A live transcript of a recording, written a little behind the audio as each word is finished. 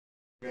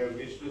We have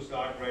wished to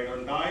start right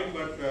on time,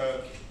 but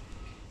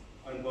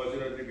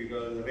unfortunately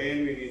because of the rain,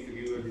 we need to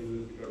give a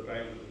little bit of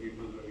time to the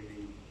people who are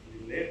getting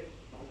late.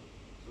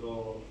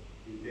 So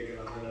we'll take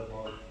another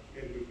about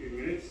 10-15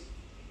 minutes,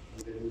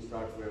 and then we'll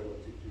start for about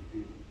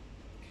 6:15.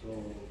 So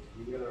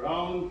we get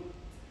around.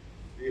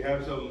 We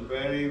have some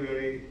very,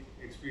 very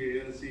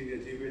experienced senior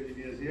chief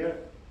engineers here,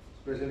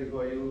 especially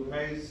for you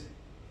guys.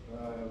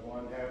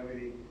 Want to have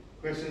any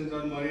questions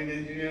on marine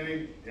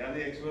engineering? They are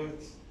the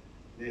experts.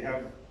 They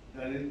have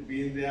done it,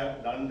 been there,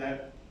 done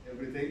that,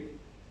 everything.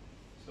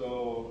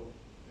 So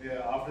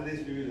after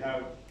this, we will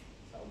have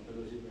some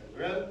fellowship as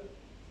well.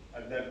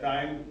 At that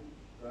time,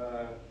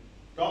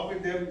 talk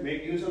with them,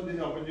 make use of this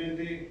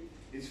opportunity.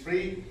 It's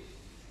free.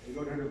 You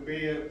don't have to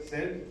pay a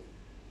cent,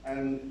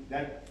 and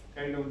that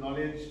kind of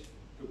knowledge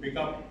to pick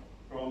up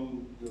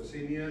from your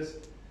seniors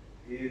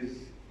is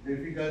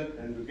difficult,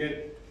 and to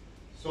get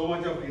so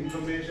much of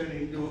information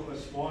into a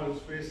small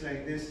space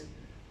like this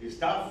is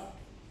tough,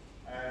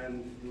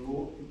 and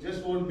you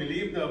just won't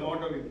believe the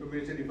amount of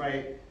information. If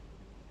I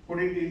put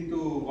it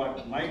into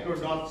what micro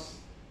dots,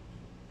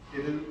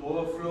 it will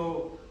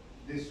overflow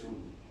this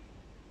room.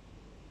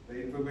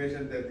 The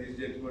information that these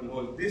gentlemen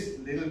hold, this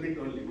little bit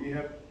only. We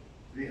have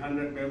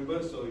 300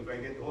 members, so if I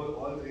get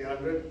all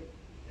 300,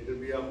 it will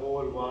be a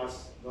whole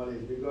vast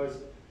knowledge, because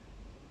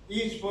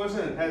each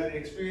person has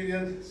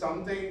experienced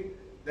something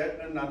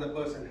that another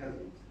person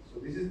hasn't. So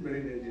this is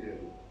marine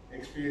engineering,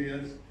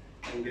 experience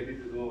and getting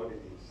to know what it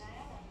is.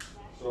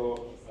 So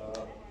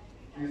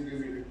please give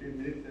me 15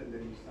 minutes and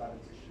then we start at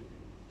 6:15.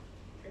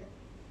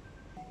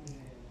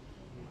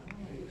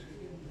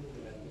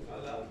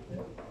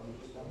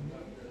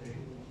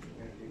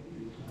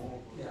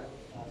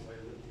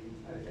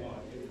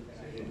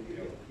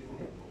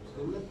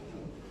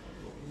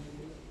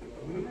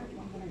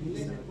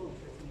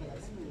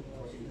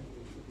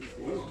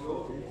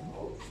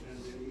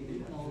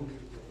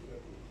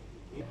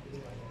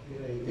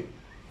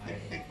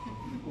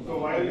 So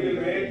while we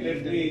wait,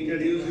 let me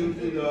introduce you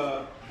to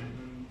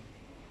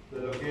the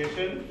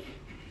location.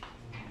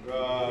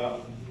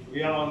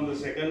 We are on the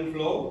second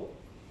floor,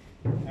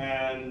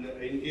 and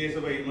in case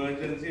of an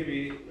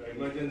emergency,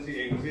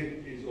 emergency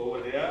exit is over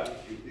there.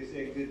 If this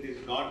exit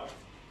is not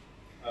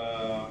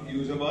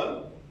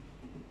usable,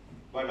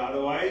 but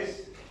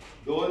otherwise,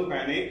 don't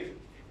panic.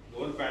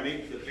 Don't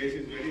panic. The place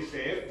is very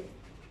safe,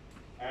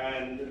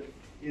 and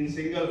in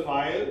single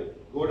file,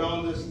 go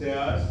down the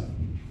stairs.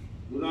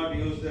 Do not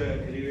use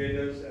the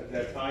elevators at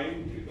that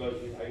time, because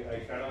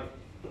I cannot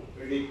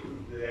predict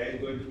if there is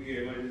going to be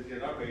emergency or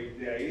not. But if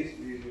there is,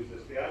 please use the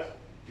stairs.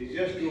 It's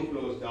just 2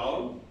 floors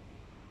down.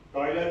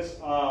 Toilets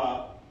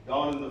are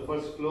down on the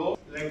first floor.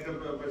 Select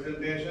the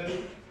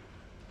presentation,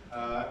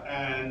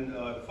 and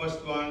the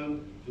first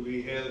one to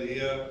be held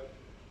here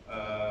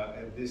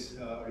at this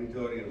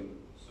auditorium.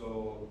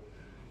 So,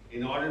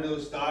 in order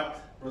to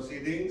start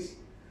proceedings,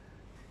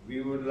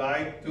 we would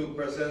like to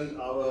present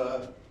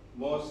our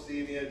most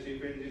senior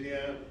chief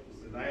engineer,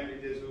 Mr. Nayan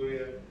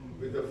Vijayasuriya,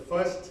 with the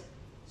first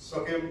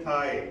Sokem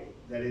Thai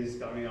that is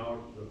coming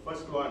out, the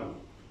first one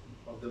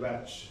of the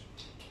batch.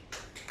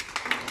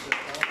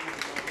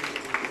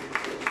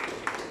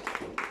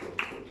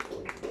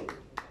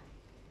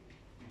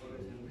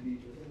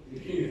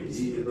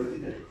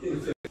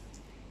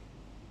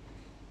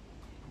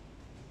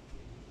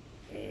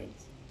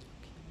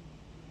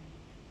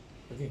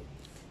 Okay.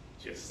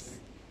 Yes.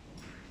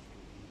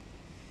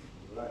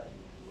 Right.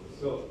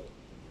 So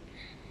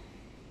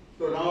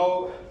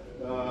now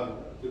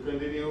to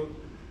continue,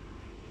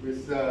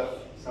 Mr.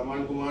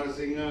 SAMAN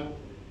KUMARASIGHA,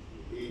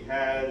 he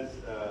has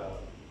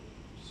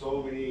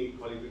so many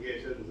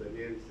qualifications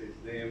against his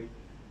name,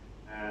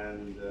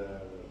 and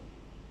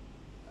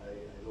I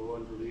don't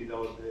want to read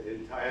out the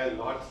entire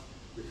lot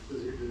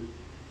because it will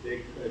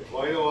take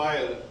quite a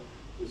while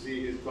to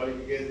see his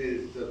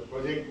qualifications. He's a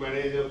project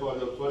manager for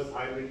the first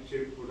hybrid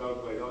ship put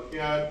out by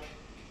Nokia.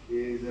 He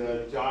is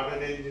a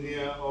chartered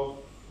engineer of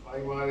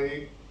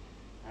ENERY,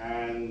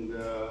 and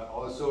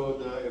also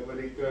the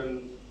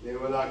American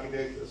Naval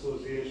Architects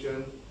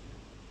Association,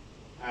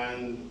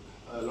 and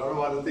a lot of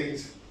other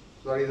things.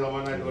 Sorry,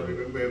 Saman, I don't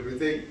remember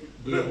everything.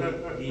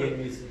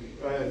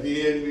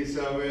 DNV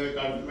surveyor,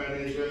 country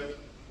manager,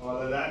 all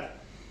of that.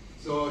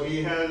 So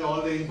he has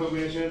all the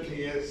information.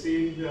 He has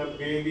seen the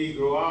baby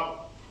grow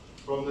up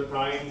from the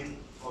time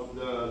of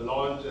the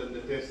launch and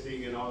the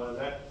testing and all of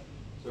that.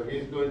 So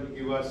he's going to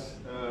give us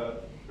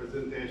a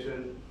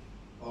presentation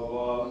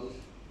about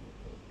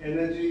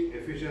energy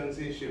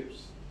efficiency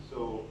ships.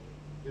 So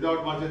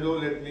without much ado,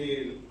 let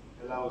me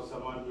allow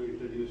someone to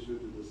introduce you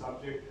to the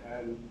subject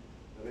and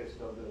the rest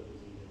of the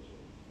presentation.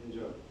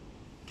 Enjoy.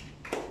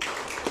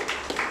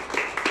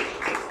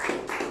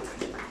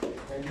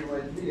 Thank you,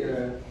 Vajdi.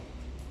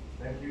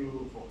 Thank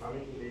you for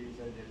coming, ladies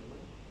and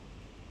gentlemen.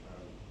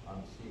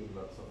 I'm seeing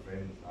lots of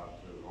friends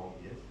after long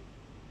years,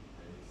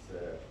 and it's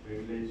a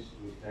privilege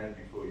to stand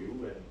before you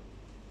and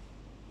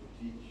to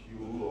teach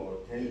you, or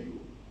tell you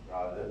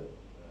rather,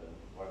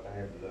 what I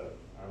have learned.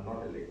 I'm not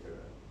a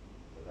lecturer,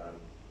 but I'm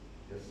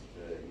just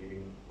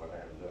giving what I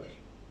have learned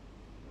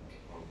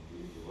from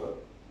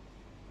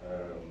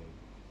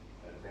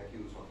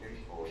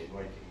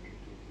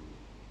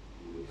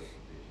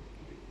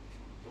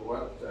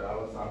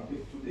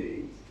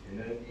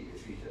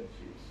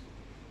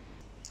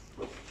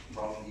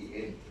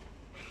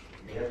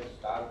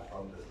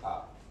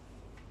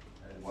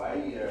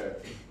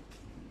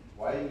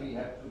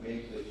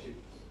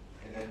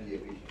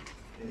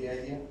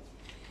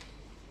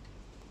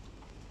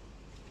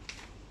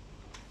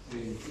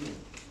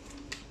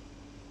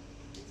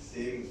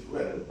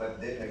fuel,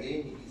 but then again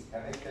it is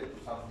connected to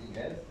something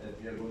else that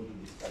we are going to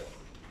discuss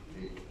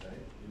later,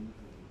 right?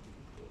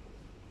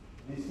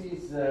 This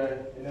is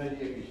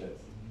energy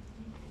efficiency.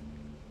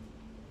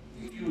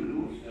 If you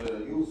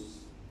use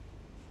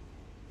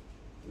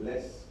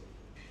less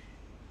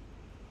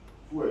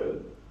fuel,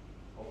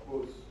 of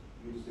course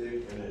you save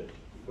energy,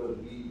 because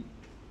we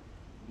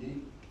need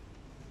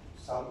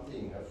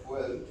something, a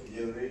fuel, to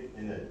generate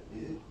energy,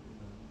 is it?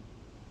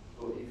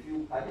 So if you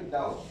cut it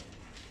down,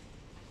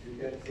 you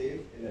can save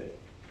energy.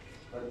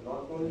 But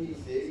not only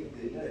saving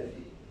the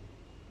energy,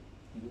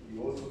 you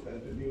also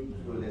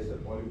contribute to a lesser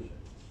pollution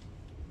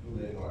to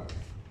the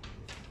environment.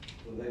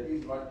 So that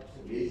is what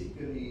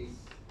basically is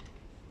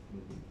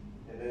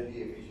energy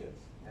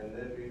efficiency. And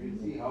then we will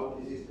see how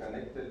this is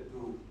connected to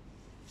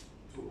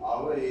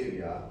our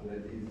area,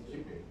 that is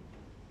shipping.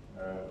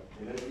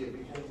 Energy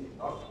efficiency is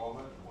not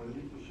common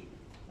only to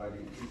shipping, but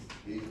it is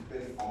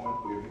basically common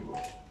to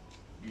everyone.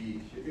 Be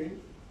it shipping,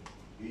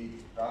 be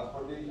it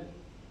transportation,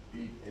 be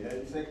it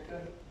energy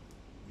sector,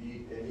 be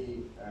it any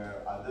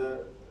other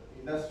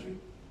industry.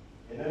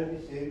 Energy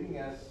saving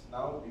has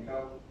now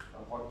become a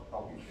hot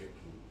topic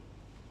actually.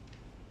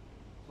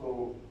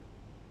 So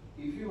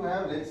if you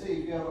have, let's say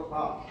if you have a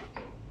car,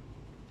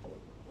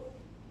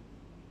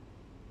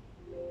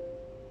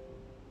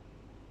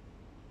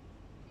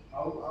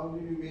 how do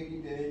you make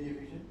it energy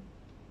efficient?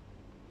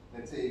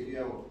 Let's say if you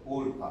have an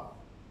old car,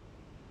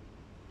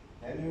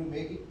 can you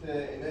make it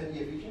energy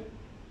efficient?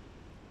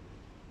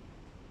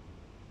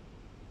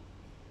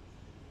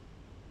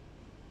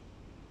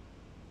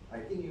 I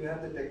think you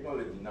have the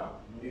technology now.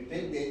 You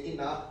take the engine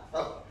out,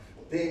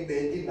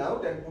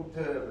 and put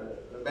a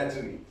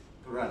battery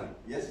to run it.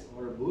 Yes?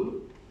 Or a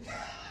bull?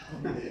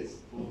 Yes.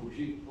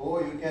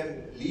 Or you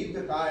can leave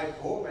the car at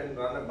home and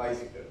run a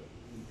bicycle.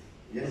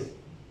 Yes?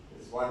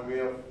 It's one way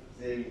of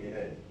saving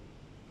energy.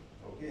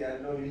 Okay,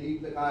 and now you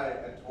leave the car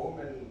at home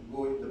and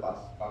go in the bus,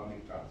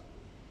 public transport.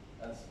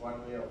 That's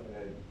one way of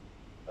energy.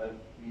 But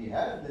we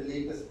have the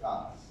latest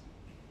cars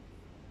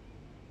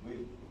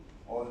with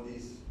all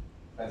these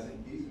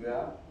facilities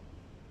where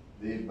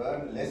they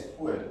burn less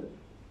fuel.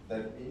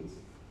 That means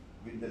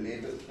with the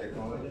latest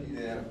technology,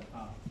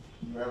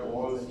 you have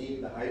all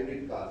seen the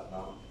hybrid cars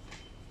now.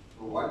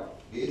 So what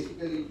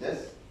basically it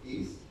does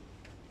is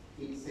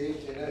it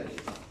saves energy.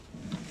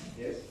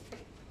 Yes,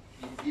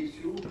 it gives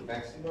you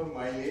maximum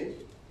mileage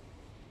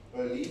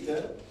per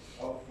liter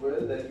of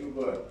fuel that you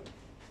burn.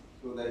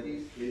 So that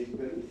is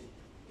basically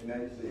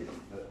energy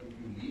saving. But if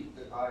you leave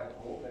the car at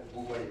home and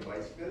go by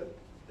bicycle,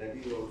 that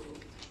is also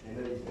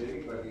energy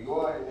saving. But you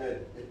are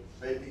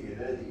spending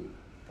energy,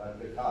 but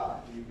the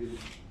car, you will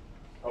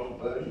stop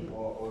burning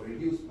or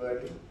reduce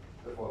burning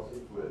the fossil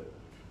fuel.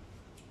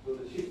 So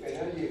the ship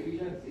energy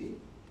efficiency is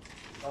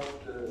not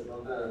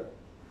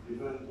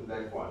different to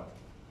that one.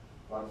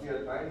 What we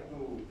are trying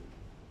to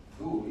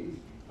do is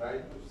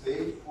trying to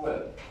save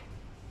fuel,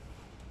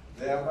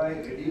 thereby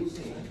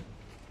reducing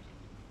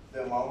the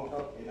amount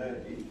of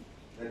energy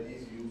that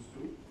is used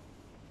to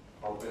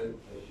propel a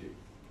ship.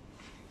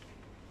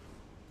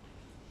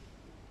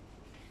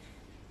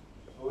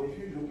 So if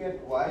you look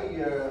at why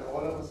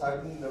all of a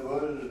sudden the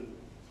world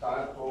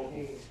started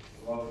talking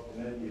about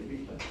energy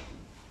efficiency,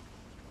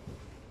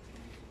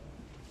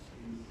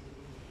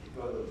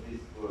 because of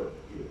this word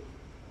here,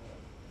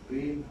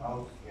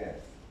 greenhouse gas,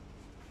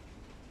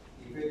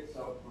 effects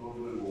of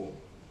global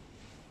warming.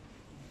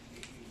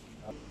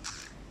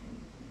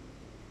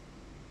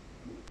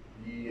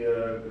 The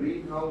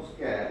greenhouse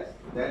gas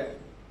that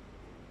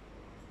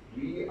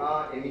we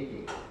are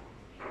emitting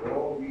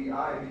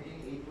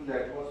into the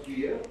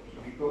atmosphere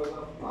because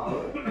of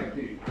our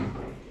activity.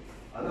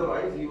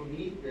 Otherwise, you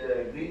need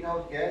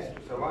greenhouse gas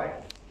to survive.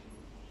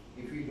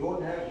 If we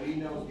don't have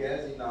greenhouse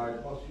gas in our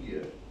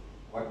atmosphere,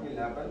 what will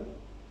happen?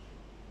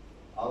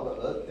 Our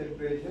earth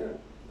temperature,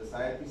 the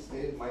scientists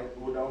say, might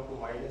go down to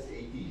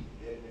 -80,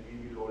 then we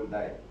will all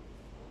die.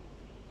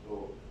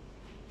 So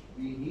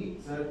we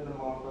need certain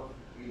amount of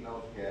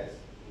greenhouse gas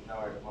in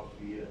our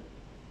atmosphere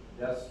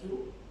just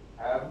to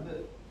have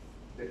the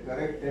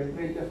correct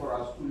temperature for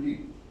us to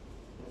live.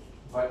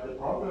 But the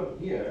problem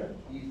here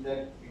is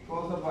that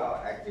because of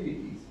our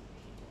activities,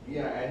 we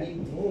are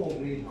adding more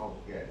greenhouse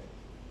gas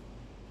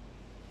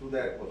to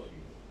the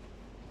atmosphere.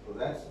 So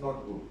that's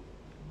not good.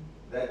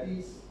 That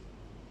is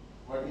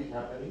what is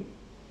happening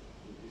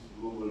with this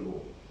global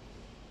warming.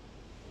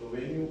 So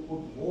when you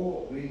put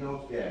more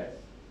greenhouse gas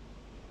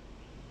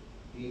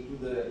into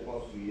the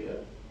atmosphere,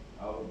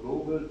 our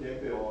global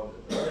temperature or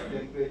the earth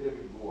temperature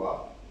will go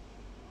up,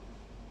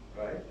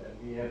 right? And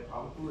we have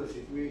come to a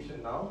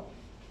situation now,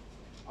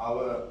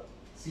 our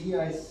sea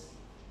ice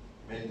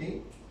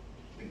melting,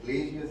 the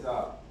glaciers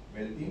are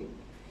melting,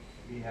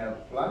 we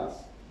have floods,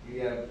 we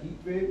have heat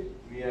waves,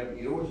 we have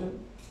erosion,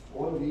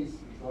 all these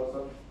because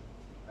of,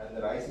 and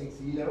the rising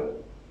sea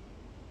level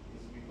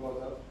is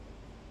because of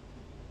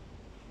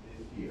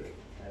this here.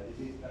 And this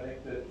is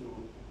connected to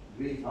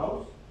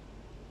greenhouse.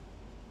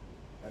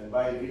 And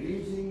by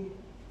reducing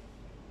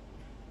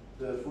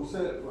the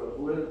fossil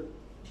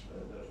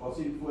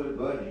fuel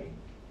burning,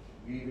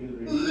 we will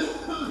reduce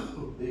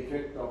the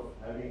effect of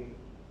having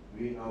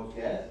greenhouse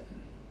gas,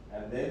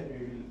 and then we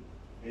will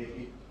make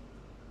it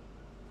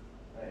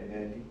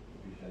energy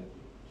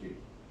efficiently cheap.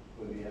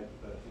 So we have to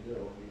consider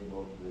only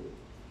about the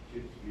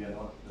chips. We are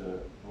not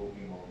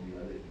talking of the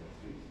other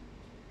industries.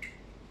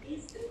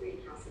 Is the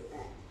greenhouse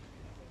effect.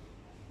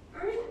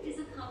 Earth is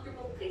a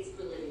comfortable place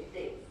for living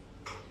things.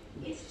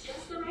 It's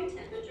just the right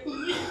temperature for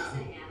plants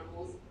and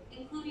animals,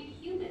 including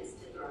humans,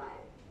 to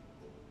thrive.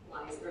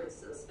 Why is Earth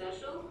so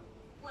special?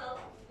 Well,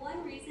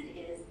 one reason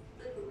is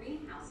the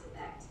greenhouse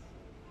effect.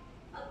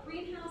 A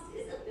greenhouse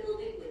is a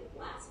building with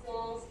glass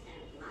walls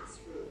and a glass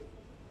roof.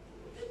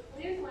 The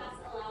clear glass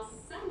allows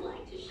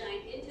sunlight to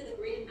shine into the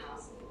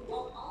greenhouse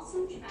while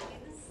also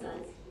trapping the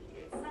sun's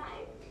heat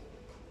inside.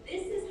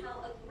 This is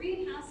how a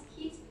greenhouse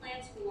keeps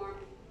plants warm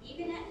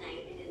even at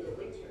night and in the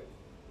winter.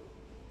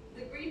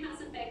 The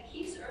greenhouse effect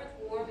keeps Earth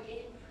warm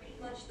in pretty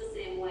much the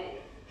same way.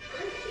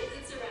 Earth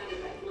isn't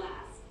surrounded by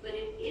glass, but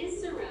it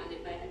is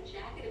surrounded by a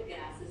jacket of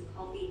gases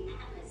called the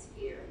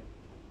atmosphere.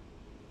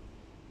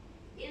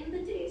 In the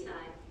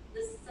daytime,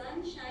 the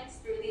sun shines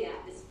through the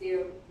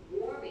atmosphere,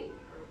 warming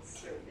Earth's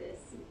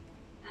surface.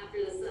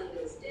 After the sun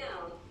goes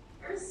down,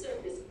 Earth's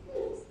surface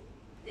cools.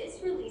 This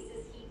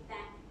releases heat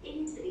back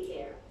into the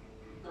air,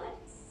 but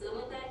some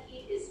of that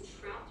heat is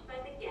trapped by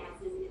the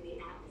gases in the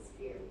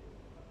atmosphere.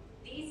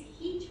 These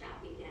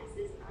heat-trapping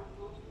gases are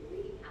called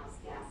greenhouse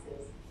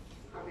gases.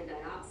 Carbon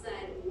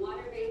dioxide,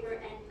 water vapor,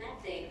 and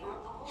methane are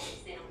all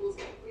examples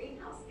of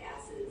greenhouse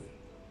gases.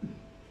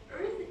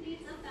 Earth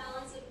needs a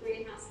balance of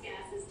greenhouse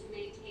gases to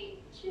maintain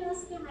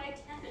just the right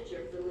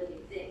temperature for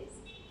living things.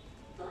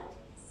 But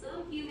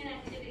some human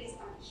activities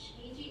are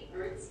changing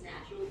Earth's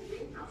natural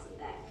greenhouse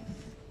effect.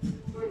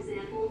 For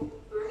example,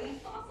 burning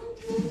fossil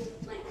fuels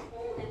like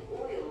coal and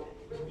oil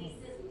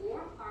releases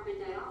more carbon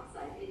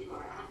dioxide into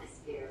our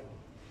atmosphere.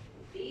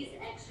 These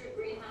extra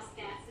greenhouse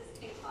gases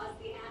can cause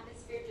the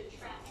atmosphere to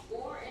trap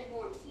more and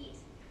more heat,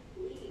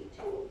 leading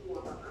to a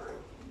warmer Earth.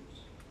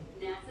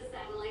 NASA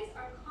satellites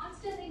are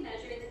constantly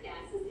measuring the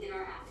gases in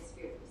our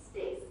atmosphere from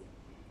space.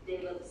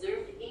 They've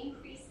observed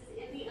increases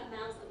in the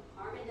amounts of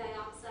carbon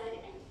dioxide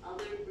and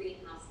other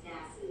greenhouse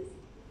gases.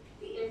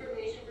 The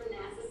information from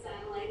NASA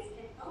satellites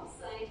can help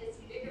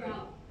scientists figure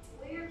out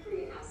where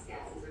greenhouse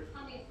gases are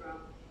coming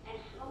from and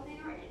how they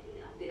are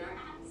ending up in our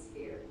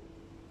atmosphere.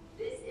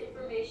 This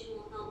information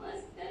will help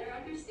us better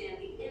understand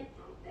the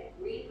impact that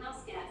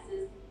greenhouse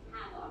gases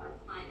have on our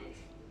planet,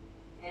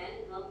 and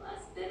help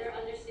us better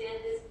understand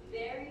this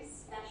very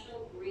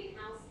special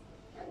greenhouse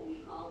that we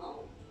call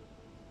home.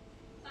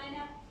 Find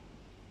out.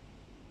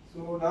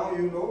 So now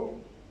you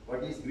know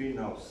what is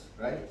greenhouse,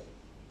 right?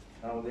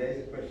 Now there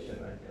is a question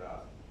I can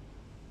ask.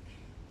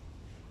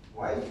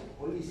 Why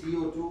only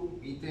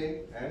CO2,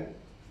 methane and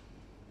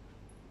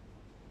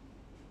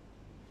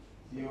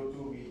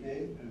CO2,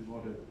 methane and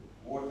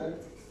water,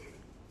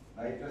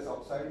 nitrous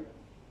oxide?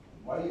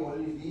 Why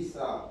only these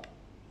are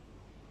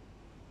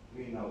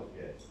greenhouse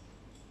gas?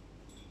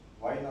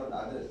 Why not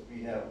others?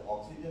 We have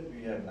oxygen,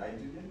 we have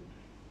nitrogen,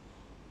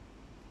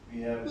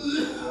 we have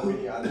so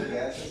many other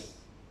gases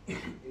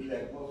in the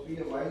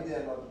atmosphere. Why they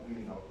are not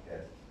greenhouse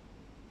gases?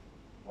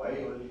 Why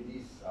only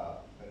these are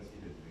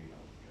considered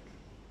greenhouse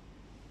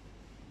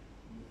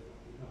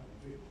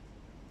gases?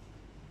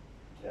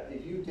 Yeah,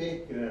 if you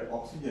take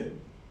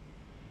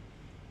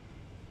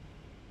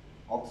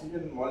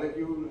oxygen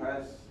molecule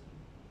has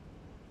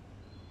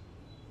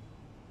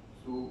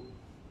two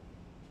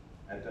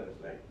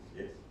atoms like this,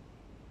 yes.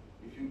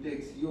 If you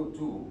take CO2,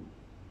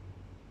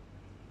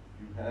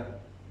 you have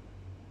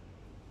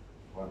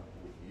one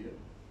here.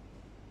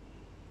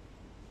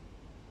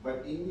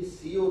 But in this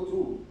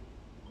CO2,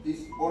 this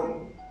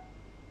bond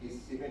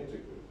is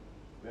symmetrical,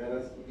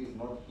 whereas it is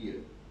not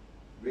here.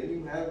 When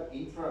you have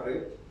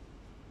infrared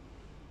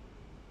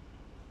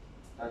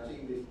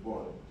touching this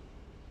bond,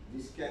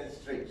 this can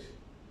stretch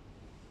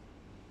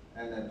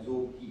and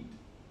absorb heat.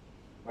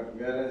 But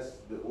whereas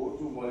the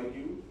O2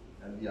 molecule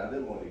and the other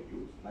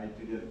molecules,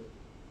 nitrogen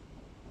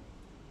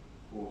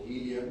or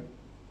helium,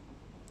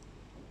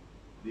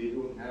 they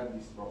don't have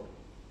this property.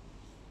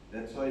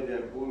 That's why they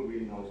are called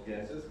greenhouse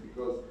gases,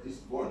 because this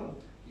bond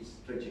is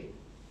stretching.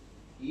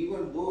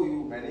 Even though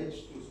you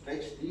manage to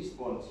stretch these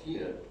bonds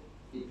here,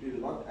 it will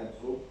not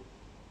absorb.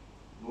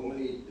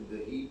 Normally the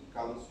heat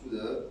comes to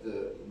the earth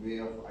in way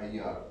of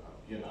IR,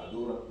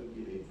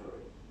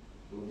 infrared.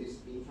 So this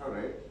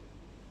infrared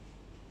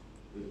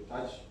will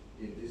touch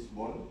in this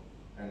bond,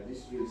 and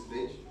this will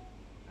stretch,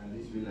 and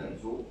this will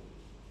absorb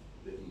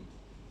the heat.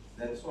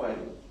 That's why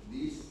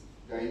these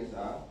guys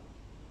are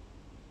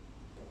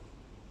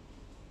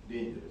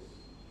dangerous,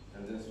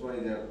 and that's why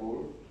they are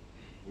called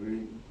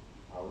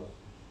greenhouse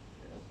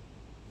gas.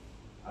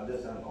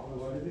 Others are not.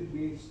 What does it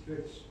mean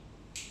stretch?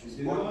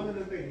 The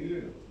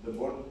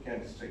bond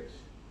can stretch.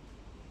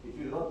 It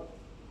will not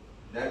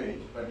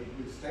damage, but it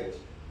will stretch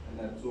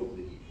and absorb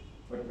the heat.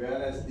 But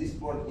whereas this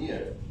bond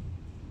here,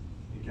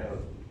 it cannot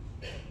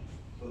do.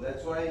 So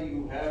that's why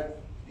you have,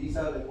 these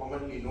are the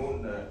commonly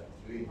known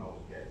greenhouse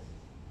gases.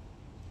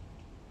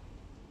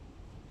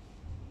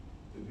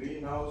 The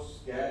greenhouse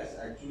gas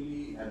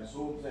actually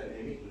absorbs and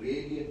emits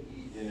radiant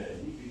heat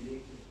energy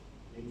within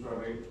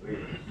infrared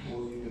range,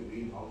 causing a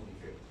greenhouse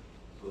effect.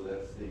 So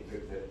that's the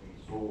effect that we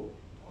saw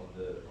on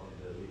the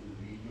little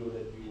video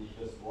that you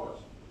just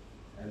watched.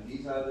 And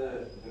these are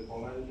the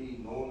commonly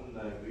known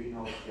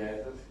greenhouse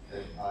gases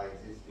that are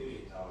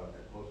existing in our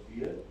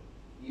atmosphere.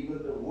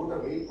 Even the water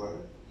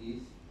vapor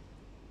is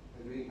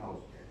a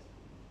greenhouse gas.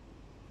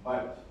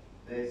 But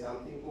there is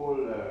something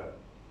called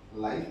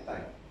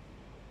lifetime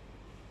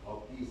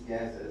of these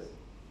gases.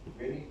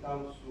 When it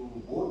comes to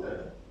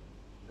water,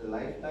 the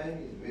lifetime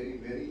is very,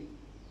 very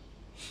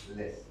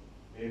less,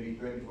 maybe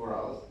 24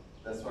 hours.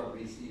 That's what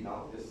we see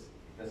now,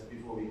 just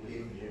before we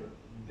came here,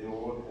 they were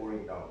all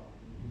pouring down.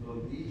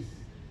 So these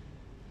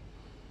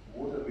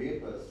water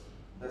vapors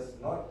does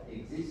not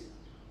exist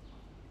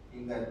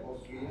in the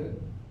atmosphere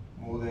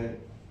more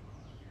than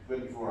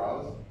 24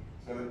 hours,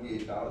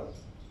 78 hours.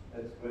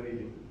 That's very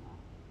little.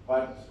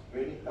 But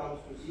when it comes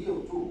to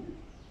CO2,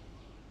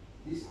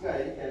 this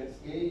guy can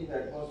stay in the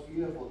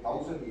atmosphere for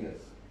 1,000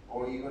 years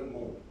or even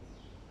more.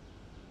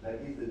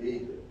 That is the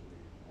danger.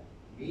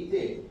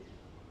 Methane,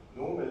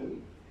 normally,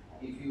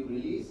 if you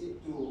release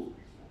it to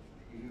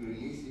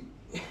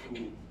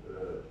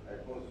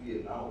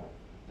atmosphere now,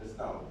 just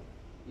now,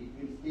 it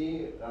will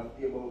stay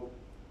roughly about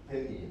 10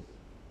 years.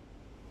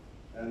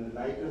 And the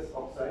nitrous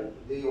oxide,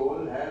 they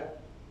all have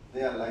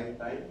their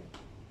lifetime.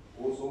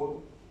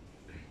 Ozone,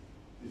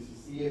 this is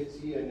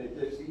CFC and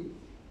HFC.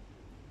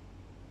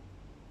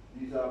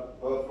 These are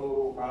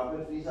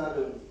perfluorocarbons. These are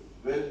the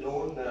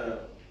well-known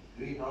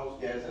greenhouse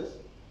gases.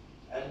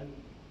 And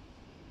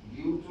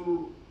due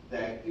to the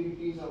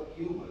activities of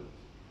humans,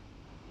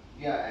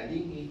 we are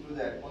adding into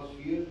the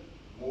atmosphere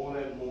more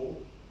and more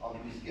of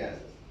these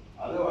gases.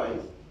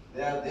 Otherwise,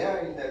 they are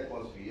there in the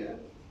atmosphere,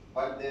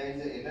 but there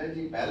is an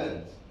energy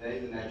balance. There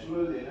is a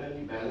natural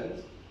energy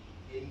balance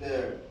in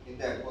the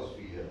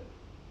atmosphere.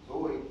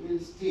 So it will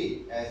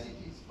stay as it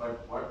is.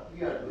 But what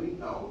we are doing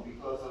now,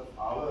 because of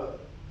our,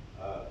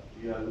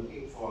 we are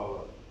looking for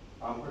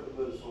our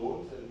comfortable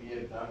zones, and we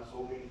have done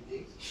so many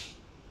things.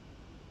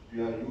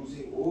 We are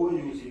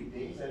overusing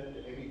things and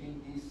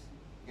emitting these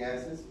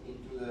gases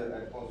into the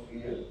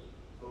atmosphere.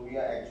 So we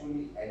are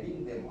actually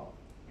adding them up,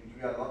 which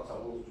we are not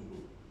supposed to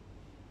do.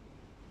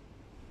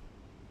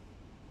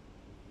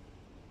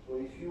 So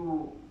if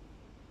you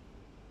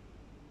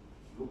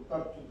look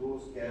up to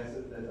those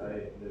gases that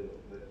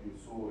you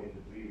saw in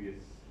the previous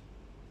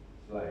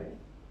slide,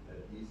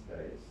 that these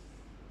guys.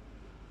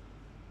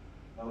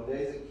 Now there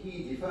is a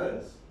key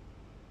difference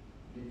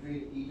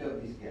between each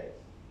of these gases.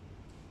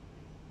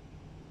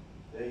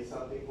 There is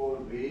something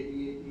called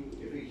radiative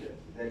efficiency.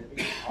 That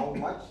means how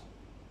much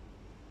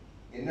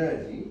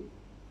energy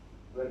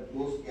that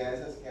those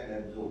gases can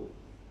absorb,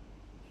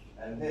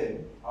 and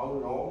then how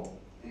long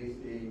they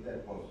stay in the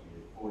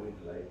atmosphere for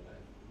its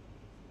lifetime.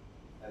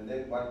 And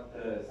then what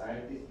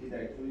scientists did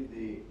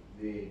actually,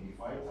 they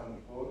defined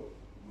something called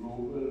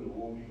global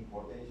warming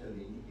potential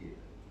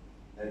indicator.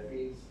 That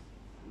means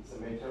it's a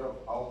measure of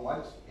how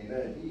much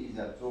energy is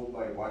absorbed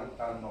by 1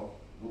 ton of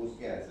those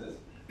gases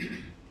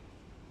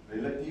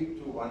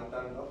relative to 1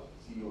 ton of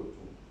CO2.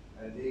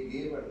 And they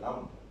gave a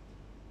number.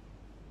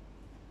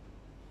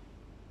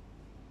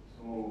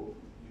 So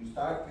you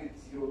start with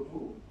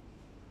CO2,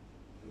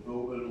 the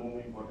global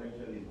warming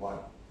potential is 1,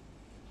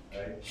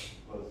 right?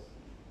 Because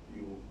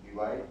you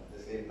divide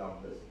the same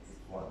numbers, it's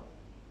 1.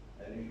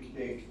 And if you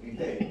take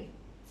methane,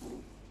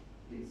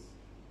 it's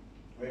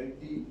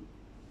 20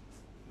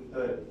 to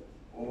 30,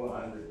 over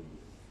 100 years.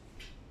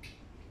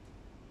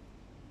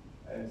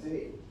 And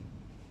say,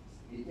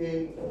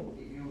 methane,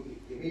 if you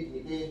emit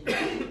methane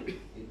today,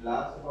 it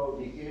lasts about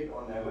a decade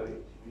on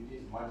average, which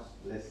is much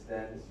less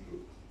than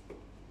CO2.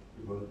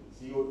 Because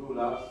CO2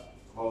 lasts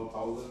about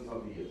thousands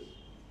of years.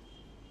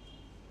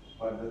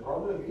 But the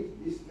problem is,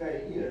 this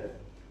guy here,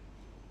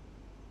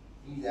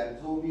 is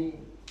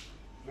absorbing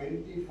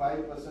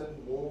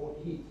 25% more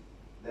heat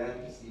than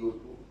CO2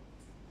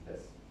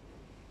 does.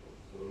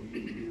 So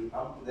we will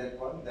come to that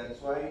one. That's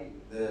why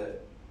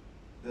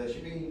the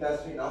shipping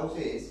industry now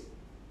says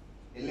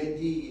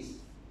LNG is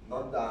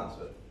not the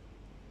answer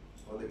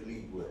for the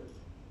clean fuel.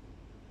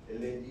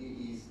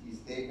 LNG is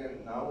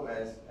taken now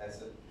as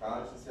a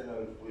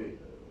transitional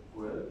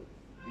fuel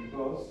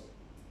because,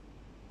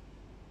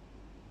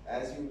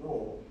 as you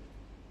know,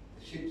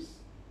 the ships,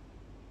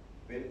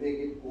 when they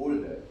get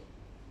older,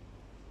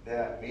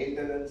 their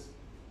maintenance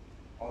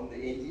on the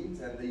engines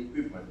and the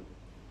equipment,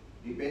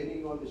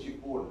 depending on the ship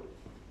owner,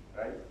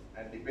 right,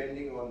 and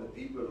depending on the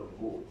people on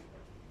board.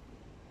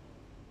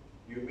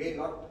 You may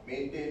not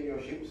maintain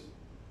your ships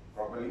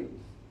properly.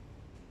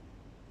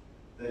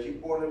 The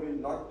ship owner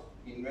will not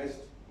invest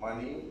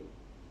money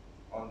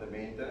on the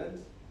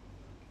maintenance.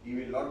 He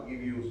will not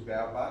give you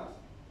spare parts.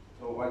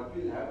 So what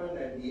will happen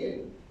at the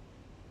end?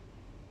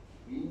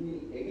 We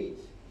will emit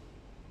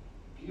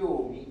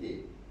pure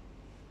methane.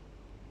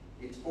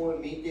 It's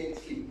called methane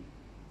slip.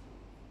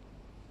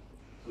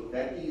 So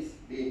that is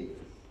dangerous.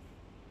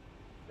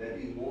 That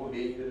is more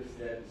dangerous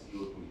than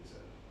CO2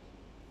 itself.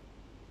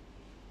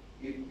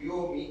 If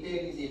pure methane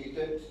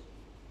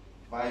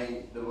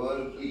by the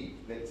world fleet.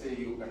 Let's say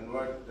you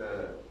convert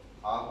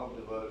half of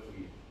the world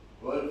fleet.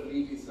 World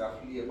fleet is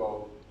roughly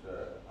about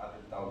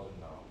 100,000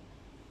 now.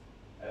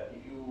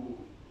 If you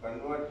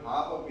convert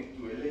half of it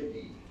to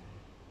LNG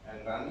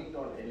and run it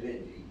on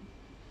LNG,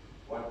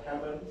 what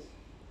happens?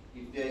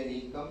 If there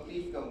is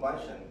incomplete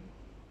combustion,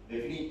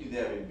 definitely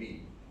there will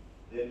be.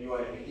 Then you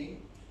are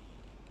emitting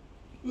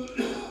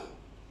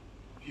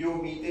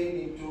pure methane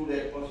into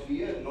the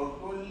atmosphere, not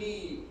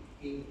only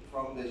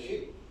from the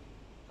ship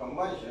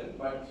combustion,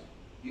 but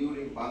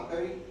during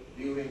bunkering,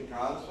 during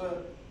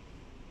transfer,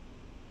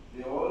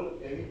 they all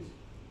emit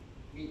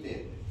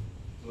methane.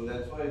 So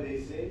that's why they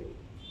say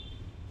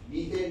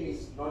methane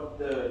is not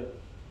the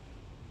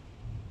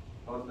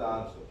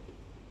answer.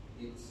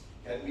 It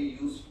can be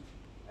used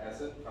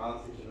as a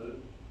transitional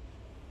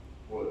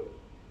word.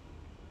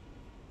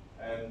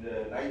 And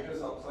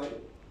nitrous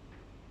oxide,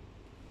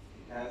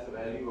 it has a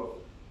value of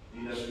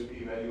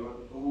DWP value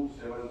of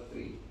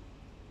 273.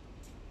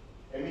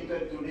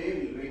 Emitted today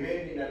will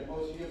remain in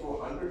atmosphere for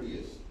 100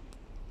 years.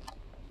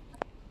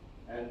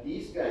 And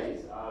these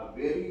guys are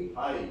very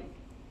high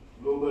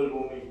global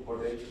warming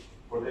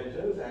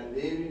potentials, and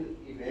they will,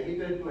 if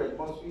emitted to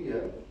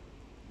atmosphere,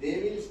 they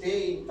will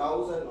stay in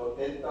 1,000 or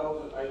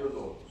 10,000, I don't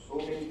know, so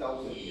many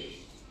thousand years.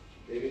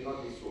 They will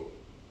not be stored.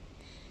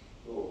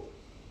 So,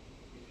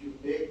 if you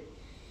take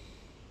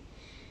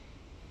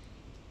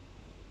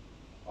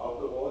out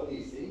of all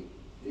these things,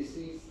 these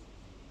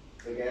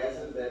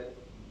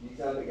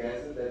are the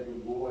gases that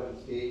will go and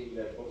stay in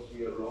the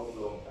atmosphere a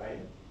long, long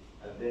time.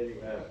 And then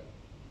you have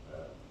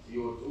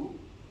CO2,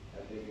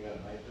 and then you have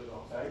nitrous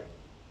oxide,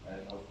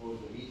 and of course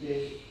the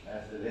methane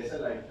has a lesser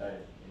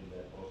lifetime in the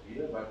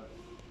atmosphere, but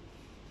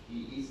he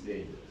is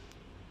dangerous.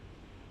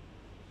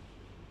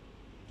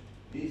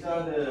 These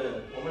are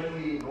the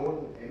commonly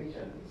known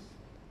emissions.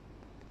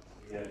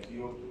 We have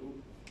CO2,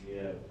 we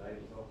have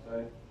nitrous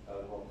oxide,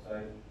 sulfur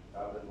oxide,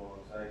 carbon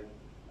monoxide,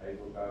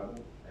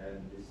 hydrocarbon,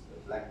 and this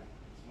black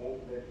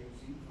smoke that you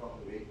see from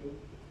the vehicle.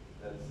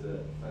 That's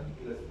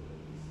particular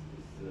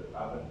this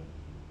carbon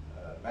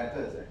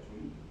matters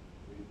actually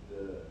with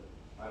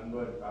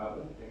unburned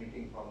carbon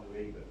emitting from the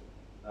vehicle.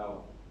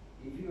 Now,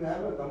 if you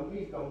have a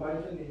complete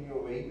combustion in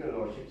your vehicle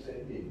or ship's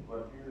engine,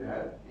 what you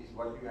have is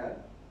what you have.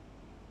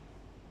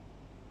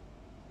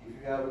 If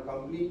you have a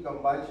complete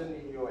combustion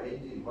in your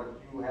engine, what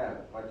you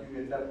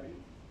end up with?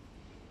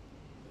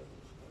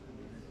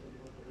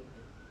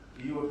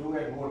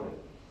 CO2 and water.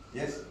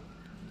 Yes?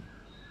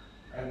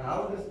 And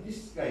how does this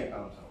guy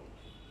comes out?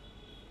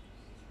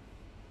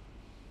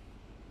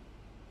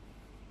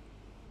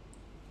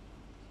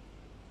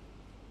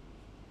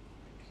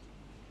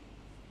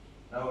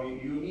 Now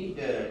you need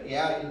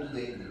air into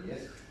the engine,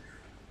 yes?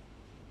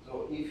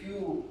 So if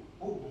you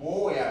put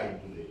more air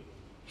into the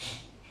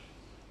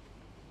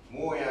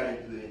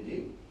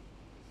engine,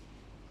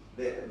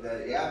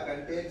 the air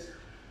contains,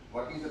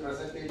 what is the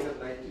percentage of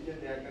nitrogen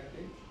the air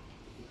contains?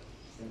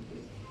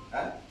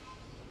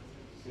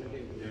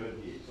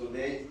 78. So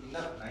there is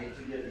enough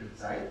nitrogen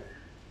inside.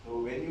 So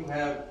when you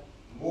have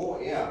more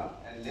air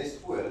and less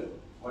fuel,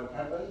 what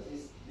happens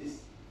is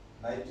this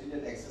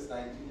nitrogen, excess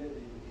nitrogen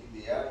in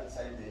the air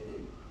inside the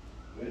engine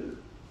will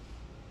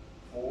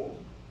form,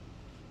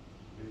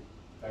 will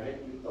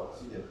connect with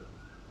oxygen,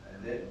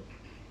 and then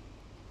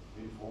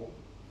will form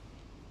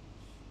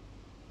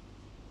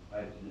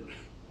nitrogen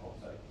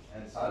oxide.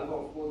 And sulfur,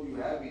 of course, you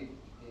have it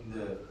in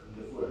the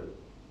fuel.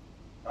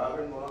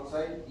 Carbon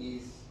monoxide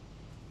is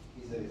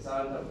a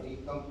result of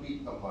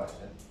incomplete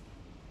combustion.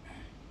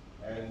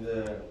 And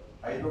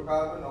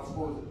hydrocarbon, of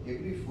course,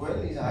 every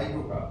fuel is a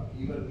hydrocarbon.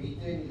 Even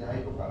methane is a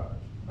hydrocarbon,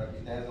 but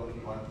it has only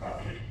one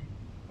carbon.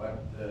 But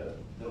the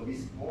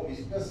more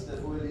viscous the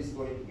fuel is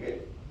going to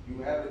get,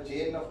 you have a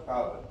chain of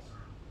carbons.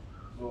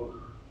 So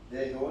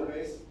there is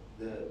always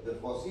the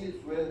fossil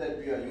fuel that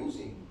we are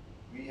using.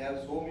 We have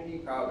so many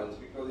carbons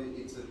because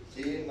it's a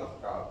chain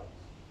of carbons.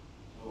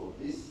 So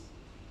this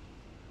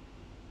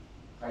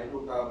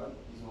hydrocarbon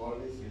is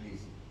always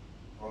releasing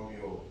from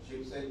your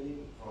ship's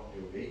engine, from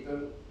your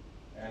vehicle,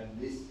 and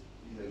this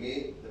is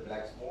again the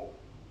black smoke.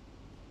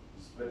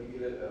 This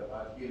particular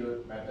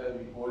particulate matter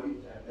we call it,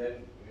 and then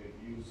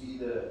you see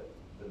the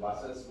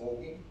buses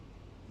smoking.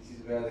 This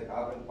is where the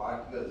carbon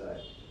particles are.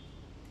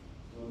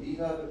 So these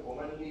are the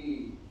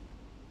commonly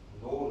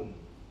known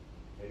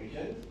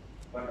emissions.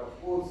 But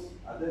of course,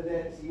 other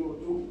than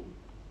CO2,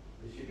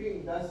 the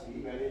shipping industry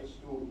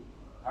managed to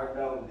cut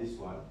down this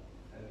one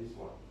and this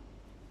one.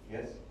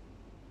 Yes,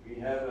 we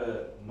have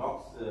a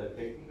NOx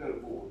technical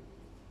code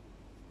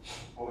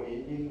for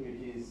engine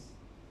which is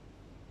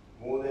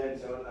more than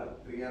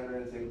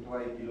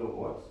 375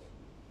 kilowatts.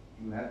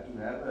 You have to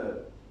have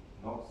a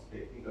NOx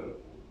technical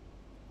code.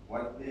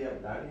 What they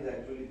have done is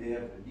actually they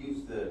have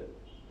reduced the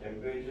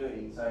temperature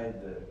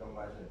inside the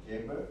combustion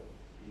chamber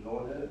in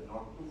order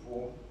not to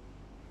form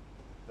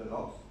the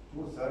NOx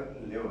to a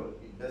certain level.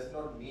 It does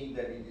not mean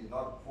that it is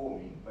not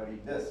forming, but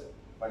it does.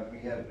 But we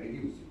have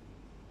reduced it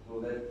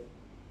so that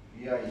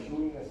we are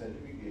issuing a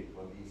certificate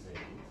for these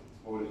engines.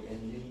 It's called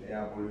Engine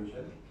Air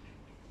Pollution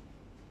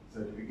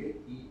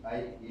Certificate,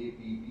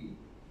 EIAPP.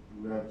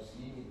 You have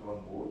seen it on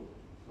board.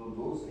 So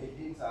those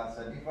engines are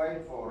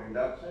certified for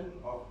reduction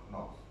of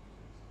NOx.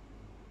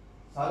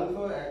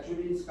 Sulfur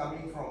actually is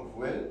coming from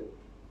fuel,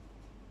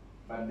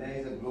 but there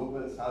is a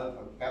global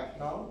sulfur cap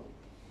now,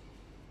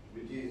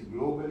 which is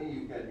globally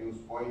you can use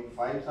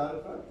 0.5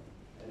 sulfur,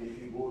 and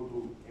if you go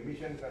to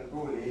emission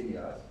control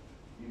areas,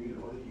 you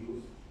will only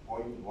use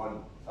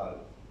 0.1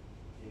 sulfur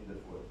in the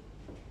fuel.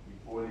 We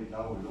call it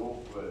now low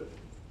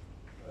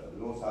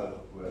sulfur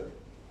fuel.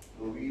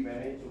 So we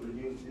managed to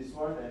reduce this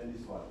one and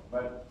this one,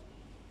 but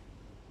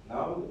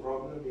now the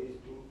problem is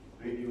to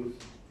reduce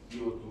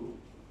CO2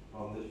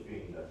 from the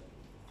shipping industry.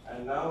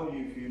 And now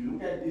if you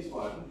look at this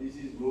one, this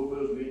is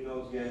global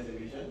greenhouse gas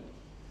emission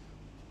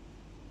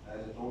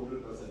as a total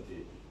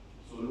percentage.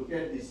 So look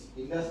at this: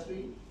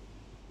 industry,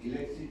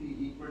 electricity,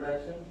 heat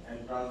production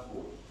and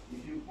transport.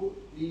 If you put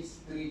these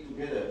three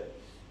together,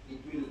 it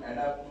will add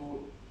up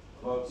to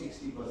about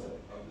 60%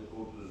 of the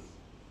total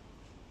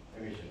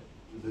emission,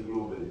 to the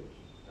global emission,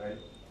 right?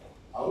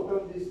 Out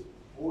of this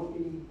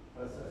 14%,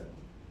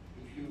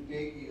 if you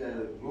take it as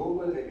a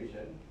global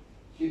emission,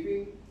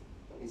 shipping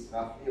is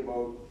roughly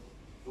about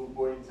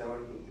 2.7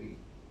 to 3.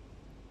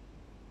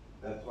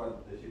 That's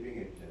what the shipping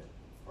emission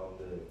from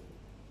the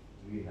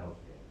greenhouse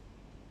gas.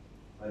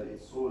 But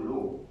it's so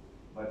low.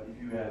 But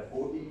if you have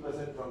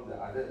 14% from the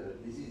other,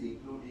 this is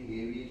including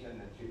aviation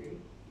and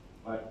shipping.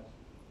 But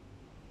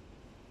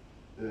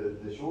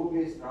the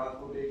shore-based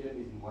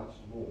transportation is much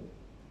more,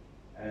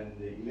 and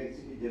the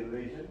electricity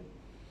generation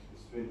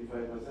is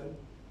 25%,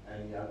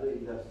 and the other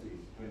industry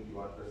is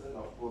 21%.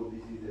 Of course,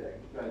 this is the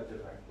agriculture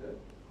factor.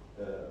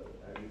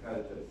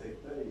 Agriculture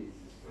sector is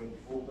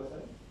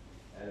 24%,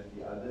 and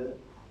the other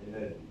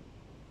energy.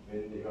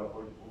 When they are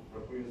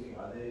producing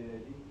other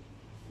energy,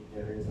 it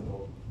generates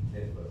about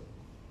 10%.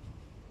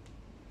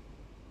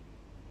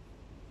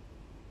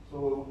 So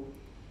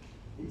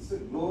it's a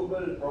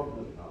global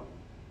problem now.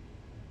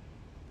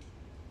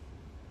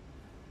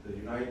 The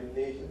United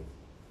Nations,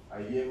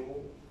 IMO,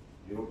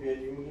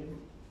 European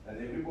Union, and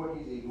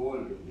everybody is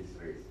involved in this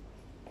race.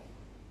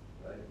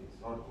 Right?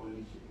 It's not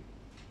only shipping.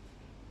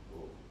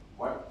 So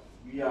what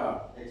we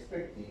are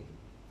expecting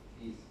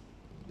is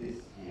this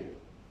here.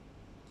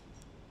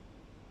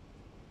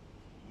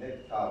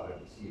 Net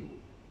carbon, zero.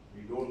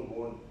 We don't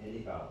want any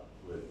carbon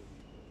fuel.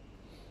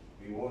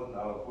 We want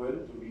our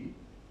fuel to be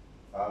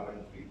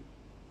carbon free.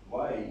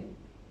 Why?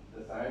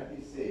 The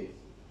scientist says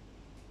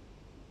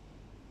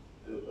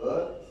the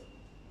earth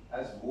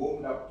has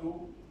warmed up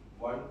to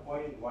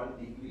 1.1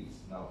 degrees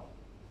now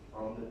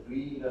from the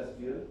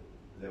pre-industrial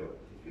level.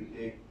 If you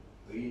take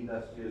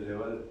pre-industrial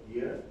level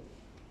here,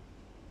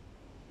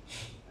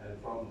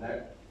 and from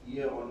that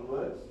year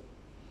onwards,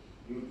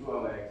 due to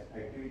our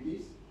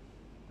activities,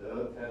 the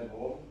earth has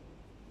warmed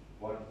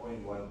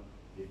 1.1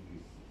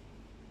 degrees.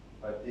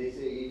 But they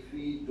say if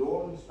we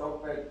don't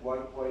stop at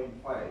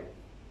 1.5,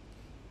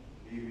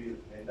 we will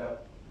end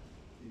up,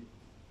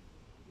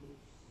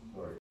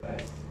 sorry, right?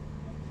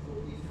 So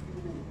if you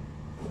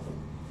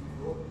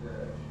don't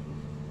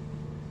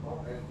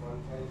stop at 1.5,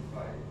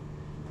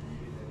 we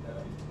will end up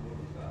in more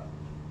disaster.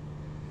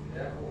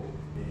 Therefore,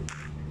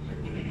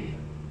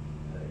 emission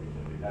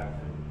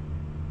reduction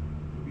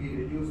to be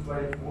reduced by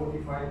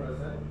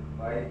 45%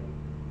 by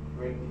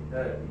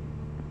 2030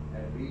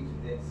 and reach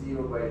net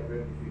zero by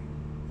 2050.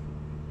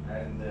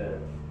 And the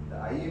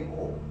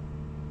IMO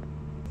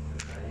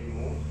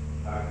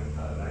targets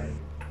are like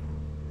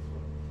this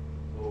one.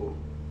 So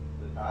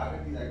the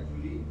target is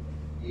actually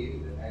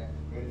aimed at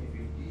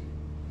 2050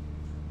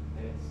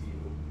 net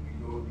zero.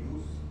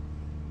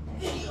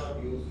 We should not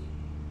use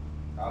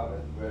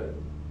carbon well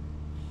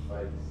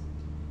by this.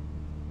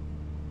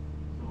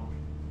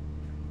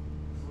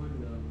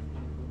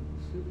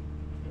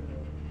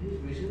 Who's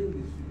measuring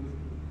this figure?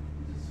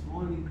 It's a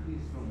small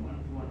increase from 1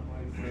 to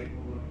 1.5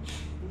 over.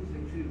 Who is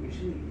actually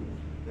measuring this?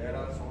 There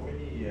are so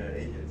many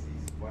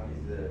agencies. One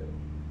is the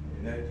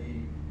Energy,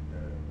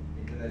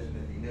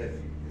 International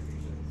Energy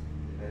Efficiency,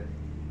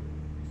 Energy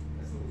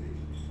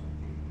Association.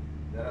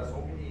 There are so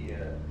many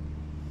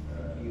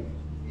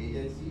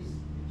agencies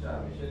which are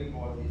measuring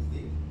all these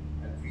things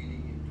and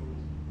feeding it to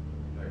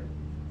United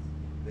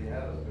Nations. They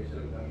have a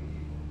special committee.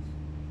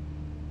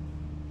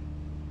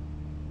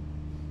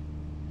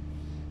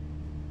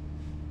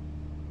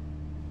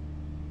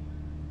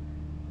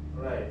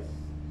 Right.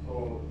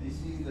 So this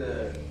is the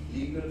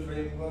legal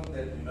framework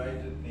that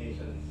United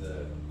Nations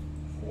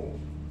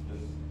formed.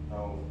 Just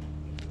now,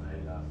 I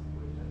asked the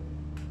question.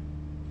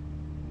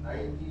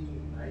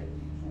 1992,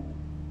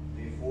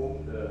 they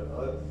formed the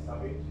Earth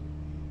Summit,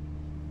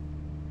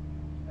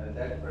 and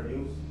that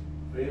produced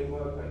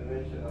Framework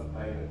Convention of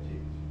Climate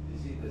Change.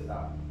 This is the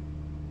start.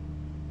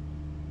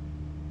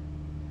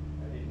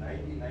 And in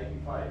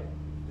 1995,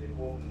 they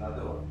formed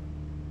another one.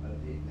 But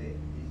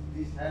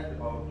this had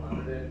about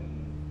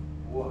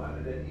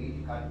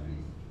 480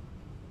 countries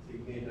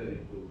signatory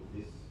to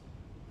this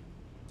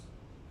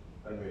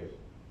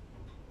convention.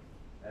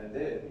 And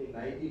then in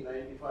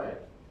 1995,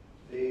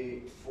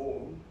 they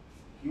formed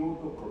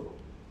Kyoto Protocol.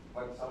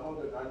 but some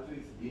of the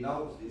countries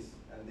denounced this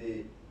and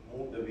they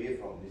moved away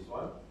from this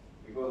one,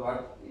 because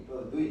what it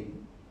was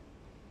doing,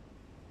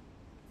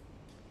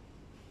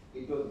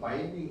 it was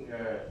binding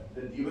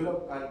the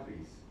developed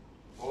countries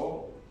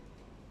for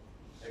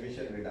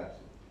emission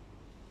reduction.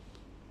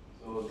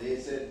 So they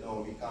said,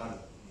 no, we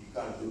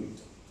can't do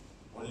it.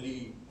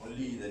 Only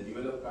the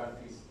developed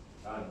countries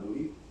can't do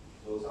it.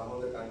 So some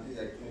of the countries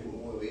actually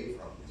move away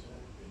from this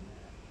one.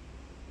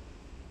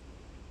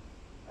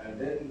 And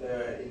then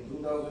in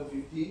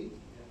 2015,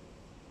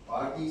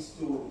 parties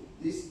to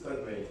this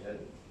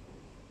convention,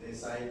 they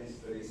signed this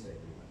Paris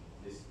Agreement.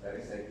 This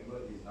Paris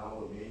Agreement is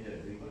now a major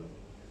agreement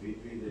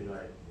between the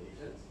United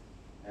Nations,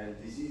 and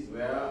this is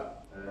where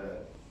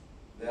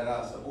there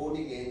are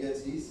supporting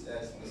agencies,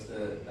 as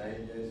Mr.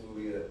 Nayan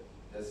Surya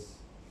just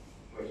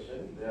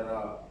questioned. There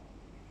are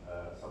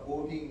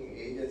supporting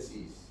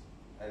agencies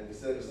and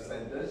research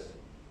centers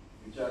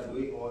which are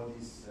doing all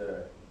these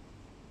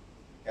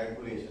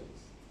calculations.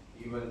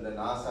 Even the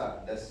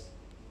NASA does.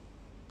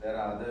 There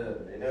are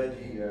other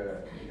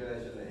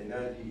international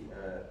energy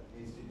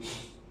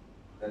institutes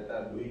that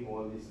are doing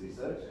all this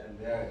research, and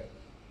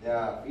they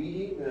are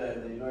feeding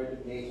the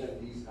United Nations,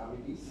 these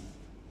committees,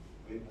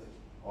 with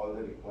all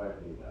the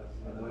required data.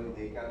 Otherwise,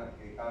 they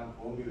can't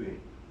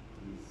formulate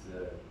these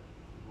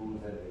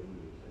rules and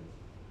regulations.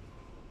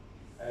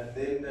 And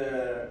then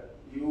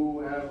you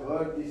have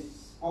heard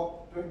this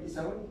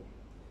COP27.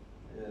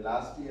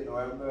 Last year,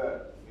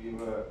 November, we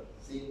were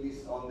seeing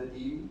this on the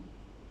TV.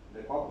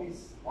 The COP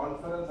is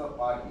Conference of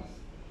Parties.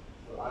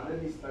 So under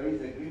this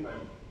Paris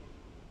Agreement,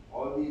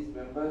 all these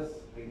members,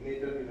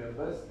 regulatory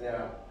members, they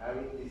are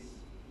having this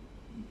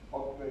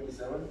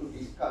COP27 to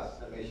discuss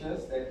the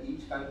measures that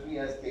each country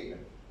has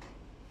taken.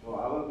 So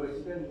our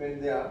president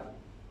went there.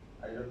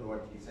 I don't know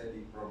what he said.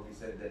 He probably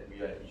said that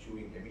we are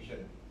issuing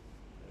emission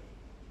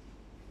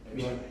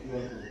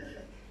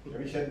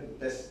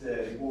test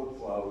report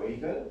for our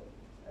vehicle.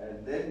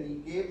 And then he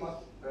came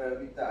up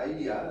with the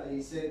idea.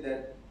 He said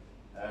that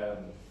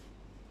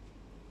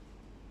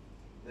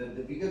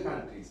the bigger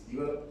countries,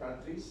 developed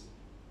countries,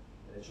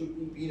 should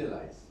be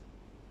penalized.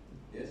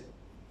 Yes?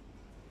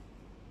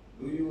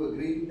 Do you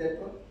agree with that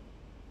one?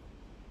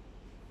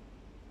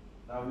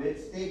 Now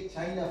let's take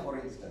China for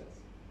instance.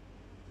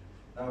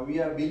 Now we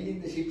are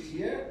building the ships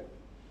here,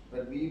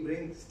 but we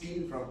bring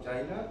steel from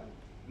China,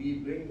 we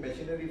bring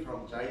machinery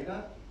from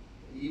China,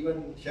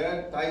 even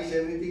shirt, ties,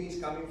 everything is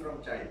coming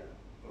from China.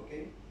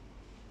 Okay?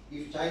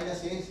 If China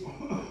says,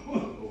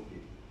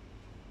 okay,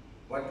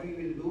 what we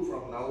will do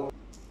from now on,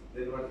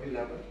 then what will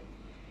happen?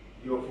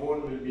 Your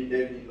phone will be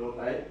dead in no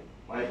time,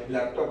 my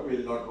laptop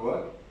will not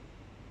work,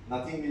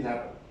 nothing will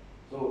happen.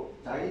 So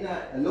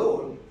China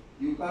alone,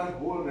 you can't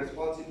hold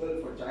responsible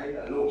for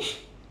China alone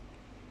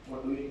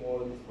for doing all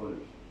this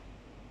pollution.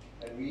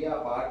 And we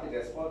are partly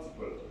responsible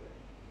for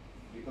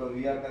that, because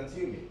we are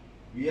consuming.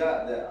 We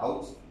are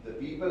the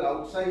people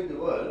outside the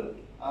world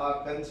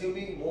are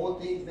consuming more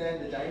things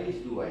than the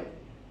Chinese do, I think.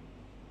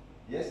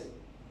 Yes?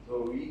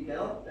 So we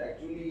cannot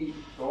actually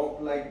talk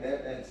like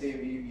that and say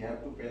we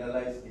have to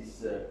penalize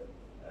these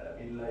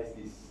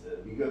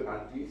bigger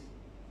countries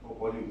for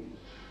polluting.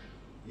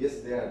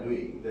 Yes, they are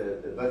doing.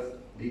 The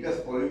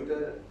biggest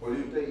polluter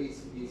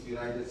is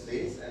United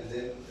States, and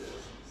then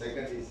the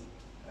second is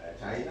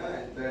China,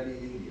 and third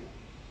is India.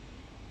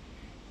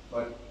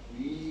 But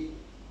we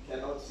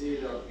cannot say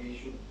that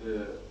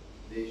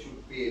they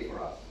should pay for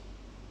us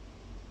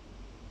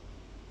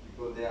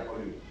because they are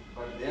polluting.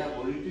 But they are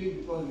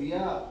polluting because we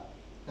are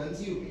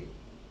consuming.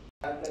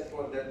 And that's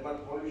what that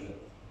much pollution.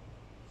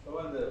 So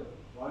the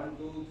 1,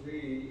 2,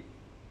 3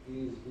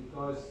 is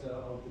because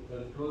of the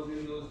controls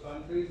in those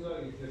countries, or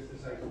is just the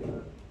cycle?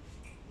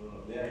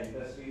 No, their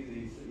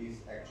industries is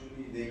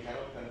actually they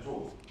cannot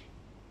control.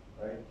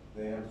 Right?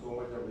 They have so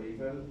much of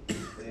vehicle.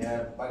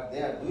 But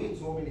they are doing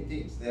so many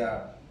things. They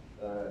have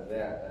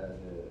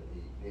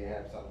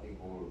something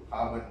called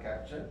carbon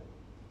capture,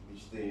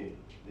 which the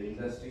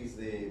industries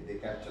they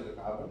capture the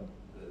carbon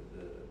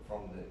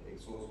from the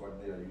exhaust what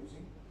they are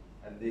using,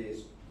 and they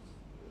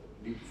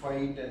liquefy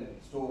it and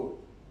store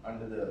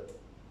under the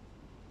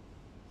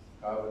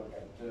carbon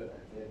capture,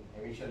 and then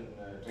emission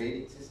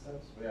trading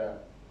systems where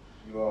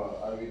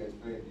I will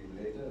explain to you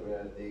later,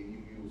 where they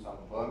give you some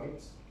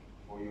permits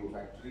for your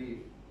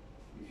factory.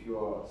 If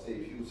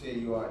you say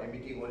you are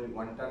emitting only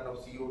 1 ton of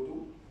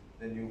CO2,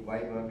 then you buy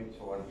permits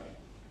for 1 ton.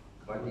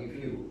 But if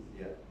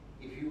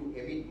you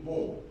emit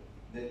more,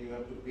 then you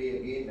have to pay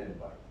again and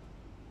buy.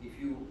 If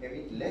you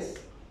emit less,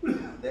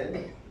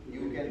 then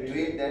you can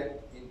trade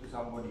that into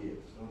somebody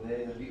else. So there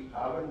is a big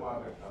carbon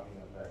market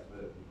coming up as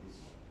well with this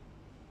one.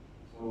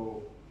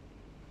 So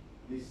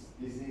this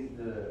is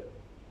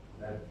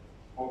that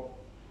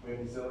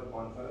COP27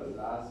 conference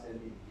last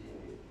held in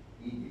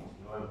Egypt,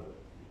 November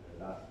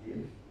last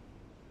year.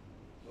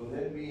 So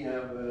then we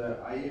have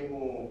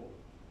IMO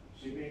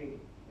shipping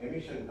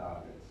emission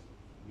targets,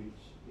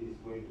 which is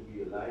going to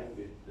be aligned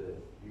with the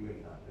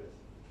UN targets.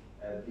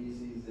 And this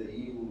is the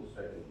EU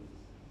strategies.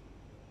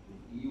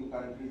 The EU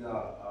countries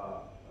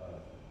are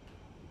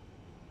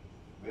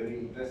very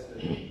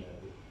interested in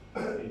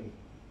in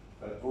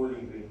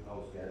controlling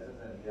greenhouse gases,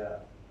 and they are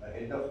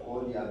ahead of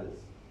all the others.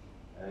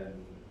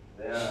 And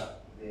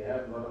they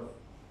have a lot of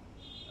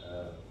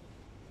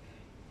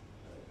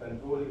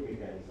controlling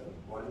mechanism.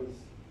 One is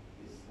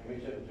this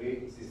emission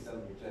trading system,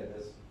 which I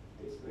just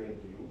explained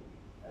to you.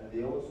 And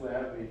they also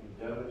have in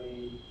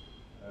Germany,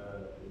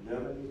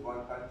 Germany is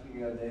one country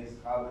where there is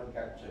carbon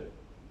capture.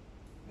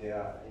 There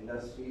are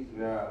industries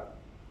where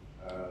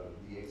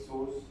the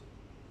exhaust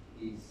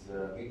is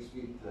mixed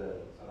with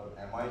sort of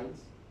amines,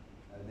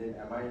 and then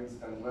amines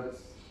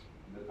converts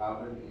the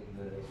carbon in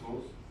the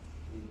exhaust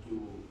into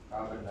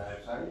carbon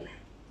dioxide,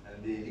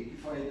 and they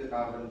liquefy the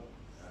carbon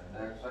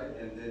dioxide,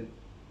 and then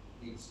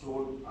it's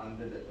stored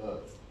under the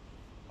earth.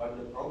 But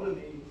the problem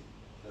is,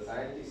 the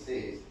scientist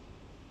says,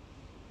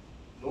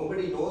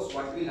 nobody knows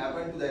what will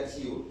happen to that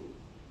CO2.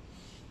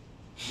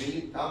 Will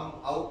it come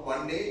out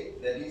one day?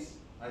 That is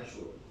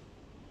unsure.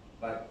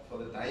 But for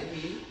the time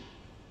being,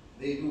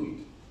 they do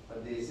it.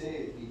 But they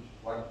say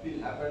what will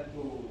happen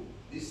to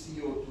this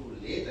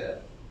CO2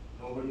 later,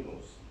 nobody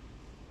knows.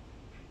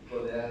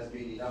 Because there has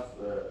been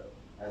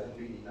hasn't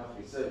been enough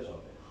research on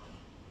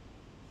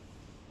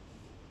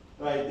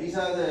that. Right, these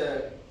are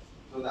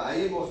so the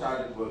IMO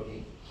started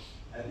working,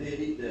 and they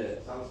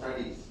did some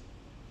studies.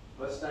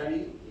 First study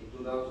in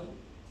 2000,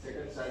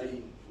 second study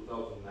in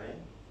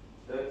 2009,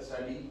 third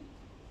study,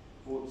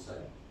 fourth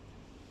study.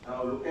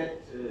 Now look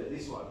at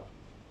this one.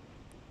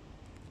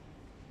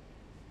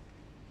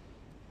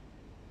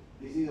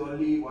 This is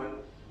only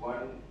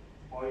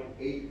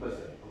 1.8%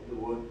 of the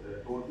world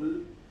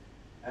total.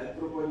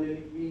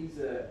 Anthropogenic means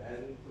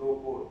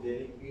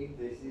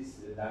this is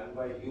done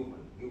by human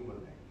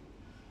activity,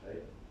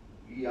 right?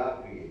 We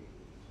are creating.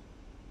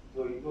 So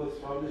it was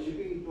from the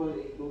shipping. It was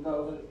in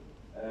 2000.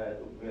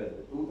 The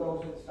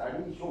 2000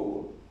 study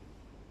showed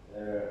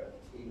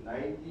in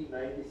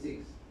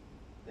 1996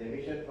 the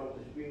emission from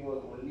the shipping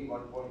was only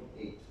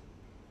 1.8,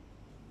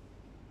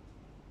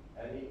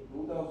 and in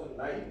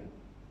 2009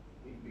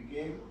 it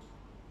became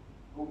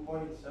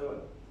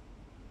 2.7.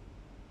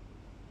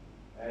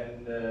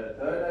 And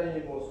third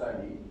IMO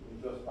study,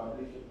 which was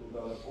published in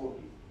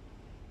 2014,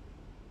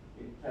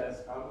 it has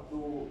come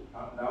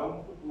down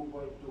to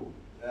 2.2.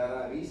 There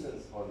are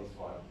reasons for this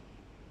one.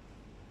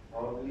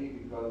 Probably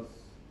because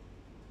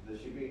the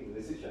shipping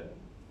recession,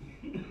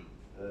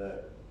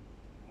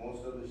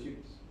 most of the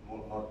ships,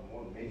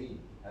 many,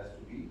 has to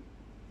be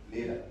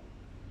laid up.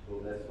 So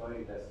that's why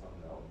it has come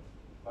down.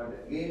 But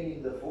again,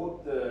 in the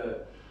fourth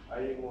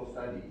IMO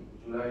study,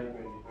 July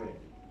 2020,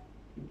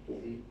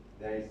 see,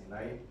 there is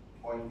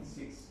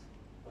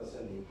 9.6%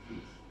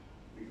 increase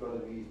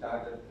because we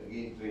started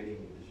again trading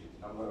in the ships.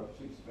 Number of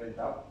ships went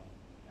up,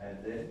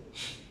 and then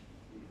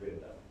it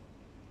went up.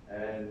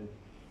 And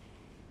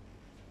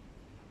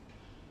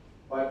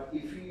but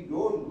if we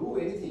don't do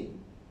anything,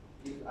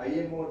 if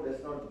IMO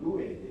does not do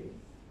anything,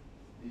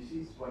 this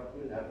is what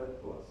will happen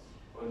to us.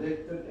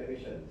 Projected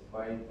emissions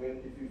by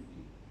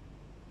 2050,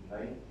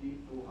 90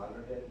 to 130%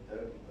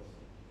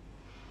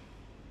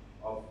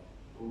 of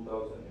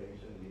 2000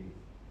 emission limit.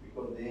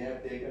 Because they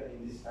have taken,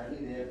 in this study,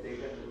 they have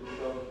taken the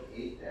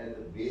 2008 as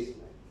a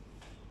baseline,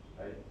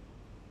 right?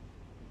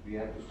 We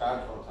have to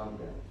start from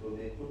somewhere. So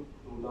they took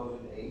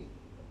 2008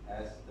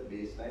 as the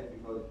baseline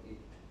because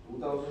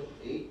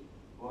 2008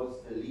 was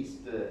the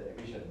least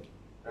emission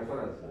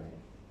reference line.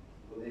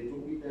 So they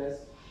took it as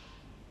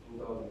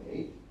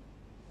 2008,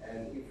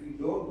 and if we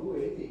don't do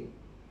anything,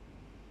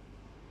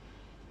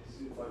 this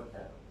is what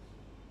happens.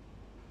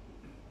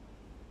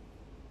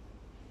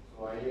 So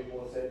IMO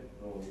said,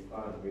 no, we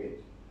can't wait,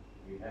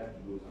 we have to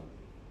do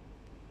something.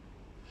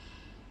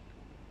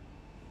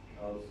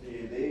 Now see,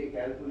 they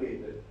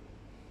calculated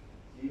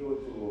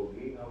CO2 or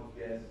greenhouse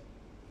gas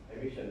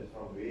emissions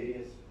from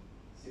various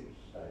ship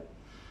types.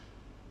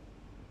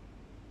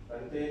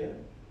 Container,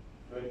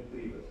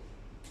 23%,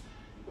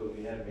 because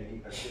we have many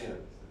container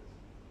vessels.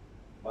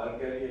 Bulk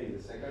carrier is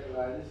the second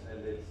largest, and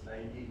it's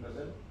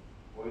 19%.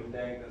 Oil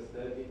tankers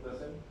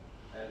 13%,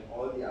 and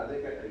all the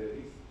other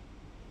categories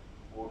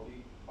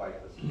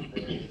 45%.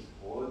 That means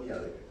all the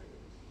other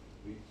categories,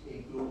 which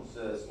includes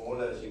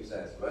smaller ships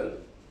as well,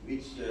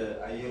 which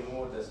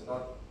IMO does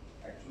not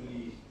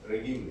actually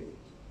regulate,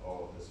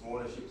 or the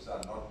smaller ships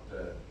are not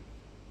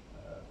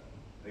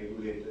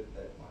regulated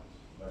that much.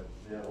 But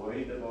they are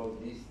worried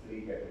about these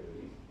three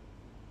categories.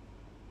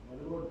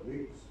 What about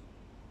rigs?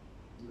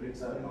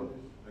 Rigs are not.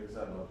 Rigs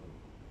are not.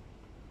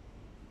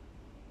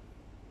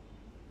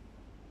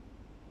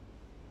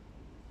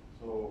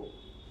 So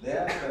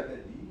their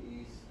strategy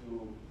is to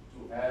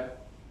have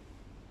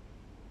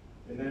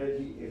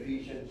energy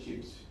efficient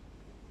ships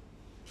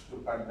to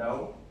cut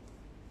down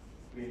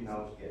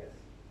greenhouse gas.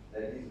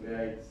 That is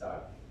where it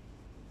started.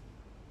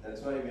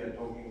 That's why we are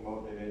talking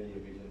about energy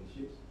efficient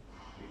ships,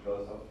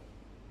 because of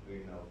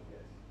greenhouse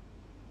gas.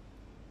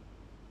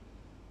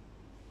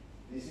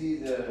 This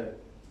is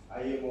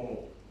IMO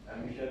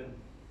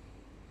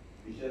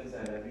emissions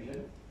and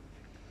emissions.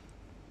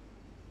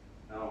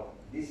 Now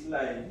this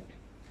line,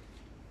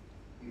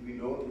 if we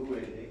don't do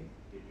anything,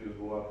 it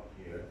will go up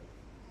here.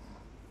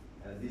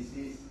 And this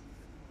is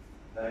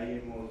the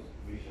IMO's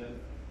vision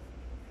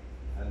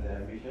and the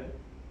ambition.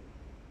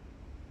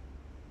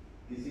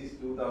 This is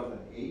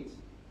 2008.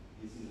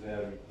 This is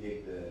where we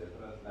take the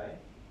reference line.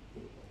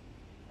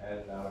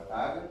 And our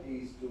target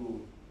is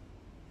to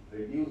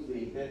reduce the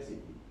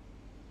intensity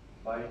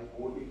by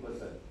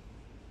 40%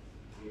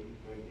 in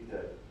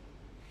 2030.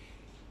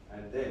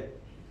 And then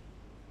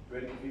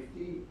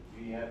 2050,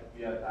 we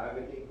are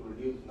targeting to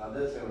reduce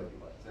another 70%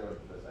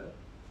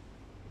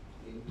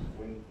 in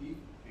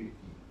 2050.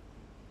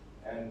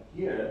 And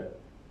here,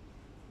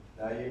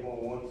 the IMO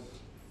wants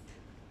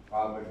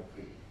carbon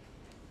free.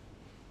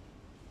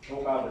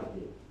 No carbon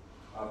here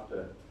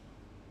after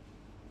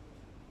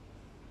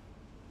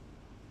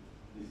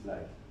this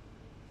line.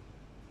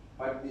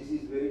 But this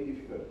is very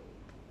difficult.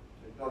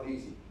 It's not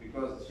easy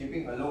because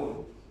shipping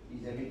alone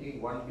is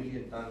emitting 1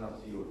 billion ton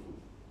of CO2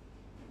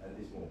 at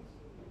this moment.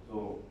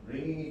 So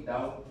bringing it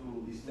down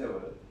to this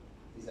level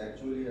is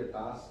actually a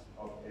task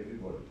of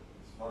everybody.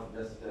 It's not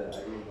just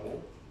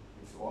IMO,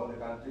 it's all the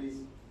countries,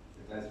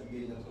 the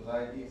classification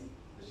societies,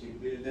 the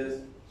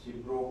shipbuilders,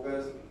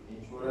 shipbrokers,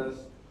 insurers,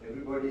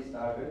 everybody's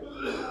target,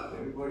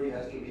 everybody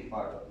has to be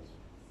part of this.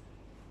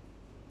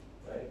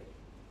 Right?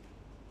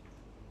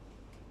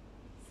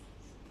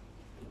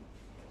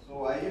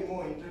 So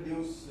IMO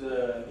introduced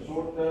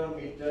short-term,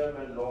 mid-term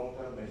and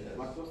long-term measures.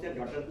 What was the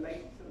dotted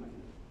line?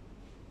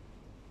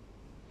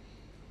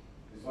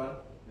 This one?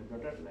 The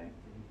dotted line.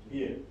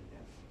 Here.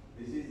 Yes.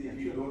 This is if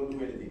you don't do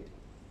anything.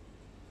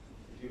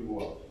 If you go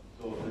up.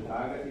 So the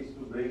target is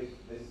to bring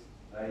this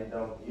right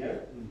down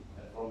here and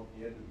from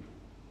here to here.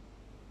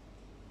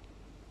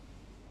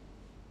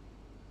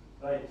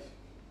 Right.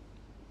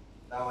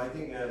 Now I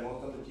think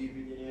most of the chief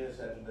engineers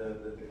and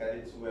the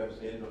cadets who have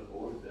sailed on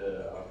board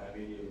are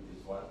familiar with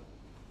this one.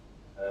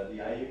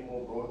 The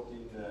IMO brought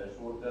in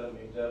short-term,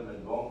 mid-term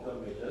and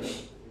long-term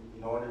measures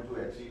in order to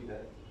achieve the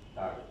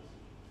targets.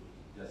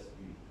 Just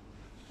we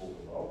spoke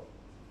about.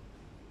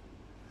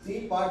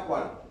 See part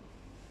 1.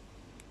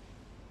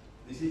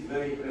 This is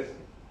very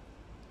interesting.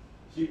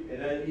 Ship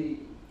Energy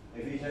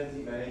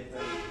Efficiency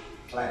Management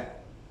Plan,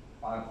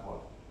 part 1,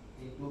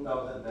 in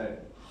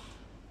 2030.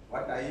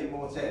 What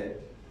IMO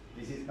said,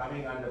 this is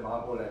coming under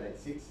MARPOL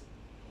Annex 6,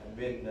 and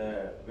when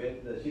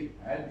the ship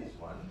had this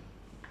one,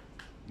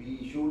 we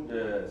issued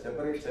a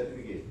separate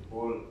certificate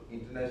called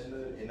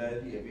International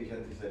Energy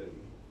Efficiency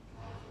Certificate,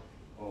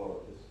 or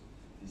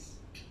this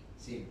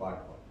seen part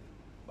 1.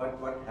 But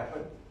what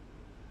happened?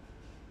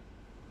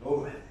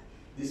 No,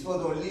 this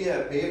was only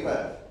a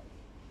paper.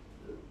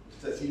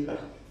 Mr.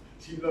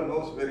 Silva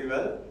knows very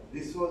well.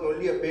 This was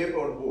only a paper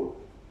on board.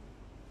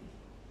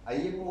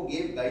 IMO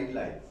gave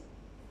guidelines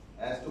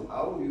as to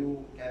how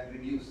you can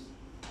reduce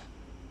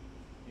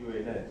your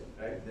energy,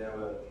 right? There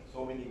were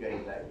so many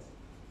guidelines.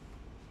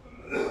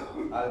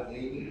 Hull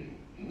cleaning,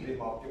 trim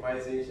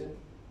optimization,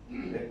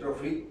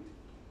 retrofit,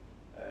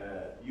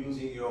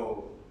 using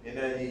your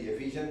energy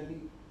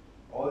efficiently,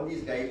 all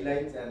these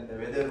guidelines and the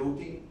weather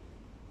routing,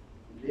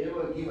 they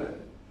were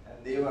given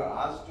and they were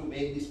asked to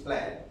make this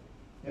plan.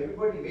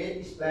 Everybody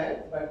made this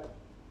plan but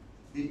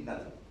did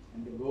nothing.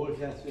 And the goals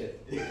as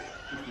well.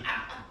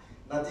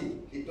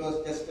 Nothing. It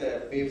was just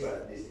a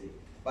paper, this thing.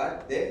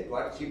 But then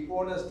what ship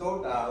owners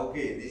thought,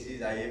 okay, this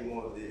is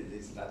IMO,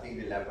 this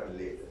nothing will happen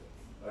later.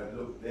 But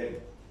look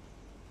then,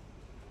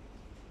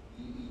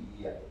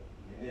 EEDI,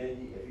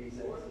 Energy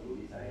Efficiency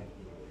Design.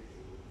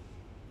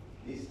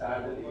 This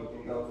started in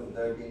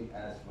 2013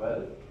 as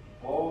well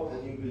for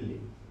the new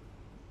building.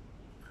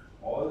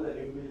 All the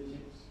new build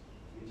ships,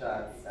 which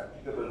are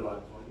applicable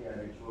ones only, I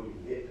will show you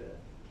later,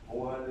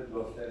 400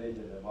 gross tonnage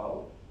and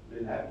above,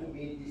 will have to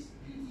meet this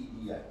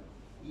EEDI.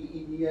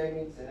 EEDI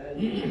means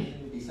Energy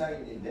Efficiency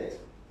Design Index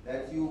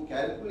that you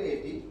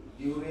calculate it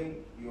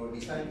during your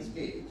design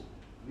stage,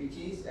 which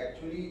is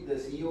actually the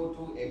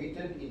CO2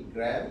 emitted in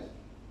grams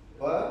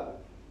per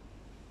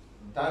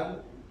ton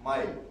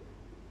mile.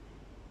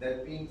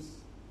 That means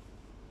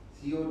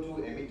CO2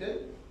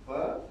 emitted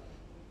per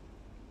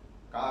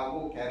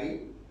cargo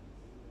carried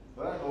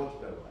per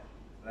nautical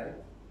mile, right?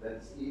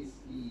 That is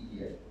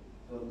EEDI.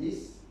 So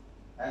this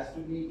has to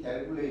be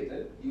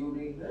calculated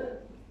during the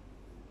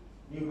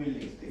new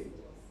building stage,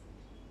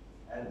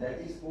 and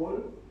that is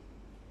called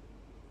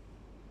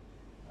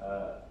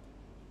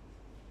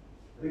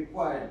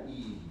required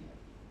EEDI.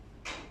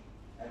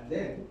 And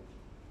then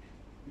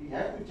we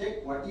have to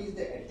check what is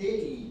the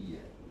attained EEDI,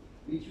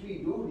 which we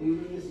do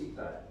during the sea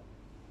trial.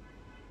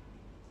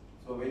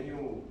 So when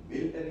you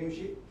build a new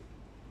ship,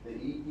 the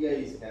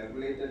EEDI is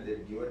calculated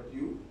and given to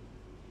you,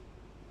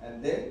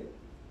 and then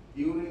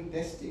during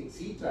testing,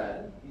 sea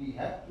trial, we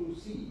have to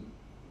see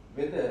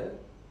whether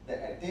the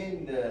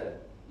attained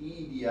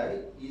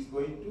EEDI is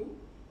going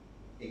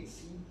to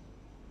exceed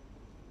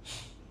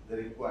the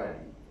required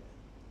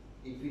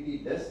EEDI. If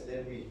it does,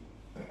 then we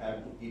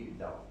have to keep it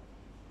down.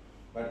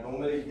 But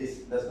normally this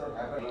does not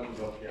happen on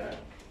the dockyard.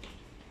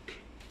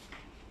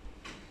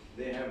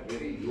 They have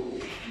very low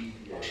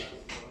EEDI.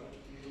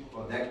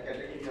 For that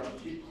category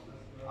of ships,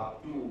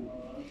 up to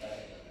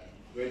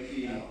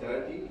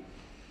 2030,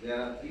 there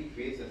are 3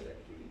 phases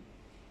actually.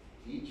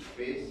 each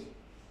phase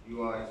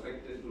you are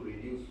expected to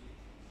reduce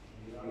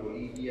your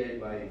EGI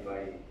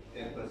by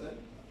 10%.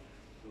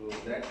 So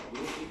that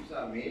those ships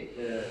are made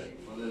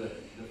for the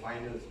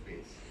final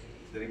space.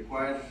 The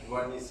required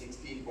one is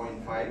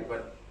 16.5,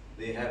 but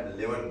they have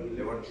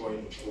 11.4 or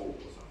something.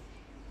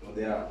 So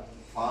they are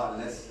far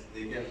less.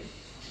 They can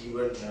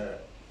even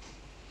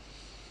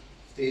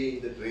stay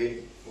in the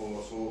trade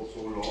for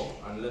so long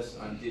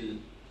until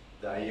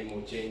the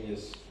IMO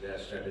changes their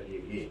strategy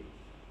again.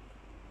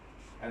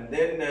 And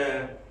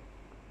then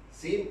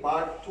same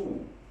part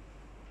 2.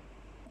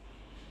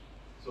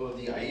 So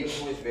the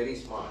IMO is very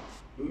smart.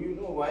 Do you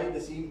know why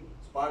the same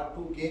part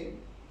 2 came?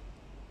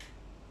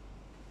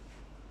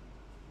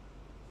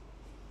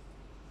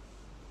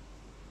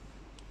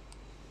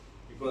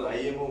 Because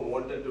IMO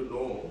wanted to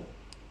know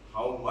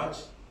how much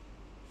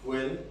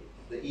fuel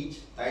each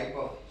type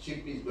of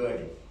ship is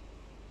burning.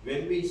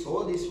 When we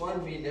saw this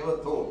one, we never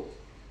thought,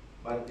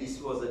 but this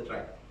was a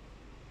trap.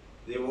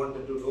 They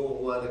wanted to know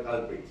who are the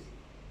culprits,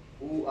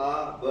 who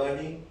are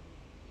burning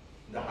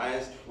the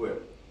highest fuel.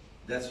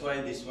 That's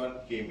why this one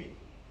came in.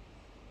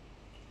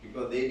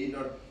 Because they did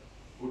not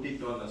put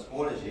it on a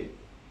smaller ship,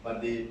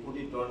 but they put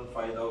it on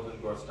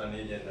 5,000 gross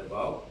tonnage and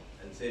above,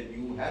 and said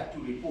you have to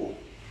report.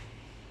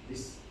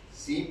 This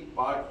SEEP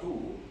part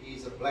 2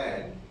 is a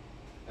plan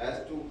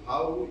as to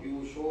how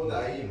you show the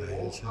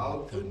IMO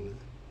how to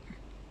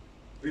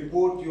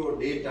report your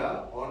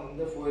data on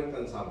the fuel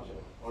consumption,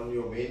 on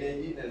your main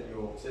engine and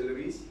your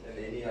auxiliaries and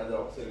any other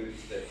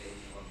auxiliaries that come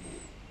on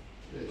board.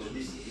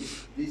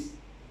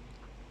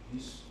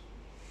 So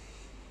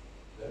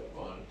that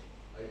one,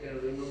 I can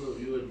remember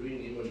we were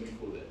doing even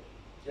before that.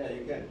 Yeah,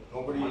 you can.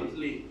 Nobody.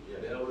 Monthly, Yeah.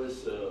 there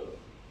was a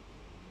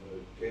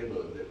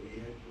table that we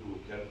had to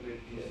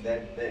calculate this.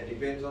 That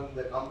depends on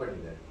the company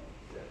then.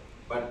 Yeah.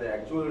 But the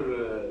actual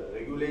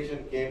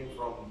regulation came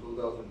from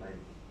 2019.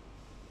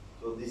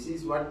 So this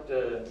is what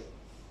the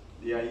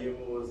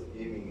IMO was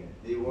aiming at.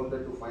 They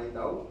wanted to find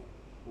out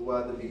who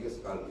are the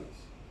biggest culprits.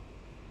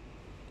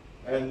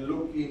 And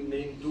look, in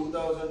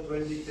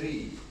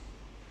 2023,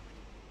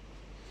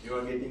 you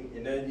are getting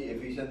energy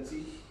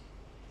efficiency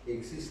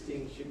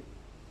existing ship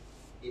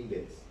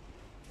index.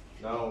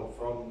 Now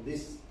from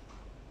this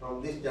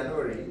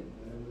January,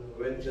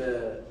 when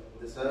the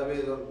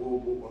surveys go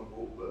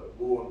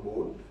on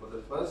board for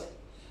the first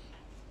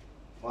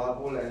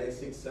Marpol Annex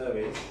 6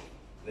 surveys,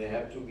 they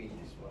have to meet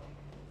this one.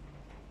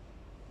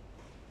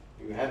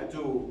 You have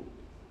to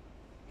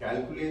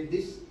calculate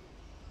this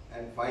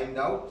and find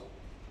out.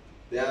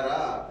 There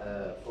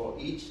are, for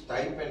each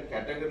type and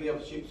category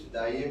of ships, the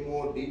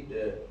IMO did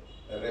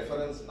a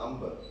reference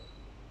number.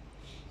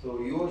 So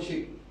your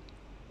ship,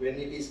 when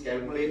it is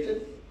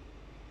calculated,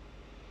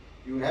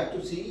 you have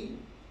to see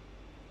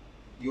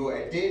your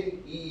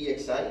attained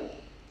EEXI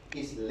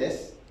is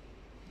less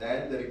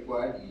than the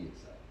required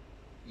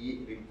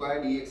EEXI.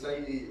 Required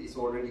EEXI is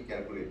already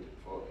calculated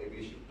for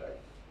every ship type,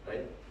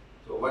 right?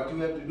 So what you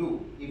have to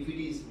do, if it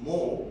is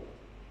more,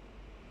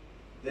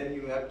 then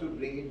you have to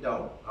bring it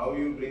down. How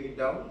you bring it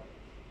down?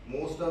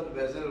 Most of the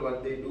vessels,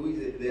 what they do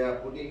is they are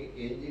putting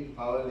engine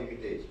power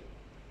limitation.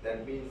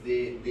 That means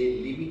they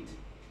limit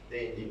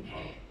the engine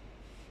power.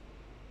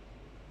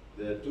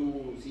 The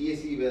 2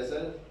 CSE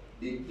vessels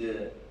did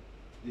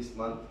this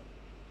month.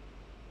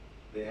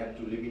 They have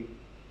to limit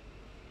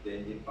the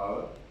engine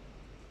power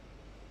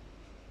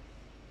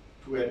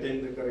to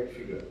attain the correct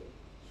figure.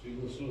 So you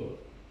go slower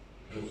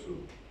Go slow.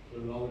 for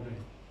a long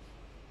time.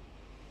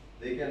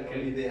 They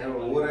have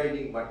an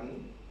overriding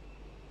button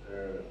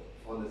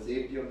for the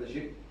safety of the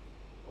ship,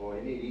 or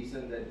any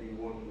reason that you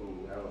want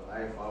to have a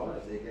high power,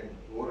 they can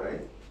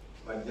override.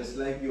 But just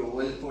like your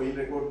oil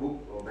record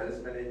book or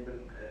ballast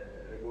management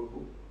record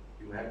book,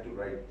 you have to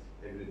write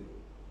everything.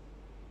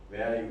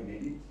 Where you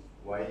did it,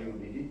 why you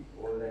did it,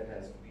 all that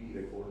has to be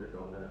recorded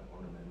on a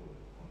manual.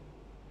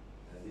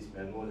 And this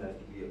manual has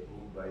to be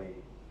approved by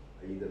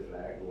either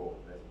flag or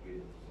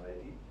classification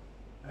society.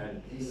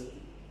 And this.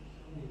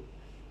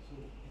 So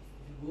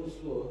if you go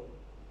slow,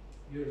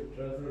 you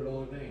travel for a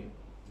long time.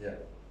 Yeah.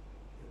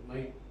 It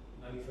might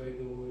nullify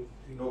the whole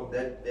thing. No,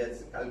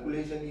 that's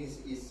calculation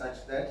is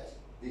such that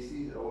this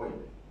is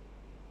avoided.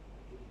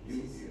 This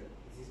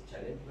is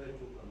challenged by 2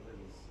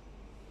 companies,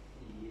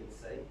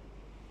 EEXI,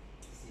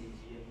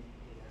 CGM.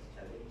 It has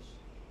challenged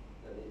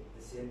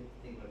the same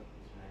thing what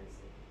Mr. Nayak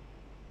said.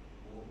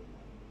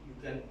 You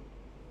can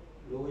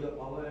lower your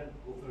power and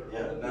go for a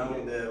Yeah. longer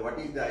Now, what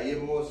is the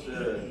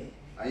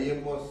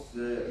IMO's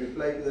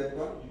reply to that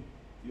one?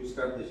 You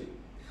start the ship.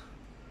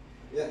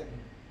 Yeah,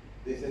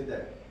 they said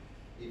that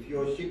if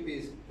your ship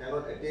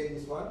cannot attain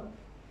this one,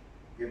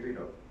 get rid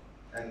of it.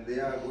 And they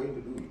are going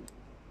to do it.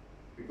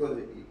 Because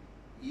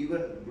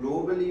even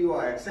globally you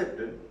are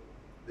accepted,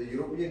 the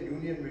European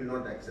Union will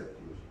not accept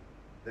you.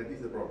 That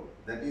is the problem.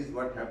 That is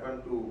what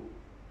happened to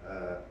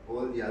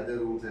all the other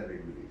rules and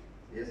regulations.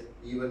 Yes,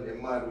 even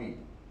MRV,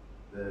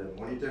 the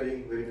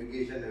monitoring,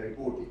 verification and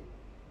reporting.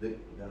 The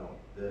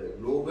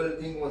global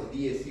thing was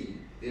DSC,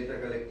 data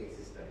collecting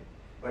system.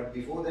 But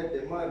before that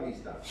MRV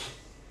started.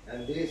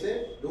 And they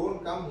said,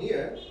 don't come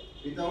here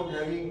without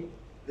having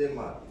them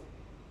marked.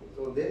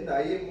 So then the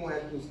IMO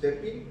had to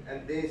step in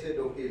and they said,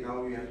 okay,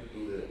 now we have to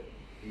do the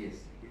ESC.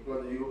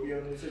 Because the European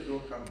Union said,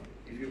 don't come.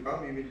 If you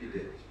come, we will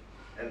detain.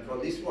 And for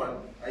this one,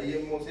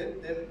 IMO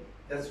said, then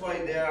that's why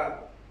they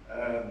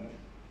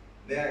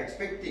are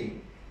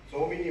expecting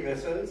so many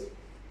vessels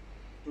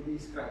to be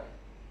scrapped.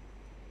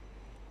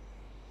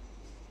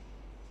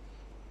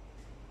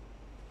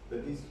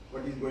 That is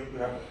what is going to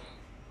happen.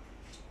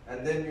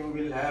 And then you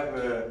will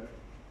have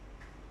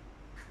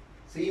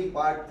SEAM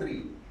Part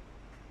 3.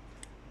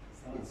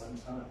 Is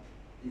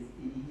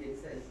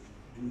EEXS,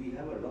 do we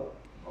have a law?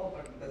 Oh,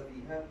 but because we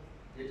have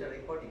data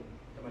recording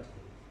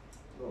automatically.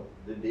 No,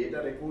 the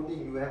data recording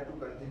you have to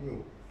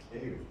continue.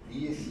 Anyway,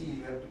 ESC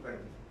you have to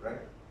continue,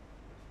 right?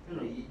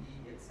 No,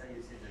 EEXI,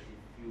 you said that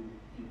if you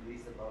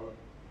increase the power,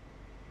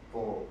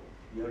 For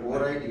you have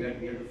overriding, you have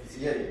to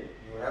yeah,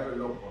 you have a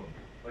lock on.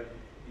 But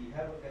we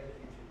have a kind of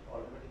which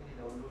automatically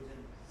downloads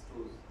and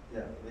stores.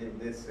 Yeah,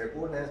 this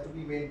record has to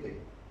be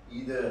maintained.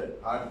 Either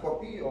hard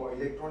copy or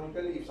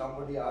electronically. If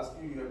somebody asks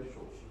you, you have to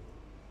show.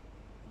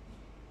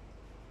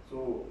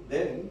 So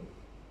then,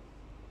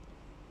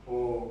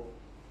 for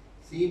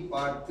SEAM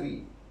Part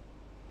 3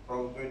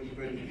 from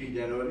 2023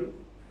 January,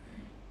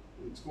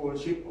 it's called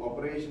Ship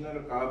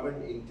Operational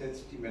Carbon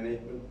Intensity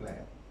Management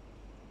Plan.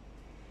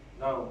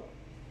 Now,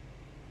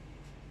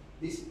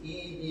 this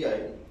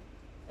EEDI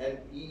and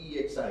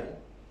EEXI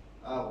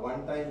are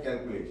one-time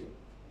calculation.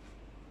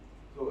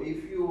 So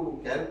if you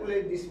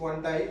calculate this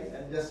one time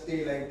and just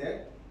stay like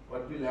that,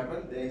 what will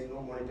happen? There is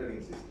no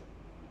monitoring system.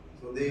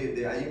 So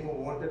the IMO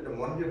wanted the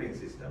monitoring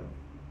system,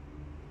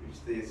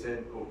 which they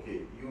said,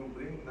 okay, you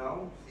bring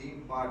now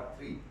SEAM Part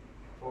 3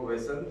 for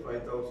vessel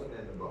 5,000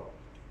 and above.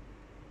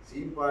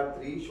 SEAM Part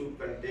 3 should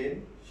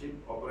contain Ship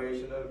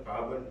Operational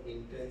Carbon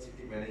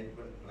Intensity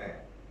Management Plan,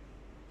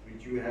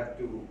 which you have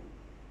to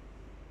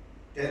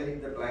tell in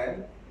the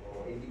plan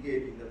or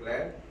indicate in the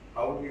plan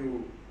how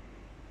you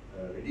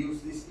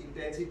reduce this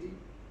intensity,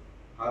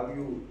 how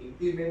you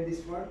implement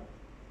this one,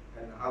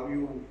 and how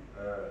you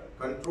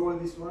control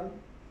this one,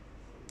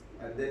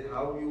 and then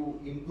how you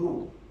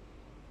improve.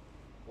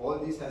 All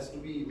this has to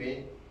be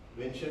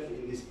mentioned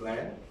in this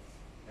plan,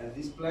 and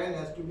this plan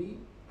has to be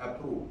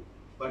approved.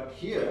 But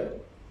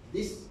here,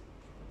 this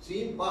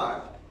SEAM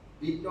part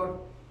did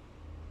not,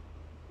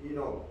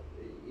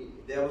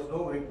 there was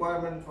no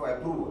requirement for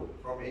approval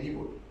from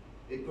anybody.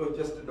 It was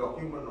just a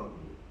document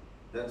only.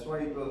 That's why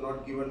it was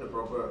not given the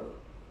proper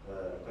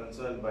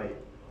concern by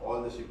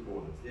all the ship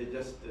owners. They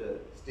just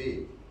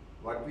stay.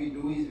 What we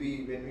do is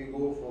when we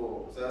go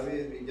for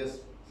surveys, we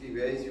just see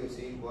where is your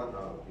SEAM one.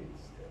 Okay,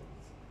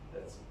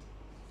 that's it.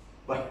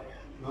 But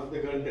Not the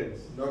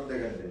contents. not the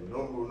content.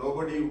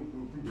 Nobody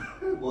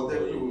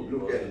bothered to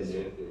look at this.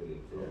 Yeah.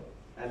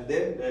 And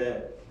then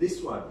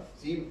this one,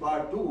 SEAM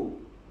Part 2,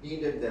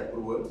 needed the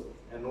approval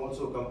and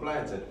also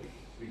compliance certificate,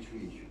 which we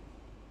issued.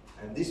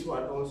 And this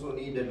one also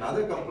needed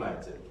another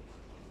compliance certificate.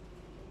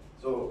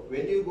 So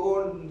when you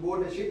go on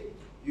board a ship,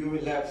 you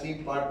will have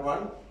SEAM Part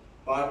 1,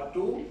 Part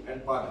 2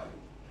 and Part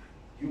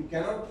 3. You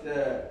cannot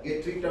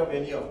get rid of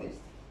any of these.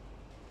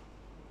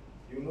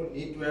 You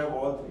need to have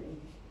all three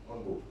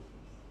on board.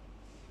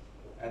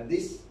 And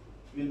this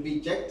will be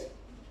checked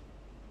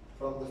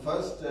from the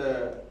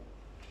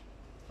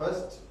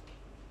first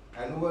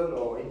annual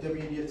or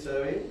intermediate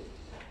survey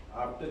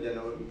after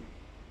January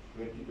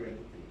 2023.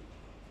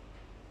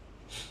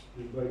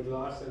 By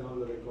glass and all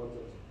the records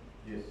also.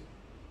 Yes.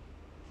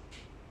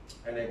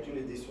 And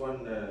actually this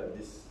one,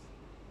 this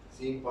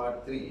SEAM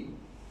Part 3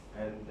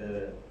 and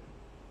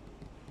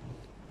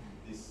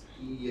this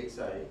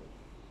EEXI,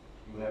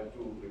 you have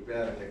to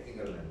prepare a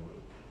technical manual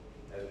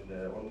and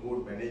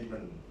onboard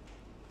maintenance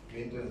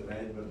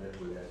management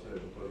manual as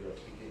well, because you are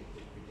fitting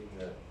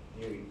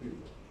new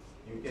equipment.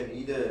 You can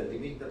either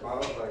limit the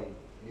power by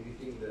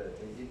limiting the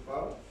engine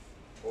power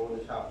or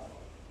the shaft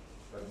power.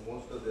 But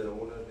most of the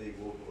owners, they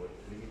go for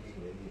limiting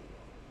the engine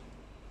power.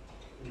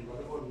 And what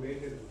about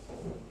maintenance?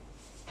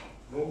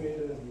 No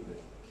maintenance needed.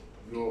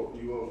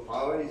 Your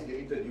power is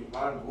limited, you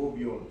can't go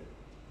beyond.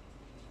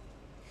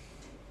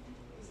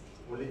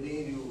 Only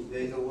thing is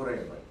there is a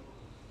override pipe.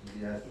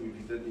 It has to be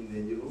fitted in the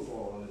engine room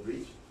or on the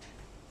bridge.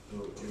 So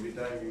every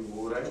time you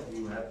override,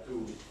 you have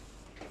to,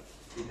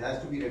 it has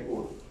to be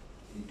recorded.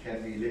 It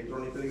can be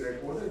electronically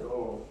recorded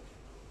or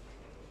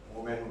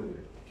manually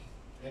recorded.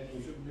 Then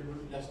you should be able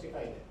to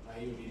justify that, why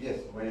you did. Yes,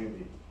 why you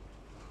did.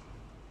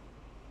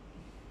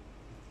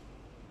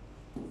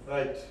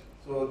 Right.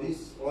 So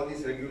all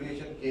this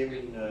regulation came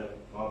in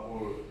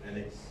MAPOL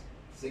Annex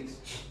 6.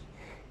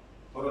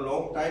 For a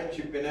long time,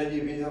 Ship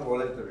Energy we have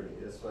voluntary.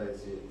 That's why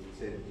he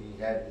said he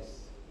had this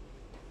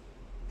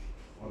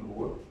on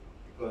board,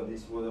 because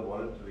this was a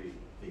voluntary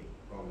thing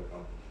from the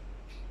company.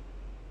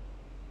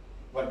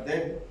 But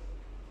then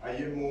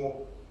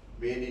IMO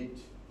made it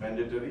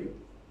mandatory,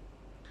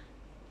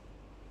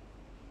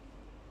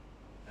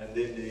 and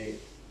then they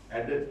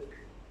added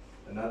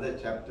another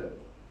chapter,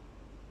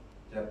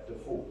 chapter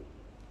 4,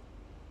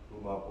 to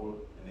MAPOL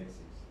Annex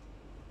 6,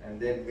 and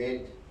then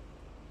made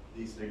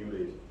these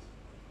regulations.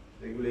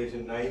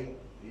 Regulation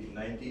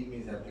 19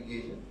 means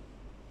application,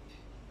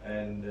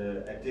 and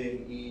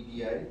attain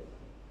EEDI,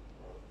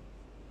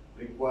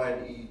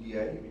 required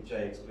EEDI, which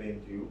I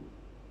explained to you,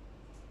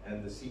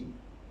 and the C,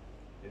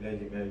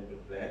 Energy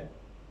Management Plan.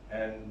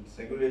 And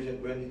Regulation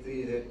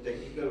 23 is a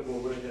technical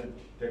cooperation and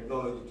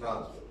technology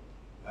transfer.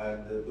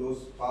 And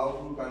those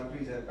powerful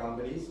countries and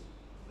companies,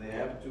 they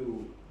have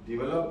to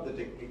develop the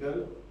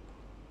technical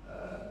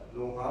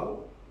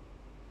know-how,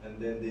 and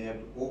then they have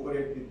to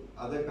cooperate with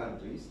other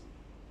countries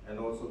and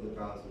also the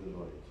transfer of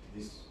knowledge.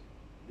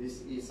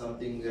 This is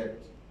something that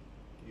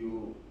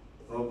you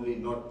probably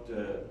not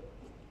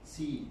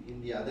see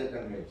in the other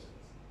conventions.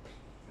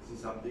 This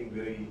is something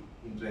very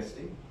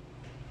interesting.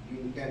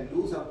 You can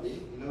do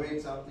something,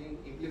 innovate something,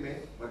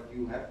 implement, but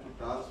you have to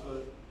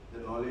transfer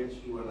the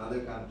knowledge to another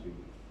country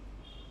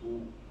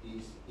who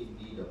is in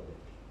need of it.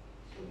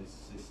 So this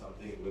is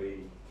something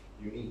very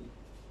unique.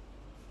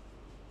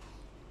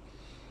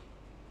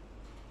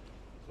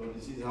 So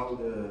this is how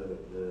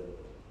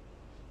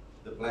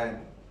the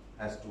plan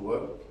has to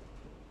work.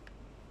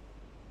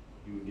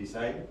 You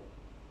decide,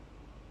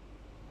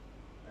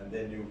 and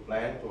then you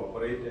plan to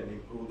operate and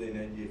improve the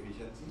energy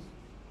efficiency.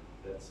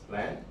 That's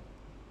plan.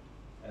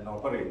 And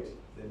operate.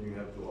 Then you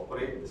have to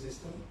operate the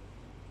system,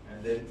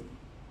 and then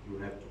you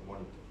have to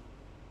monitor.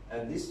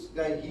 And this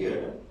guy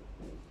here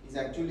is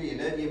actually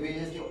energy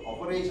efficiency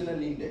operational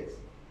index.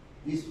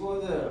 This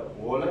was a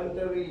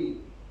voluntary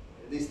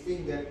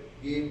thing that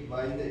gave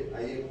by the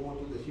IMO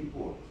to the ship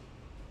owners.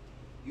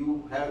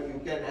 You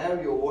can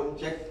have your own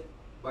check,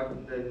 but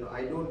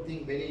I don't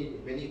think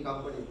many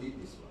companies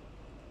did this one.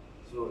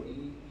 So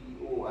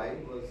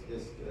EEOI was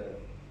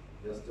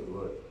just a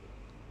word.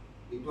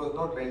 It was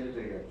not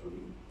mandatory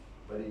actually,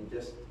 but it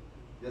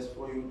just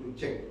for you to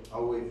check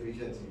how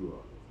efficient you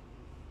are.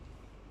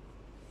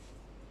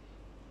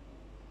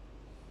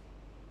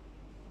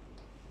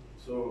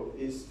 So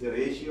is the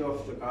ratio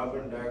of the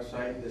carbon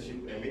dioxide the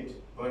ship emits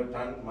per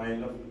ton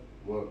mile of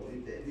work.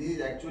 This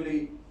is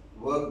actually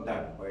work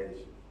done by the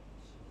ship.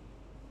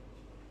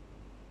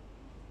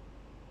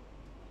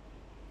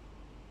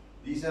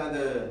 These are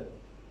the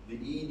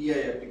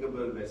EEDI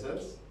applicable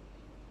vessels.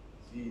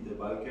 See the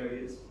bulk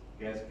carriers,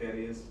 gas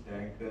carriers,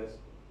 tankers,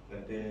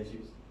 container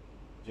ships,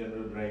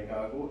 general dry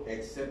cargo,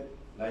 except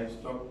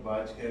livestock,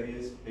 barge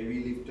carriers,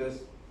 heavy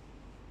lifters,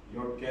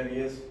 yacht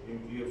carriers,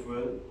 nuclear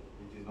fuel,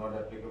 which is not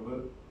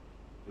applicable,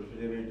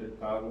 refrigerated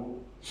cargo,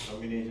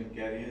 combination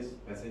carriers,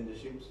 passenger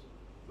ships,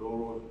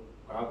 ro-ro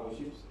cargo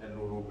ships, and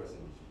ro-ro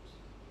passenger ships.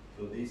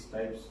 So these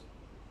types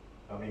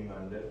coming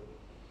under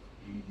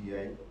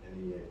EEDI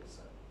and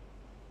EEXI.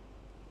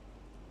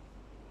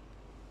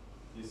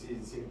 This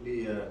is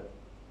simply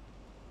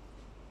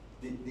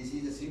this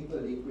is a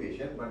simple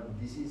equation, but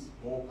this is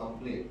more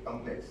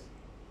complex.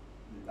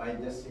 I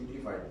just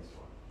simplified this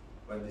one,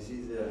 but this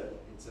is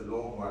it's a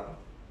long one,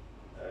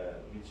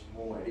 which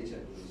more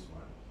addition to this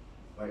one,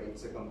 but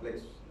it's a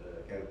complex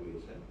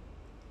calculation.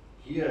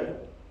 Here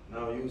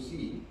now you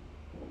see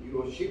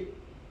your ship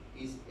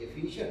is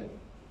efficient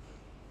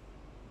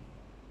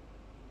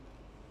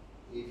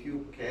if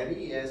you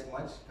carry as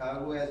much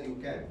cargo as you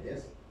can.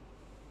 Yes.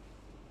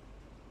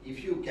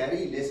 If you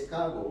carry less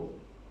cargo,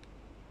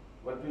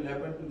 what will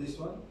happen to this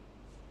one?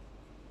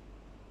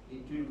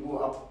 It will go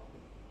up.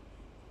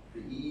 The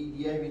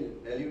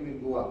EEDI value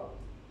will go up.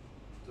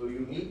 So you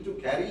need to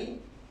carry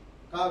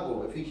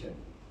cargo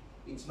efficiently.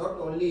 It's not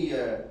only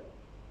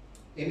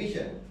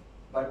emission,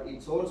 but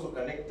it's also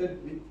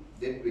connected with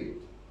dead weight.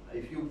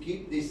 If you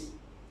keep this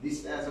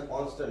as a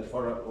constant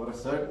for a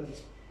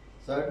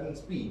certain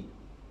speed,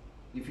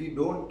 if you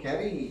don't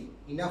carry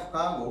enough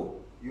cargo,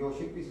 your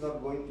ship is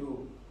not going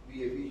to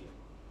be efficient.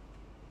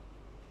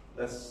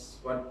 That's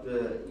what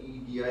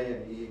EEDI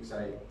and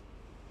EEXI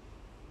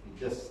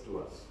does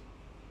to us.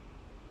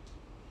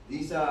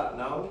 These are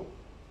now,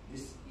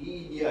 this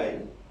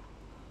EEDI,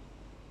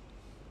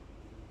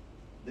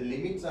 the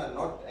limits are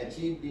not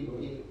achieved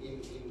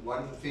in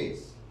one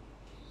phase.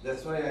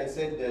 That's why I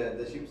said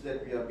the ships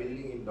that we are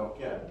building in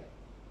dockyard,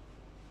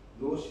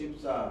 those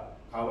ships are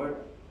covered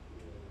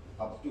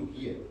up to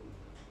here.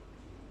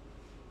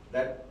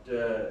 That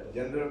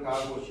general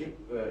cargo ship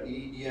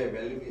EEDI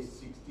value is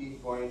 16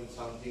 point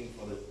something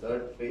for the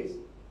third phase,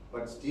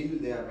 but still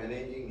they are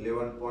managing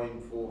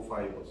 11.45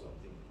 or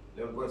something,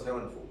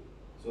 11.74.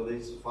 So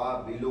this is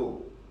far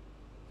below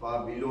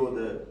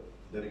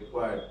the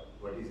required,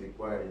 what is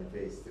required in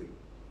phase 3.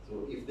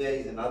 So if there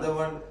is another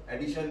one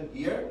addition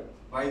here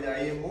by the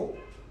IMO,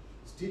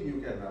 still you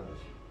can run the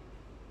ship.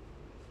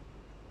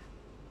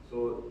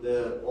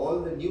 So all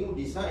the new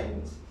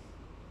designs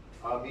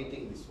are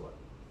meeting this one.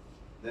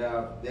 They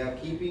are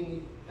keeping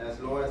it as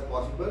low as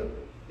possible,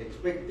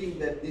 expecting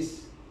that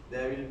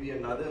there will be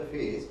another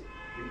phase,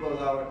 because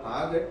our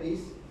target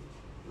is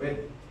when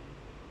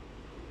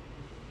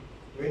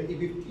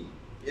 2050.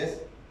 Yes,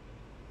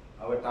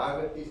 our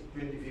target is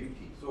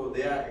 2050. So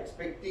they are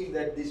expecting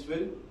that this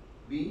will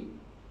be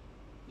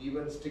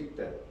even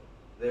stricter.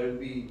 There will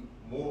be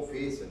more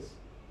phases.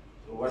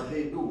 So what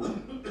they do,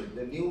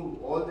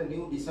 all the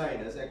new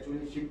designers,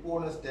 actually ship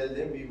owners tell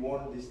them we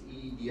want this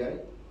EEDI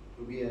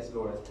to be as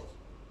low as possible.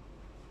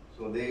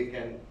 So they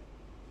can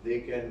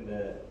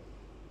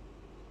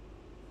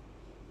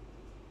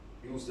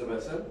use the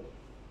vessel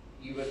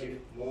even if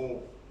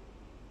more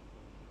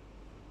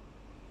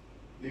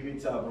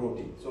limits are brought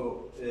in.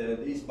 So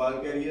these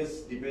bulk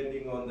carriers,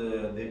 depending on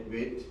the dead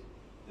weight,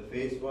 the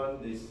phase 1,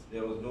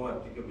 there was no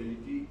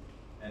applicability,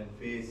 and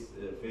phase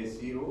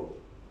 0,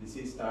 this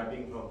is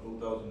starting from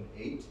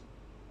 2008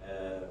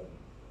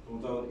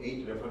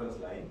 reference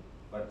line,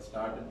 but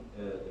started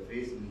the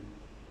phase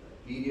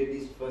period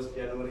is 1st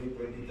January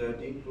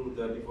 2013 to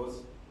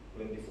 31st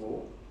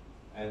 24,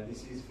 and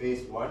this is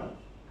phase 1.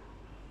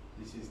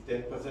 This is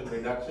 10%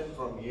 reduction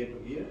from year to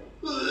year,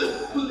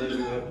 and then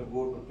you have to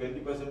go to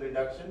 20%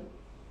 reduction,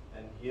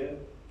 and here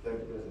 30%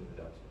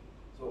 reduction.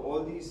 So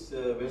all these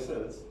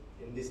vessels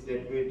in this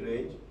deadweight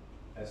range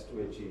has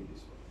to achieve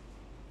this one.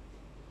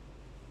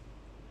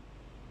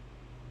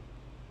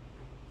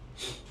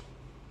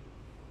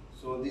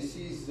 So this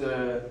is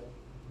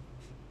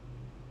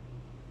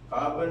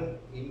carbon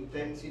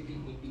intensity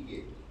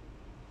indicator.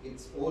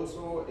 It's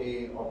also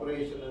a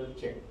operational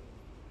check,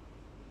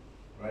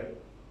 right?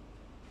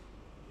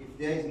 If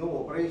there is no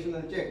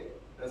operational check,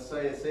 as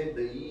I said,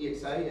 the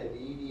EXI and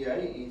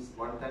EDI is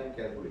one-time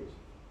calculation.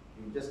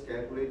 You just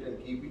calculate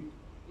and keep it,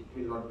 it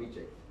will not be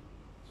checked.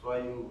 So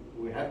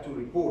we have to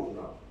report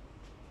now.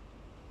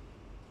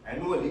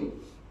 Annually,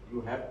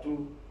 you have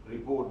to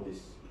report this.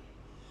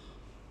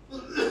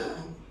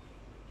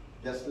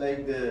 Just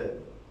like the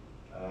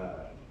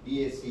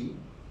DAC,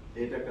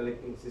 data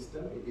collecting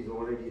system, it is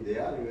already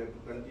there. You have to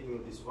continue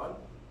this one,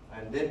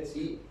 and then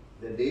see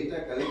the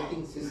data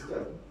collecting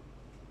system.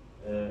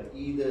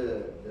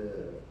 Either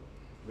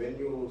when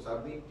you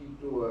submit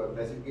it to a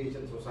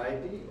classification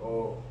society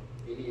or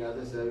any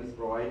other service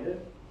provider,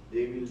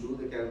 they will do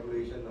the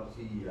calculation of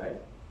CEI,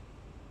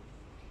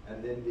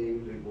 and then they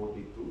will report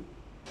it to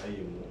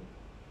IMO.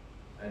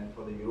 And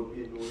for the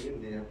European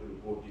Union, they have to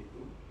report it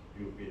to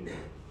European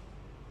Union.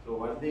 So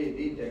what they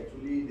did,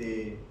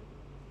 actually,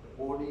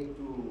 according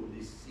to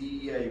the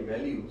CEI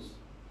values,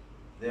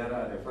 there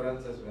are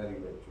references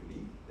value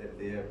actually that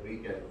they have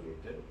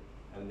pre-calculated,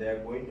 and they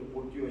are going to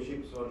put your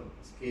ships on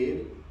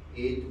scale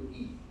A to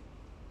E.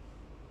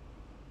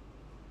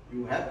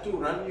 You have to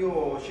run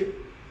your ship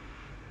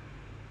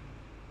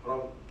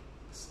from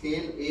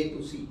scale A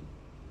to C.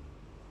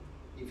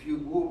 If you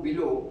go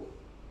below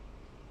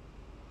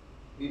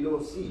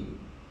C,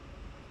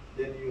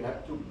 then you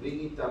have to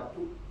bring it up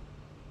to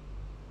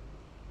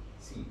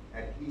C,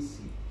 at least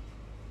C.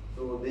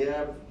 So they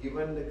have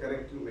given the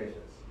corrective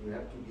measures. You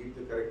have to give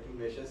the corrective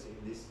measures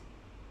in this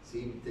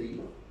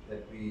C3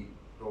 that we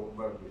talked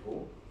about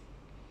before.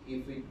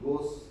 If it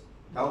goes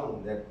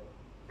down that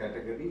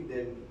category,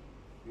 then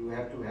you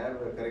have to have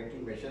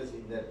corrective measures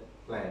in that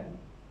plan,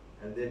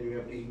 and then you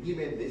have to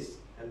implement this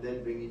and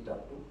then bring it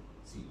up to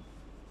C.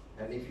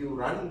 And if you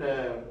run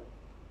the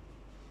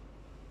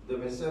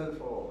vessel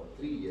for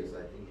 3 years,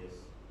 I think, yes,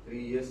 3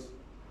 years,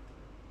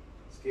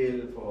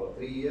 scale for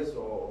 3 years,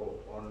 or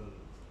on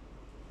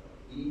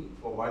E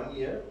for 1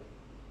 year,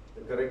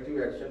 the corrective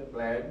action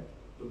plan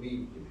to be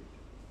implemented.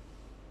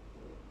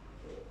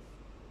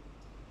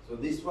 So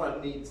this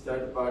one needs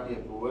third party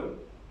approval,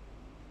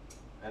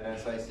 and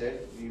as I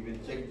said, we will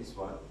check this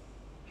one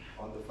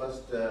on the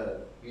first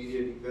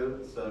periodical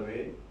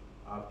survey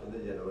after the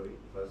January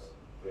 1st,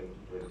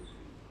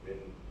 2023.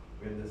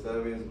 When the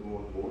surveys go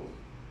on board,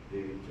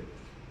 they will check.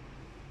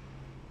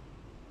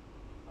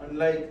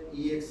 Unlike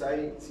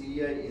EXI,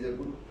 CEI is a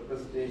good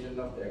representation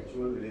of the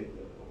actual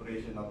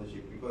operation of the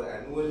ship, because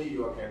annually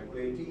you are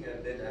calculating,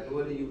 and then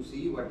annually you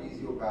see what is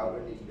your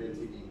carbon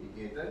intensity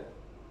indicator.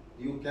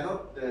 You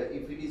cannot,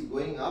 if it is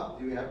going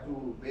up, you have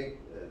to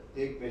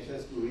take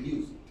measures to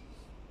reduce it.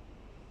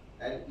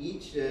 And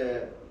each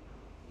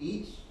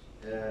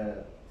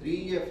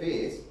 3-year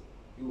phase,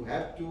 you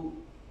have to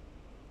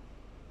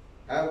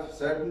have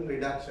certain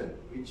reduction,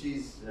 which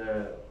is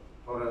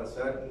for a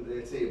certain,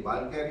 let's say,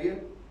 bulk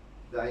carrier.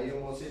 The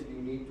IMO said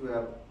you need to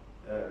have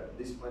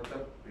this much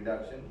of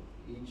reduction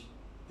each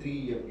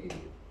 3-year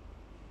period.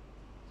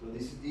 So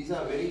these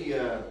are very,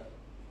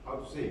 how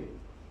to say,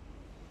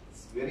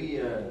 it's very,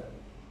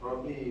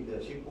 probably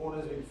the ship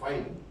owners will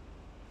find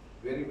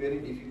very, very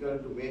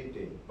difficult to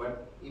maintain.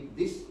 But if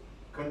this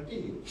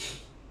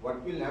continues,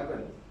 what will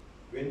happen?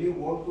 When you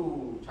want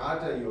to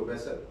charter your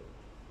vessel,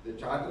 the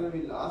charterer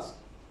will ask,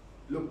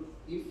 look,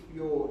 if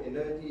your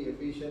energy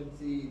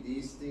efficiency,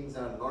 these things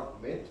are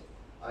not met,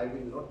 I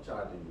will not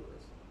charter your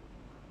vessel.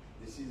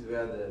 This is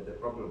where the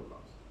problem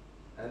comes.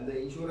 And the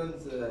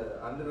insurance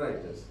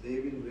underwriters, they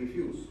will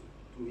refuse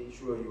to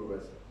insure your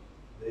vessel.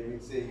 They will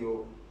say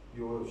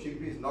your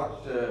ship is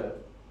not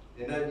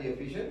energy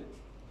efficient,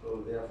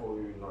 so therefore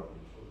we will not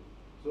insure.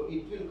 So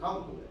it will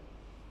come to that.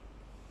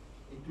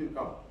 It will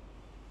come.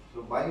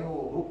 So by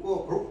hook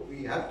or crook,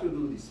 we have to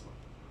do this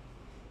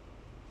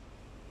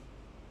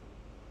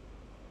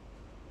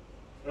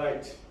one.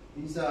 Right.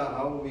 These are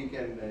how we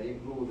can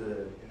improve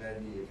the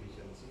energy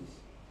efficiencies.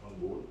 on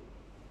board.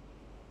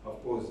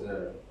 Of course,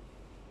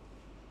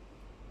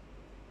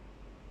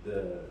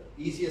 the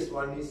easiest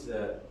one is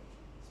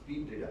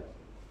speed reduction,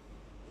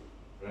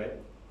 right?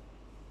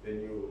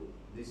 When you,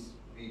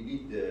 we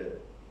did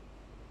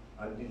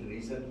until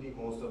recently,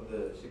 most of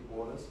the ship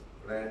owners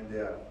ran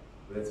their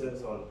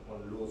vessels on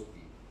low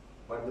speed.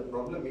 But the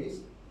problem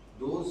is,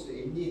 those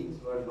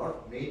engines were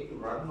not made to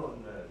run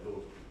on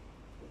low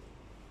speed.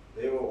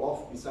 They were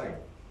off design.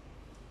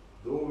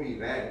 Though we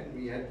ran,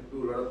 we had to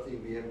do a lot of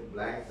things. We had to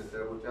blank the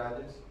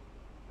turbochargers,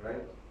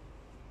 right?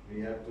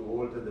 We have to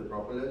alter the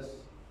propellers.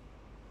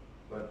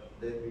 But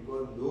then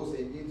because those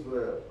engines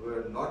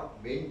were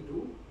not meant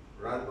to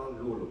run on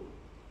low load.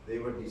 They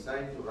were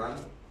designed to run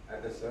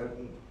at a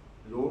certain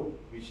load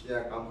which they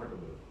are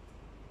comfortable with.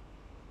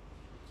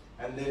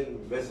 And then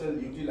vessel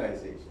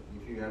utilization.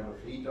 If you have a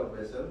fleet of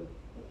vessels,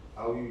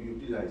 how you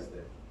utilize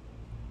them,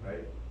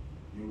 right?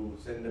 You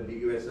send a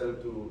big vessel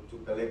to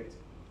collect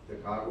the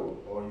cargo,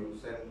 or you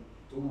send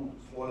two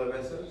smaller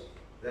vessels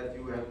that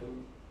you have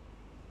to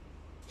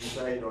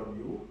decide on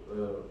you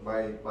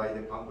by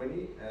the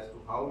company as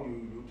to how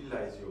you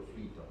utilize your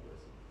fleet of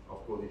vessels.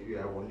 Of course, if you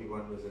have only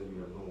one vessel,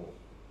 you have no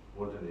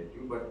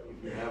alternative. But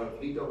if you have a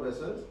fleet of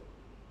vessels,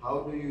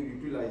 how do you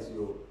utilize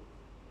your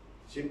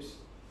ships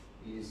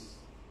is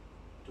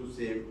to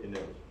save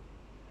energy.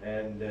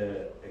 And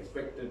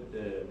expected,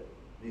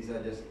 these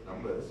are just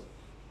numbers,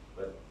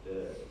 but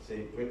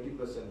say 20%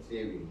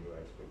 saving you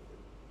are expected.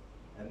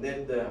 And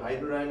then the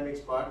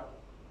hydrodynamics part,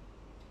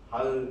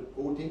 hull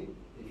coating.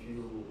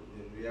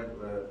 We have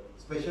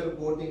special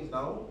coatings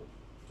now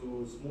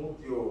to smooth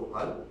your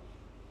hull.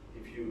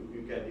 If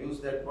you can use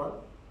that one,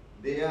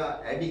 they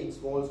are adding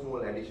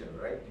small addition,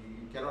 right?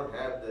 You cannot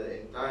have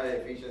the entire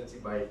efficiency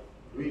by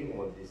doing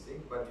all these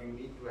things, but you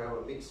need to have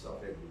a mix of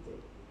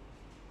everything.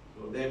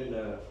 So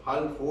then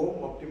hull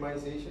form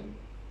optimization,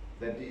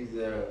 that is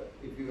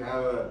if you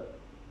have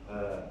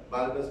a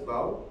bulbous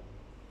bow,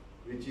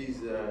 which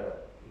is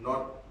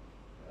not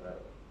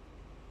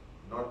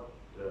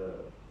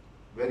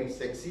very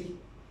sexy,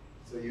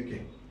 so you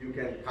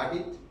can cut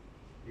it,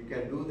 you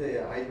can do the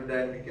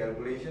hydrodynamic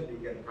calculation, you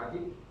can cut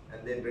it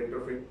and then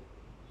retrofit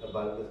the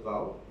bulbous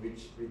bow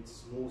which with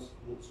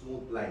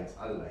smooth lines,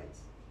 hull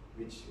lines,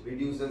 which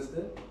reduces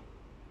the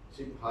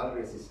ship hull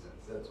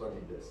resistance. That's what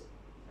it does.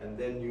 And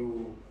then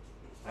you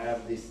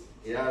have this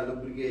air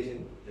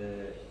lubrication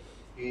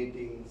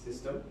gating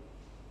system.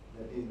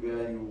 That is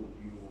where you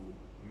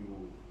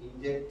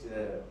inject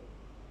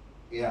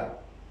air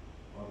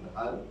on the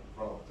hull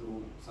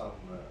through some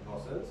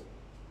nozzles,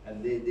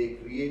 and they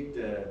create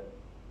a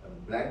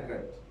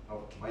blanket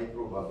of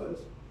micro bubbles,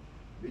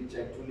 which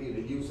actually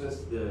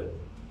reduces the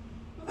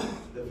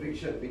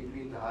friction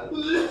between the hull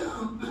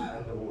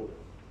and the water.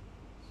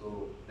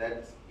 So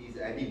that is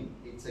adding,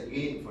 it's a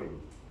gain for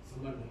you.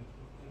 Someone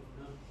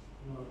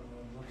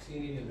not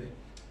seen in a way.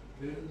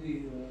 Where do they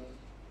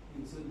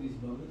insert these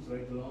bubbles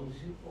right along the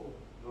ship? Or?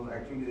 No,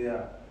 actually they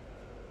are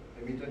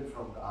emitted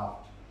from the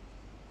aft.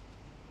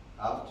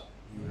 Aft,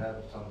 you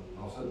have some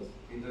nozzles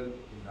fitted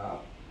in the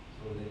aft,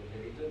 so they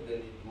emitted, then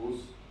it goes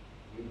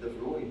with the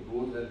flow, it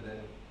goes and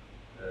then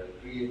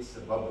creates a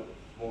bubble,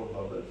 small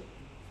bubble,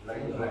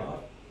 like a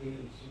blanket. When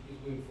the ship is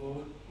going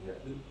forward, Yeah.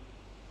 the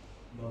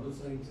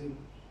bubbles are inside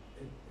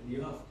at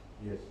the aft.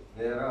 Yes,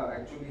 there are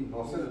actually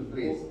nozzle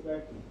placed.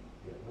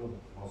 Yeah, no,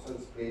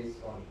 nozzles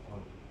placed on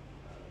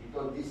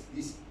because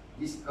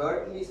this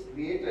curtain is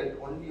created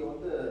only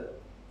on the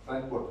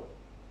front bottom.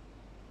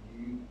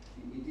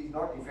 It is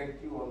not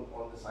effective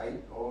on the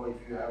side, or if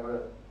you have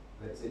a,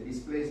 let's say,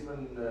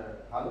 displacement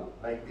hull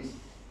like this.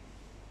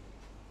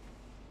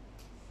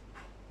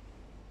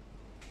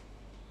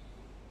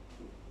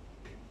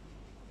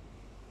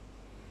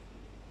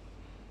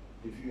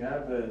 If you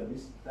have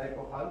this type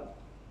of hull,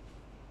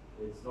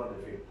 it's not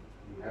effective.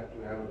 You have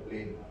to have a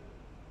plain hull.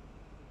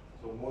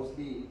 So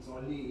mostly it's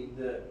only in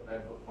the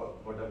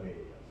bottom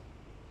areas.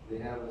 They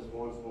have a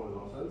small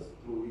nozzles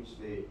through which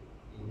they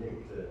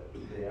inject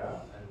the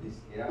air, and this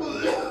air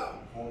will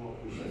form a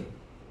cushion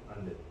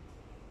under.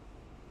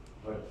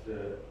 But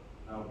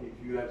now,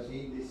 if you have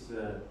seen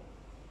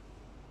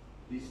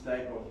this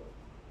type of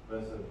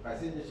vessel,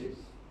 passenger ships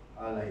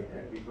are like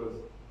that, because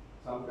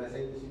some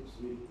passenger ships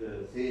with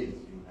sails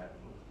you have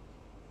no.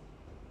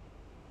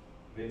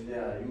 When they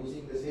are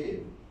using the sail,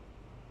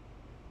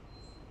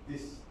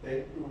 this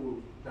tend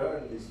to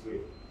turn this way.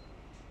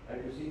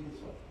 Have you seen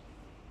this one?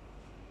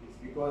 It's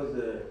because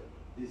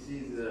this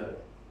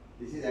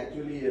is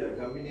actually a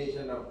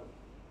combination of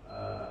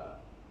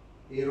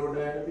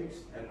aerodynamics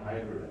and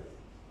hydrodynamics.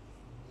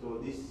 So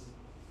this,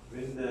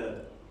 if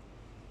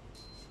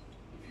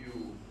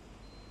you,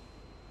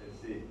 let's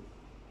say,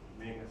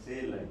 make a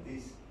sail like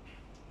this,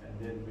 and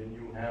then when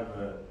you have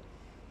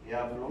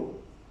airflow,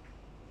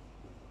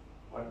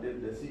 what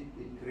does it?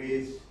 It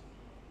creates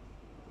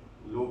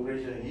low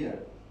pressure here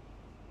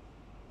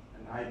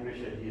and high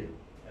pressure here,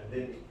 and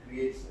then it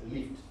creates a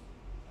lift,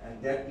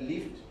 and that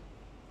lift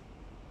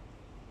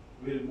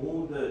will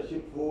move the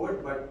ship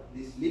forward, but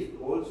this lift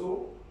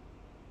also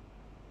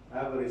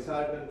have a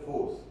resultant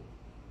force.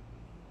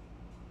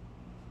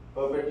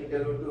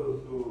 perpendicular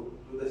to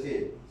the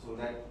shape. So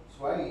that's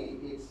why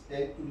it's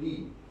tend to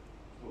lean.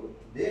 So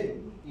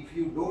then, if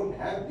you don't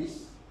have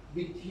this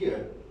bit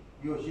here,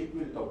 your ship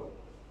will topple.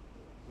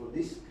 So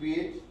this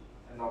creates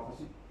an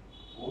opposite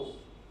force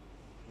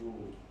to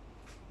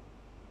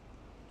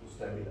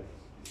stabilize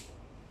this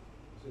one.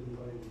 So you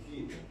find the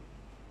heat.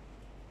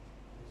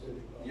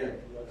 Yeah,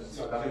 it's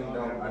coming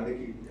down under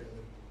heat.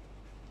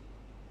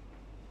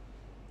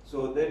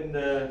 So then,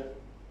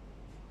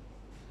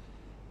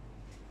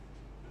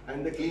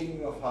 and the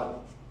cleaning of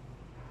hull.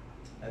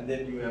 And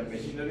then you have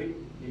machinery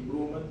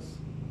improvements.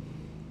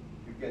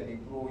 You can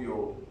improve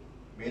your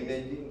main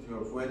engines,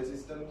 your fuel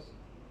systems,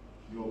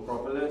 your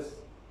propellers,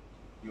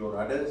 your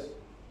rudders.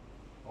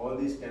 All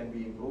these can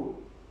be improved.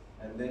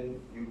 And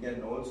then you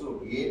can also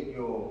gain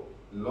your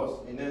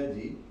lost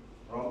energy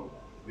from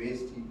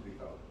waste heat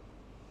recovery.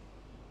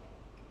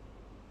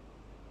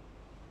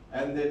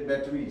 And then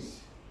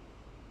batteries.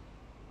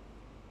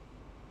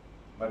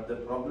 But the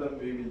problem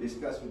we will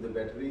discuss with the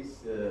batteries,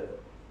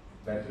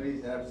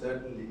 batteries have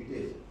certain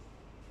limitations.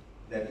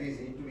 Batteries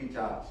need to be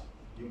charged.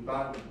 You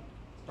can't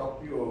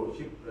stop your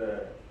ship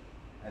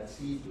at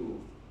sea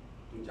to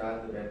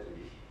charge the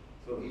battery.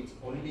 So it's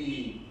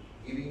only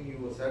giving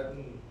you a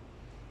certain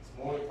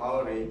small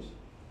power range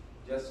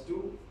just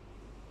to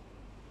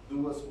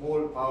do a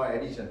small power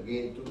addition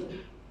gain to the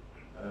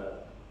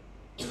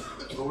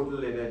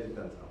total energy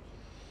consumption.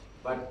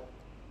 But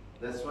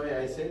that's why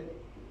I said,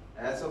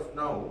 as of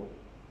now,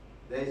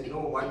 there is no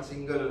one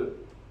single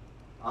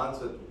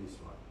answer to this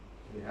one.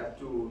 We have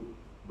to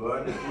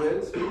burn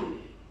fuels,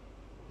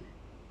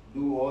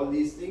 do all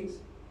these things,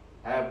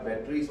 have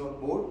batteries on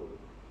board,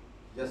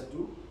 just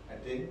to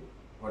attain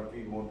what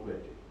we want to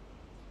attain.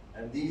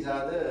 And these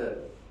are the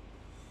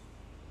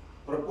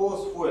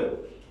proposed fuel: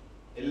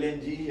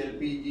 LNG,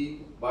 LPG,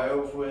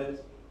 biofuels,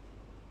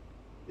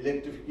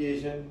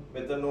 electrification,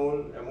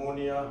 methanol,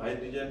 ammonia,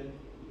 hydrogen,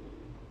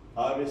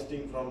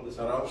 harvesting from the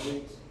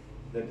surroundings,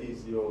 that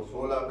is your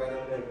solar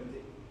panel and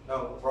everything.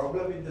 Now,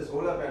 problem with the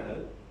solar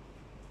panel,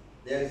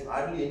 there is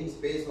hardly any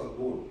space on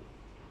board.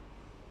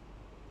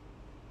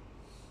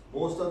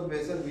 Most of the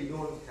vessels we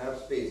don't have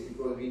space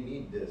because we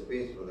need the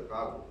space for the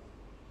cargo.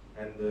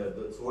 And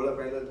the solar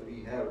panels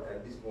we have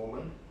at this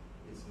moment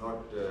is not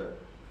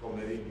for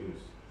marine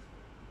use.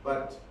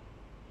 But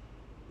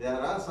there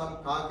are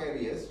some car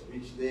carriers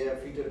which they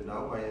have fitted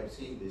now. I have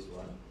seen this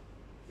one.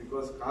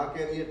 Because car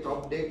carrier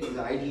top deck is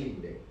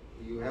idling deck.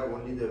 You have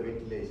only the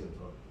ventilation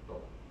on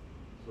top.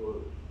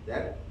 So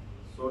that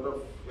sort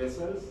of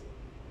vessels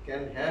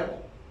can have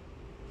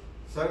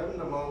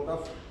certain amount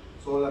of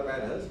solar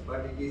panels,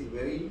 but it is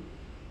very,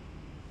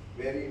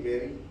 very,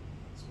 very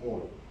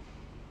small.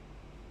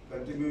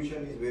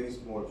 Contribution is very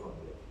small from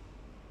there.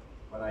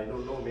 But I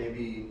don't know,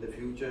 maybe in the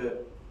future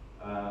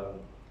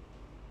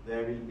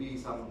there will be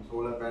some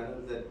solar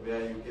panels that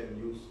where you can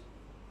use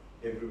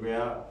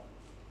everywhere.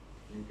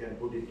 You can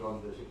put it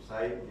on the ship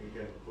side, you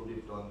can put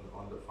it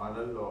on the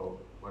funnel or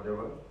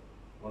whatever,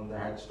 on the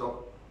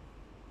headstock,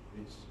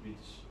 which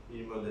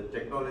you know, the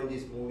technology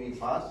is moving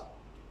fast,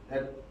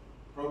 that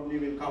probably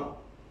will come.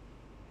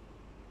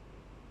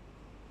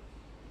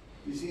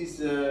 This is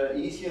the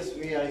easiest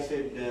way, I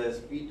said,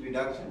 speed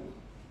reduction.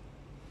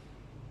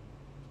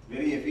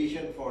 Very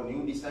efficient for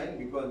new design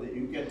because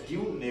you can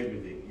tune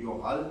everything.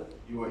 Your hull,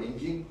 your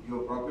engine,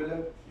 your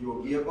propeller, your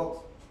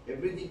gearbox,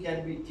 everything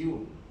can be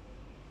tuned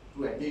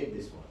to attain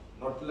this one,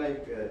 not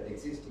like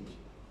existing ship.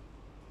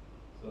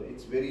 So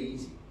it's very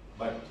easy,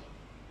 but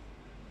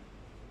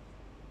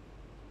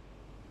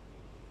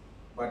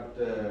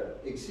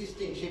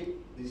existing ship,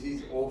 this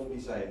is off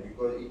design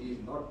because it is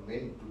not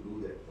meant to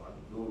do that one,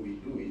 though we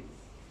do it.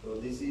 So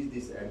this is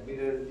this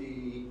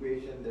admiralty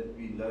equation that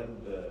we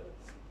learned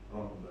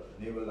from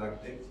naval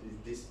architects. Is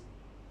this?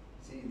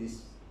 See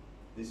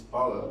this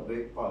power,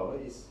 brake power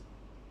is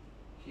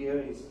here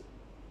is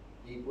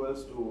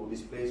equals to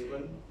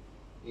displacement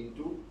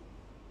into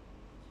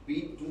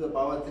speed to the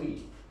power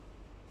 3.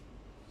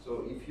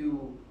 So if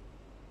you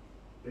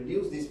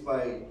reduce this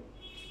by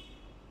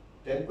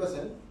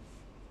 10%,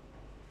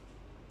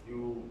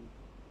 you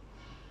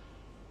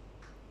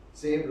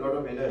save a lot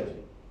of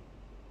energy.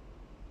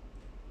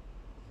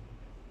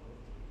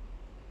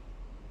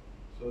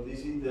 So this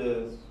is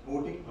the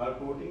coating, hull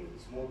coating,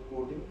 smooth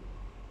coating,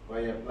 by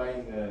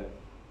applying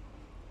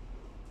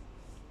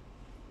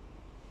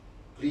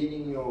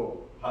cleaning your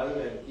hull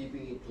and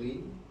keeping it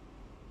clean.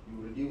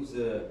 You reduce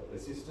the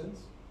resistance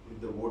with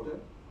the water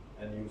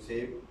and you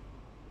save,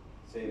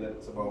 say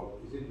that's about.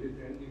 Is it with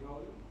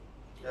anti-fouling?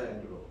 Yeah,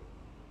 anti-fouling.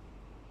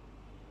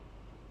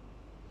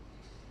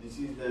 This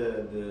is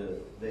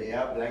the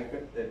air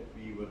blanket that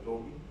we were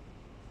talking.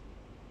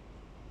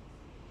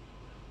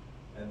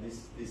 And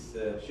this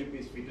ship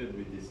is fitted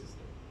with this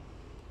system.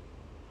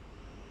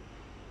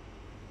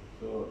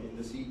 So in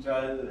the sea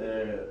trial,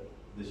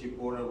 the ship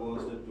owner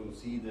wanted to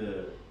see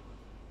the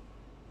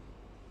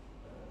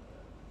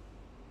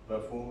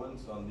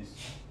performance on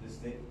this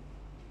thing.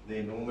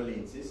 They normally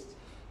insist,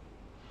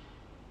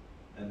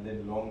 and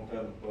then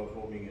long-term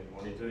performing and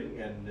monitoring.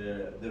 And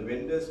the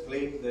vendors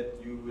claim that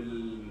you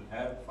will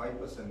have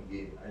 5%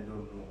 gain. I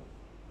don't know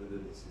whether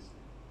this is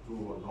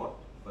true or not,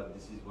 but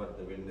this is what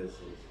the vendor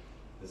says.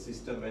 The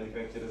system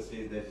manufacturer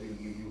says that will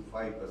give you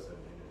 5%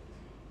 energy.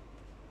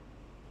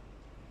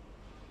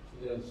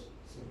 There's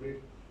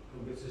separate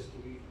compressors to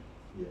be.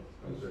 Yes,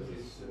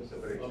 It's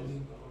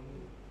separation.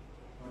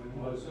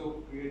 And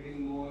also creating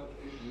more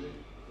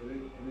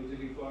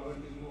energy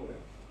requirement is more.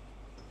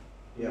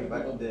 Yeah,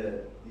 but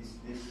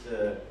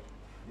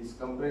these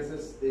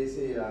compressors, they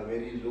say, are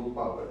very low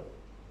power,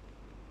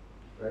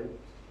 right?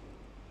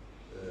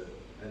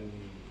 And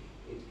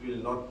it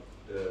will not,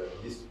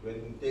 when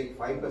you take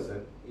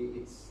 5%,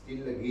 it's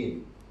still a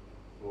gain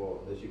for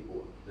the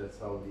shipboard. That's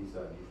how these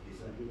are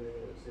designed.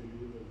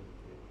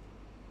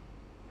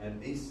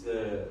 And this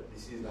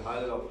is the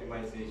hull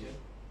optimization.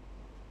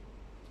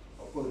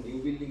 Of course,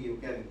 new building you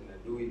can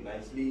do it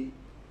nicely.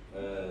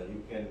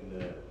 You can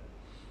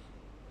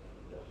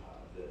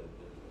the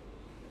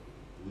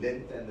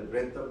length and the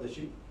breadth of the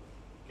ship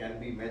can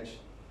be matched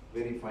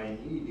very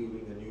finely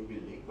during the new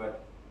building.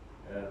 But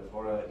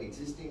for an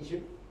existing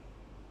ship,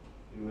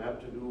 you have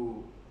to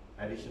do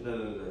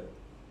additional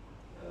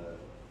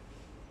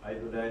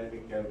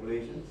hydrodynamic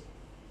calculations,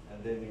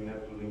 and then you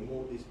have to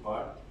remove this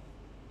part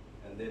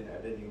and then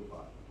add a new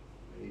part.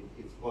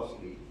 It's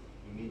costly.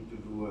 You need to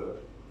do a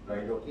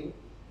dry docking,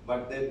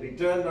 but then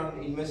return on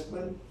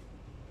investment,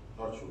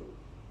 not sure,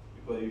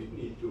 because you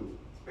need to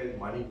spend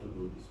money to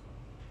do this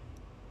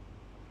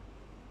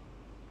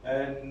one.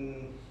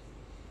 And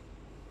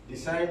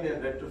design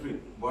and retrofit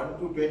 1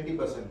 to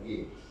 20%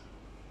 gains.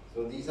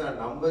 So these are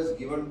numbers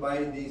given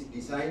by these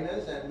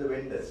designers and the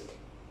vendors.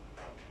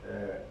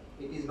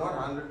 It is not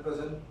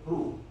 100%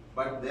 proved,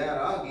 but there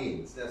are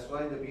gains. That's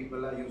why the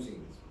people are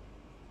using this.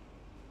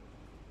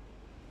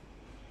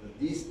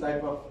 These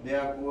type of, they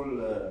are called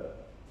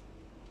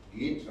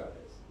gate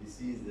rudders. This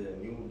is the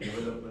new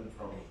development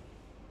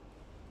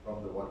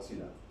from the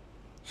Wärtsilä.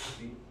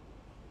 See,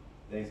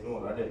 there is no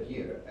rudder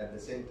here at the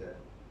center.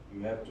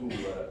 You have to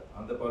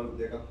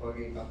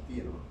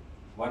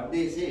what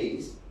they say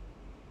is,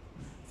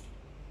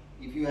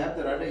 if you have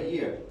the rudder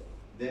here,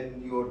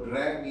 then your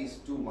drag is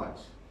too much,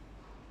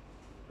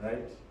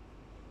 right?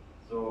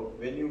 So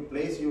when you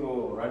place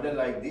your rudder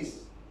like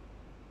this,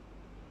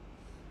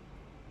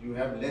 you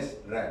have less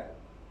drag.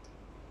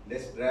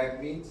 Less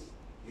drag means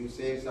you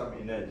save some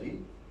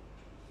energy,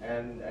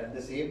 and at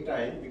the same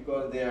time,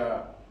 because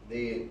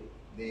they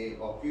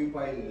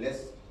occupy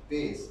less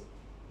space,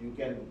 you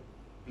can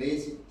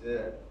place it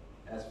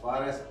as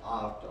far as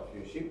aft of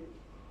your ship,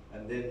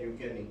 and then you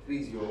can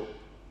increase your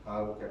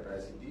cargo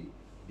capacity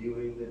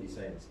during the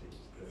design stage.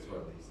 That's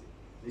what they say.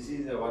 This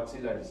is a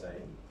Wärtsilä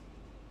design,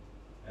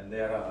 and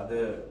there are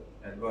other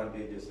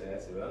advantages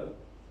as well.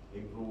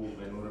 Improve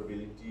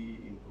maneuverability,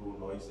 improve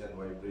noise and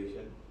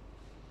vibration,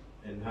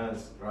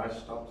 enhance crash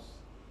stops,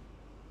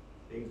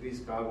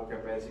 increase cargo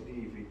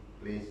capacity if it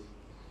placed,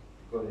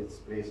 because it's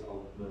placed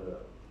out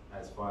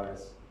as far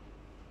as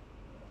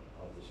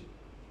of the ship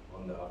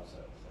on the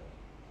outside side.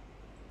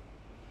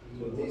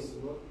 So this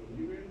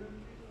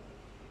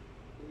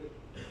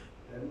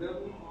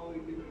Tandem or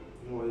independent?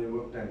 no, they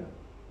work tandem.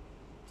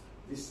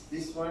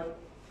 This one,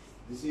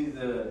 this is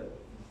the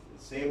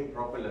same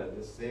propeller,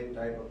 the same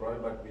type of propeller,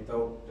 but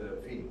without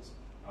fins,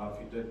 are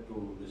fitted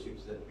to the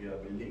ships that we are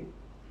building.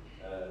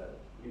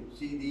 You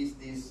see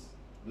these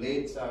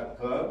blades are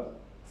curved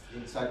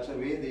in such a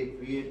way they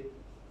create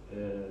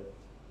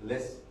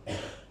less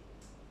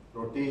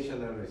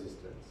rotational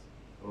resistance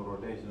or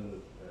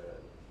rotational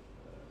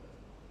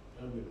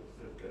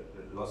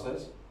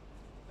losses.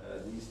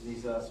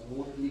 These are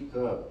smoothly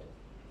curved,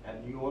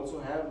 and you also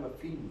have a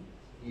fin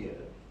here.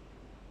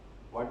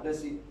 What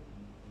does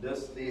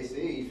they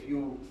say, if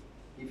you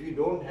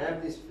don't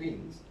have these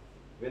fins,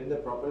 when the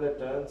propeller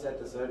turns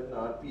at a certain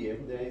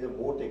RPM, there is a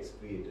vortex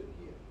created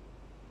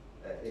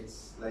here.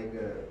 It's like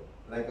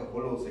a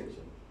hollow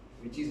section,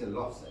 which is a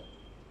loss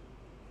actually.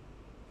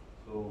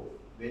 So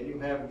when you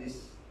have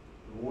this,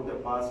 water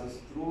passes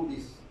through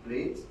these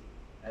blades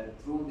and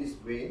through these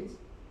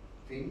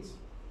fins,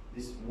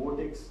 this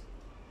vortex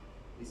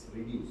is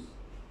reduced.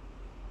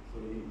 So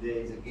there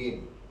is a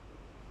gain.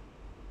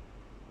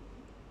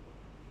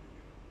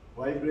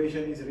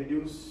 Vibration is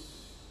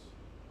reduce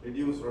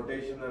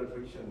rotational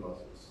friction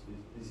losses.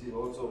 This is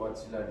also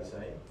Wärtsilä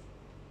design.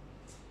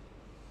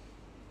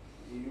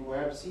 You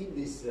have seen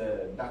these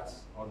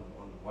ducts on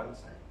one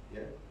side,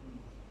 yeah?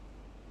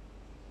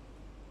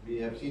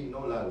 We have seen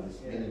NOLA,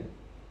 this many.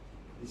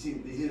 This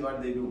is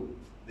what they do.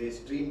 They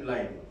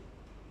streamline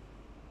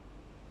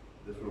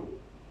the flow.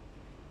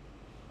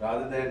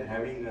 Rather than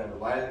having a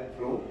violent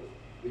flow,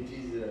 which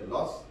is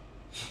loss,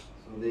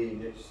 so they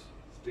just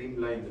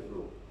streamline the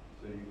flow.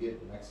 So you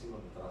get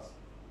maximum thrust.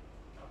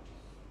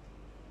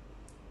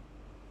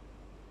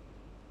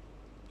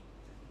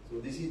 So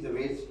this is the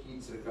waste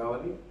heat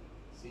recovery.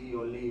 See,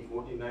 only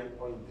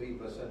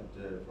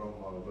 49.3% from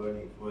our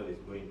burning fuel is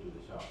going to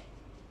the shaft.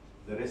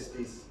 The rest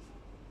is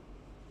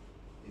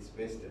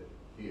wasted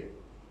here.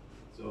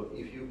 So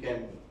if you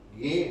can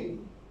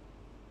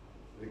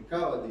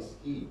recover this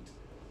heat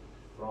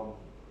from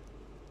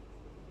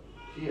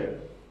here,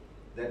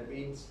 that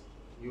means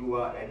you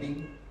are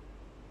adding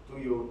to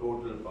your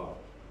total power.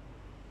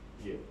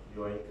 Here,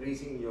 you are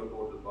increasing your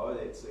total power,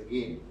 that's a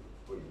gain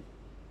for you.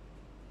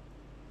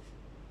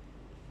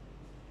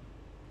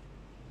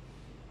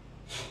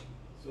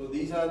 So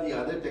these are the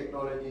other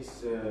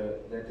technologies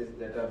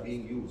that are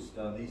being used.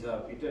 Now these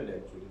are fitted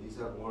actually. These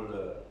are called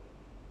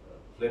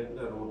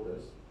Flettner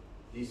rotors.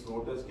 These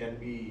rotors can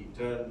be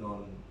turned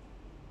on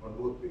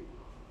both ways,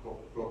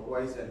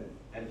 clockwise and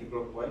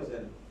anti-clockwise,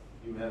 and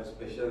you have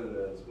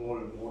special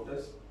small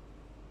motors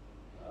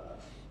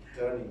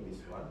turning this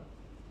one.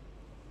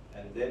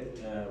 And then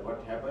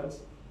what happens?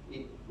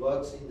 It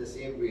works in the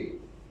same way.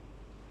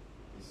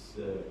 It's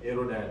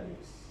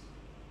aerodynamics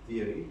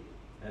theory.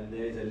 And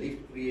there is a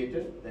lift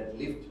created. That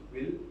lift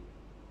will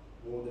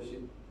move the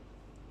ship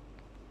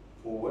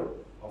forward.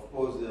 Of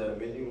course,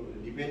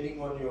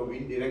 depending on your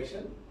wind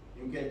direction,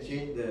 you can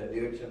change the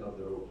direction of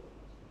the rotor,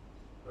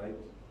 right?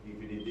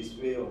 If it is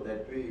this way or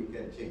that way, you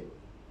can change.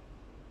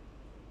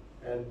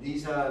 And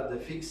these are the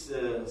fixed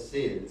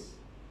sails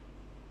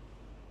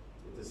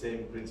with the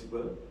same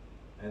principle.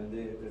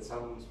 And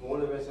some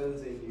smaller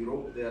vessels in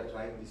Europe, they are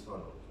trying this one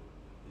also,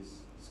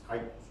 this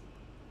kite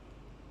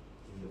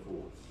in the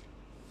forwards.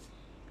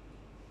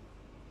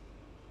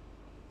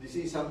 This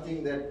is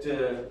something that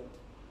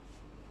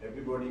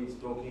everybody is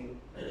talking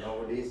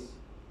nowadays.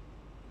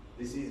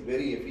 This is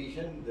very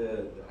efficient,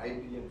 the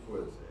hydrogen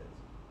fuel cells,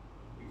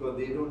 because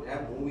they don't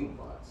have moving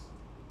parts.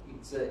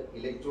 It's an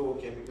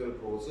electrochemical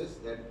process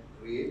that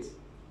creates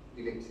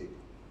electricity.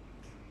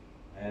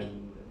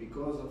 And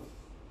because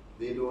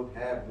they don't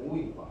have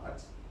moving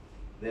parts,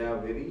 they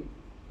are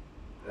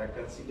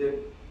considered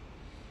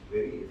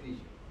very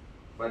efficient.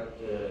 But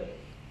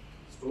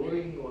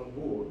storing on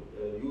board,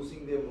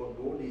 using them on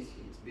board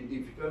it's a bit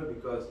difficult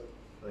because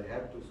they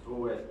have to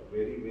store at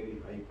very, very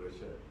high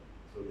pressure.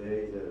 So there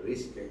is a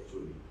risk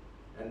actually.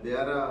 And there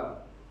are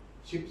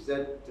ships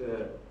that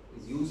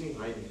is using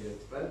hydrogen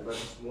as well, but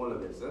smaller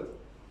vessels,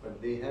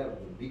 but they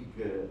have big,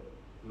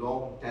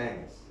 long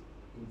tanks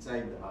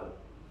inside the hull.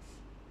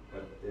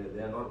 But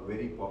they are not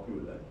very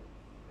popular.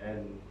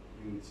 And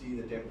you will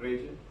see the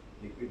temperature,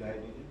 liquid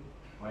hydrogen,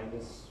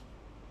 minus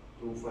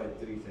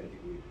 253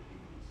 centigrade.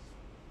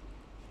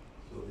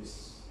 So this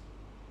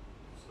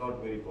is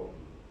not very popular.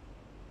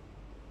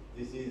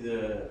 This is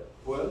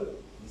fuel,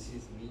 this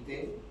is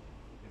methane,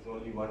 there's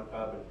only one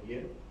carbon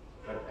here,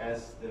 but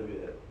as the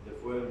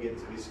fuel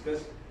gets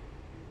viscous,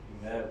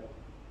 you have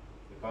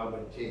the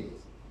carbon change.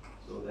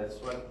 So that's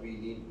what we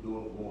need to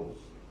want.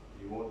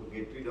 We want to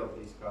get rid of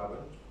this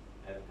carbon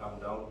and come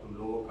down to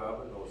lower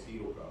carbon or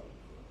zero carbon.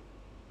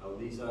 Now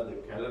these are the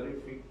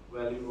calorific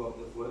value of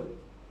the fuel.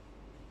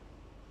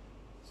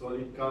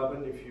 Solid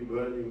carbon, if you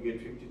burn, you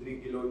get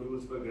 53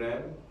 kilojoules per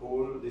gram.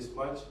 Coal, this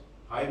much.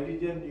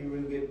 Hydrogen, you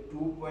will get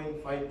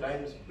 2.5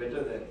 times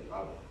better than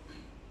carbon.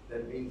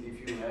 That means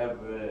if you have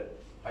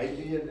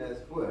hydrogen as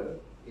fuel,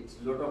 it's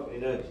a lot of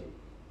energy.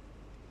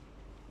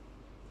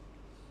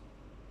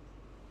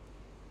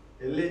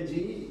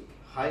 LNG,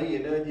 high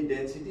energy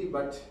density,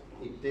 but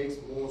it takes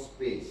more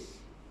space.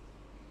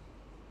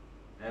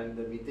 And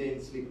the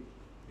methane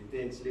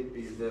slip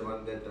is the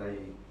one that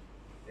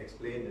I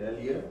explained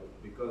earlier.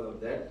 Because of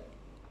that,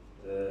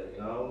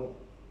 now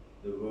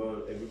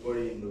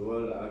everybody in the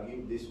world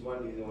argues this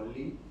one is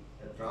only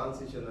a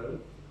transitional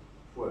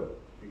fuel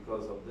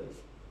because of the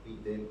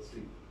methane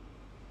slip.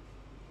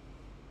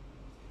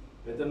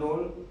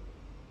 Methanol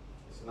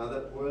is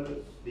another fuel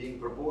being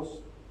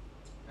proposed,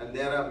 and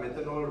there are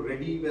methanol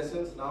ready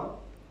vessels now,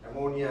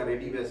 ammonia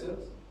ready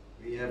vessels.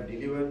 We have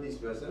delivered these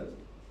vessels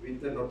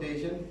with the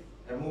notation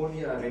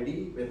ammonia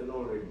ready,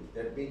 methanol ready.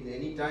 That means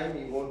any time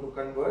you want to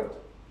convert,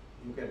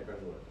 you can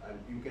convert, and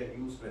you can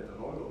use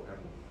methanol or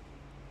ammonia.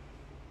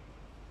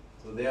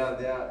 So they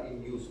are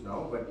in use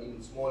now, but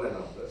in smaller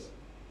numbers.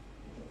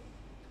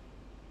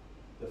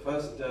 The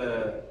first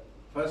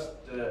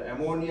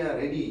ammonia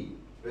ready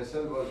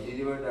vessel was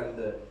delivered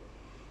under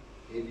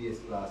ABS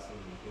class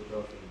in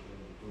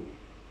 2022,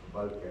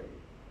 bulk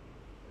carrier.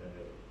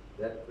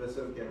 That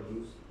vessel can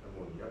use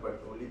ammonia,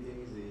 but only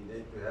thing is you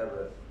need to have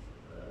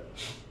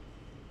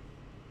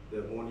the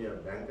ammonia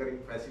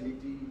bunkering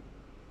facility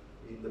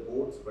in the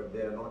ports, but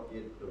they are not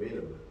yet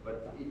available.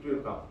 But it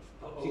will come.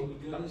 How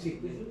big are those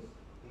vessels?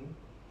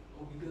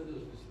 How big are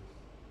those vessels?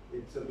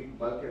 It's a big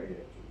bulk carrier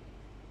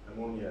actually,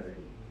 ammonia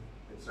ready.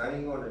 It's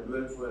running on a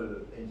dual fuel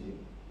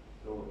engine.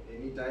 So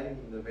anytime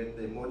when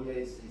the ammonia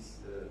is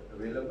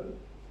available,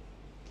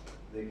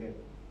 they can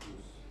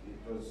use.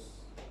 It was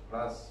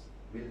class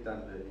built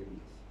under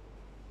ABS.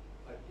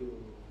 But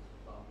to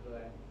bunker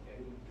and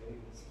very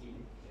risky,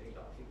 very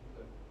toxic,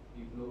 but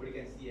if nobody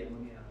can see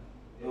ammonia.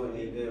 No,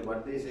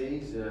 what they say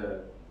is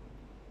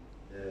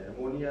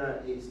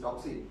ammonia is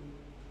toxic.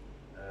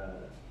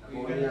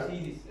 You can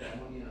see this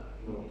ammonia.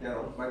 No,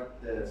 cannot.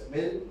 But the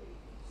smell,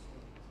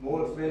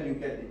 small smell you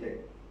can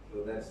detect.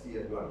 So that's the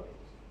advantage.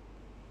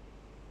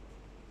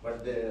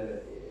 But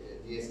the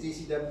the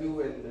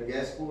STCW and the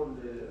gas code,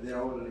 they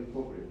are all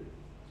incorporated.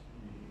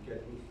 You can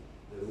use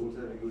the rules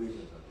and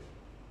regulations are there.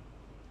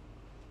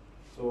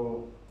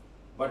 So,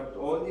 but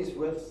all these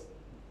wells,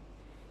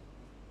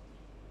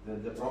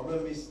 the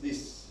problem is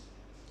this,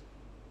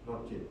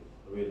 not yet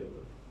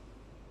available.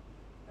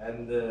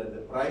 And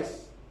the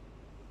price,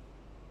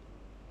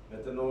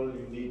 methanol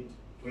you need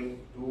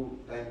 22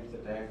 times the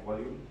tank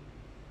volume.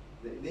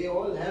 They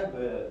all have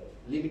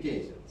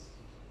limitations.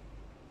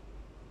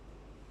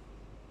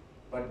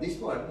 But this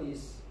one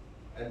is,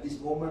 at this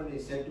moment,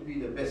 is said to be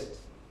the best.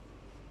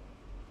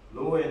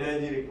 Low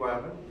energy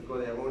requirement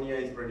because ammonia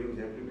is produced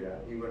everywhere.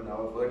 Even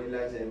our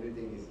fertilizer,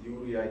 everything is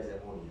urea is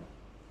ammonia.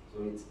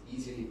 So it's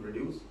easily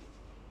produced.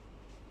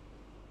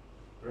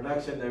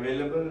 Production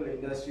available,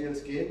 industrial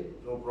scale,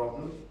 no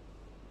problem.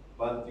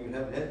 But you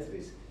have health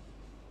risk.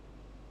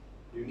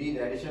 You need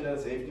additional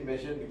safety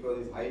measure because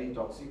it's highly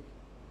toxic,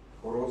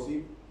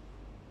 corrosive,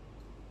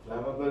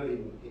 flammable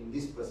in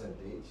this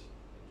percentage.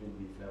 It will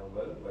be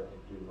flammable, but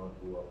it will not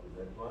go up to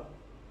that one.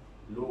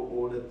 Low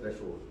odor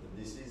threshold.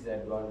 This is the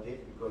advantage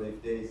because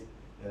if there is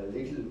a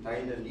little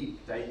tiny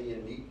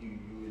leak,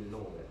 you will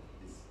know that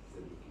this is a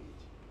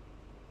leakage.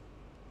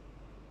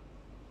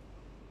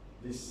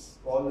 This,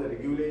 all the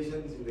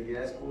regulations in the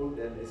gas code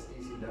and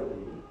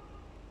STCW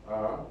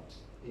are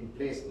in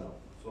place now.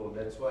 So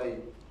that's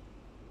why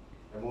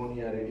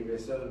ammonia ready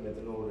vessel,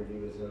 methanol ready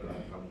vessel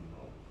are coming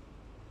now.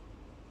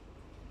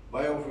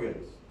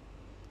 Biofuels.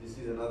 This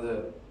is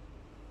another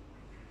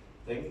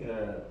thing.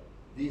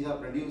 These are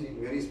produced in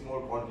very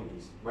small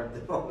quantities, but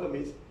the problem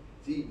is,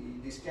 see,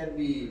 this can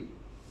be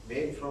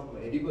made from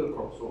edible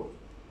crops also.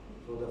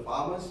 So the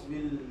farmers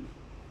will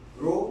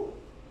grow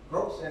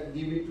crops and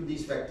give it to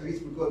these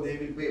factories because they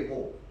will pay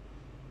more.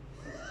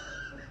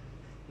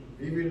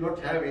 We will not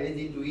have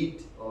anything to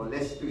eat or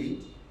less to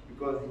eat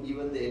because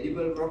even the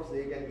edible crops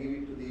they can give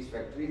it to these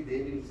factories.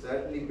 They will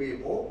certainly pay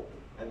more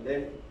and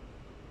then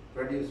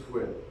produce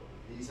fuel.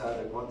 These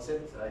are the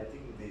concepts. I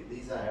think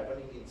these are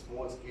happening in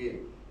small scale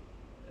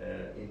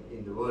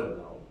in the world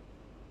now.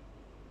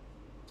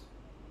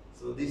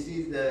 So this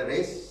is the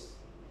race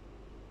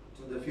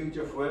to the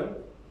future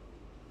fuel.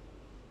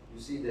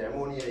 You see the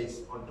ammonia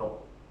is on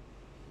top.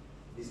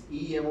 This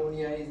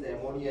E-ammonia is the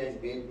ammonia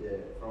is made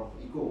from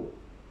eco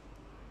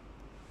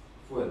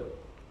fuel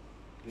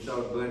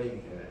without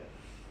burning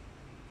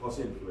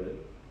fossil fuel.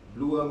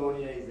 Blue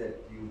ammonia is that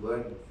you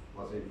burn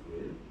fossil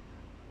fuel.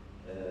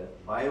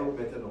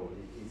 Biomethanol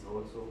is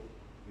also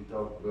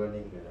without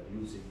burning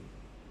using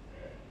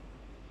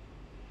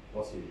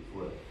fossil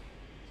fuel.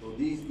 So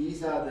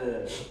these are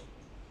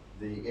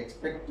the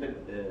expected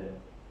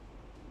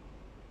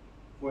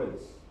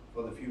fuels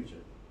for the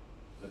future,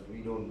 but we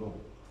don't know.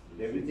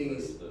 Everything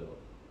is.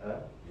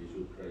 You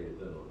should try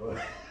ethanol.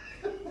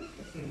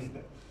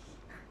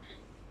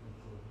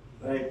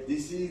 Right.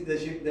 This is the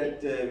ship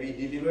that we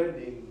delivered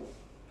in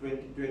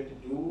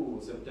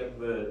 2022,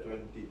 September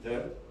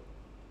 23rd.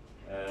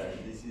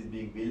 This is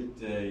being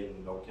built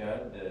in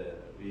Dockyard.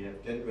 We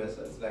have 10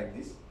 vessels like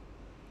this.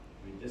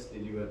 We just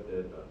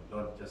delivered,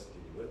 not just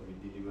delivered,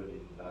 we delivered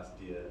in last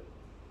year,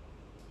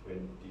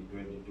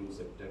 2022,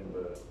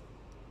 September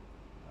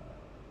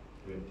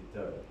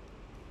 23rd.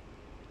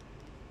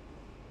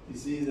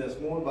 This is a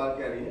small bulk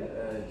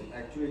carrier,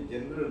 actually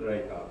general dry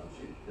cargo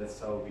ship. That's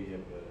how we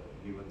have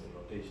given the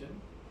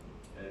notation.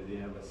 They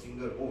have a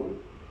single hold.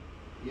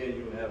 Here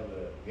you have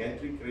a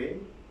gantry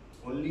crane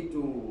only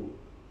to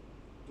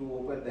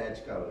open the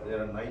hatch cover.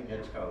 There are 9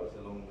 hatch covers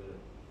along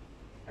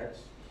the hatch.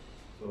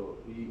 So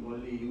we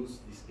only use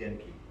this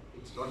gantry.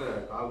 It's not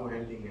a cargo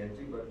handling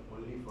gantry, but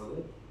only for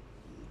the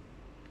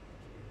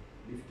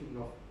lifting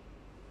of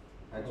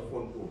hatch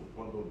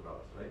pontoon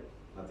cars, right?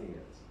 Nothing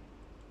else.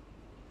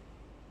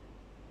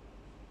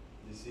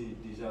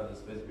 These are the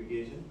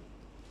specifications.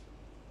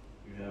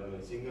 You have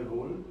a single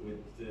hold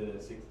with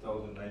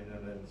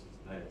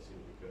 6,969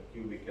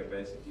 cubic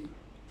capacity,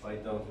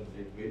 5,000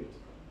 dead weight.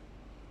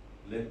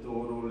 Length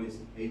overall is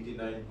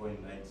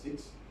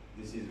 89.96.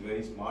 This is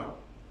very smart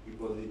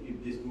because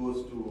if this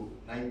goes to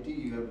 90,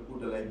 you have to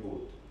put a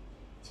lifeboat.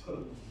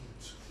 So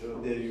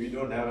there we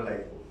don't have a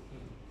lifeboat,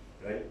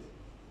 right?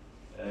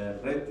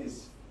 Breadth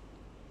is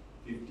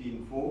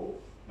 15.4.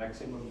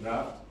 Maximum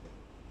draft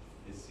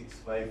is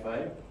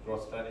 655.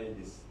 Cross tonnage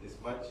is this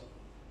much.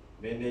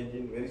 Main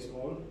engine very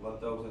small,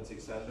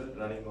 1,600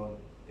 running on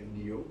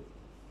MDO.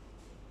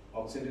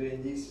 Auxiliary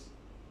engines,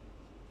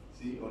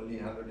 see only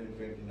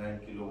 129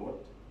 kilowatt.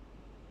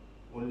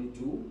 Only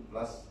 2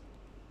 plus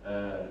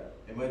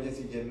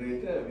emergency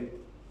generator with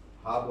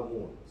harbor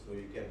mode, so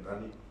you can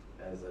run it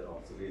as an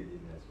auxiliary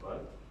engine as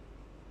well.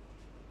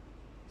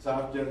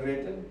 Shaft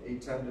generator,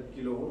 800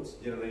 kilowatts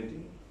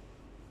generating.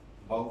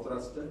 Bow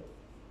thruster,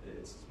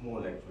 it's small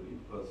actually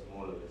because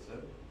smaller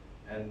vessel.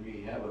 And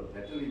we have a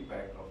battery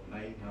pack of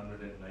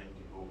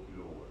 994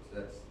 kilowatts.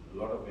 That's a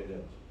lot of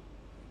energy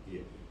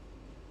here.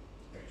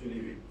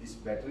 Actually, with this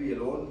battery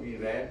alone, we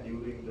ran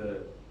during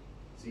the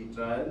sea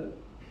trial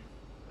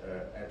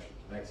at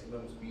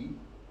maximum speed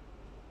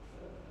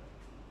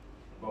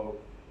about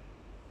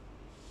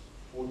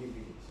 40 feet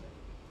inside.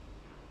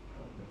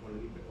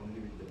 Only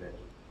with the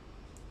battery.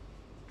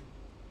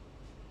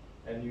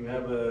 And you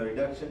have a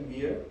reduction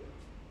gear,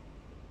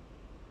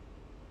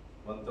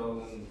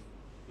 1000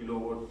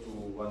 kilowatt to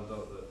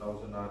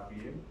 1000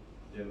 RPM,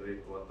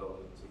 generate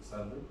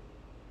 1600.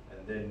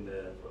 And then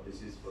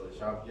this is for the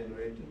shaft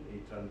generator,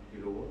 800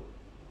 kilowatt.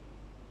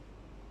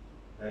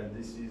 And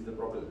this is the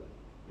propeller.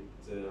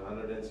 It's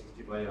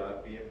 165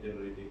 RPM,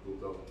 generating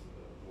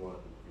 2400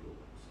 kilowatts.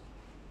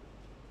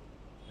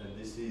 And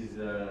this is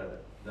the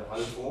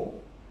hull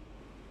form,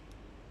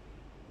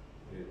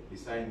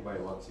 designed by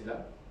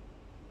Wärtsilä.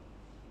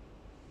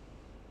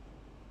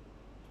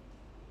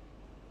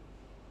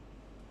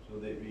 So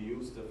that we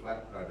use the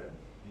flat rudder.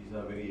 These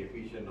are very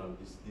efficient on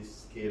this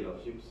scale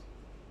of ships.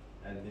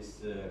 And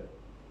this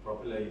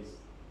propeller is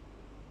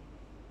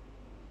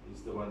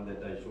the one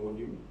that I showed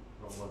you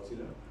from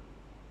Wärtsilä.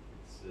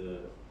 It's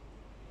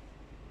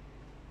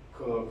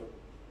curved.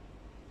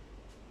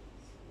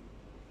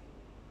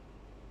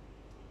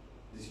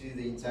 This is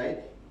the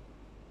inside.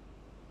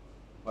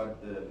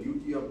 But the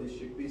beauty of this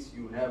ship is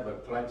you have a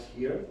clutch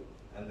here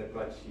and the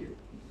clutch here.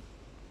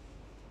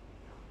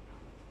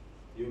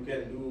 You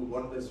can do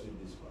wonders with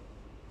this one.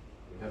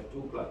 You have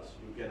two clutches.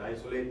 You can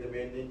isolate the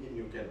main engine,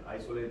 you can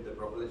isolate the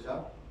propeller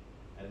shaft,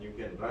 and you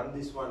can run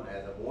this one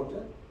as a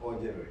motor or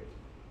generator.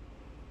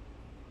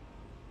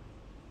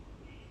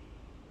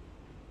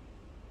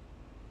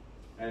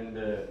 And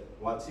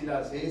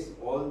Wärtsilä says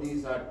all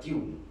these are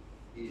tuned.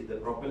 The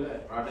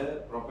propeller,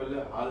 rudder,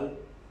 propeller, hull,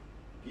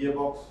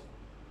 gearbox,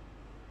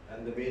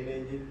 and the main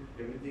engine,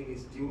 everything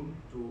is tuned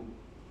to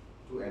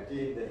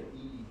attain the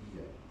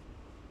EEDI.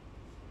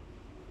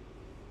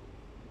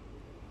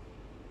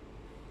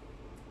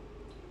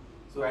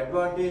 So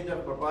advantage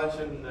of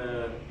propulsion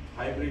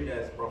hybrid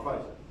as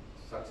propulsion,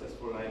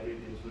 successful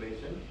hybrid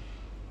installation.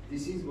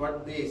 This is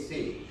what they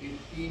say, 15 to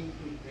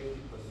 20%.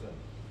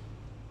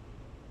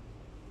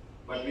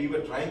 But we were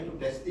trying to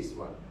test this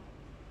one,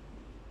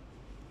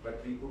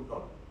 but we could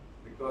not.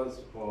 Because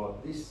for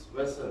this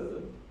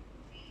vessel,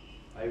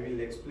 I will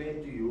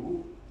explain to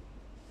you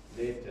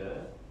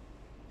later,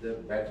 the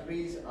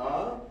batteries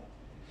are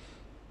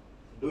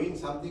doing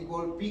something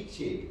called peak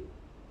shaving.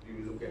 We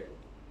will look at it.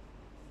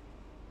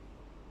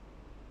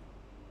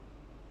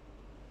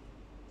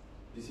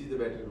 This is the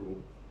battery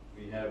room.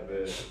 We have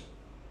this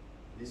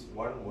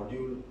one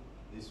module,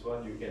 this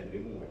one you can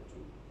remove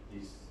actually.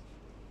 These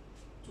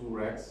two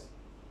racks,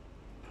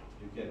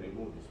 you can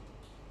remove this one.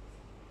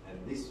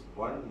 And this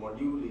one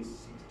module is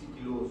 60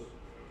 kilos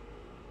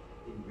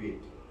in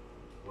weight,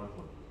 one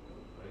module,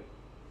 right?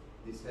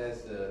 This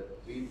has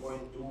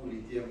 3.2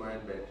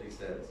 lithium-ion battery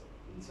cells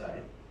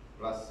inside,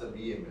 plus a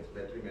BMS,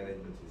 battery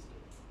management system.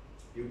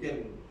 You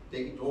can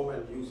take it home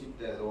and use it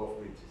as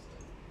off-grid system.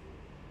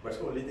 But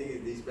the only thing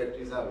is these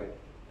batteries are,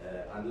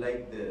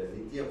 unlike the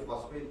lithium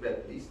phosphate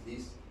batteries,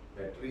 these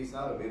batteries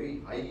are very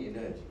high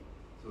energy.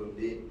 So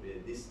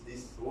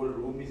this whole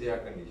room is air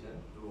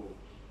conditioned. So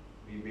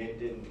we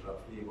maintain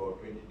roughly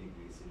about 20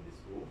 degrees in this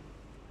room.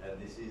 And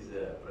this is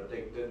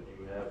protected.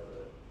 You have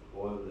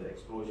all the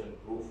explosion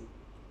proof,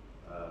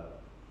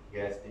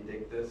 gas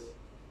detectors,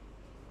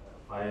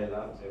 fire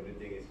alarms,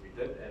 everything is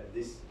fitted. And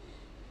this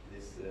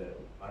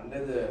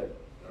under the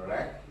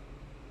rack,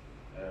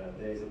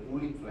 there is a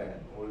cooling fan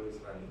always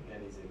running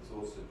and is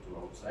exhausted to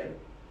outside.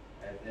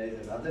 And there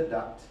is another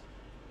duct.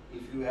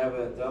 If you have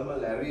a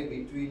thermal array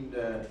between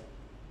the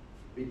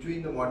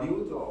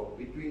modules or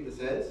between the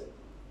cells,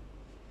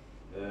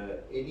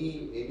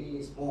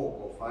 any smoke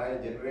or fire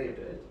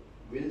generated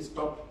will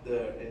stop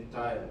the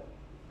entire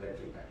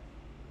battery pack.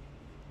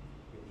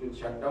 It will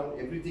shut down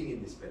everything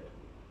in this battery.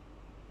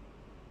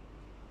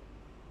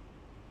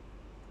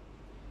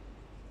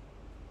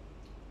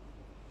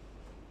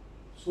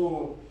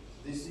 So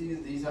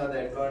these are the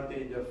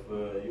advantage of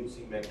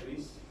using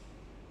batteries.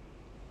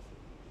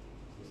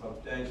 So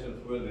substantial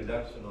fuel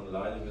reduction on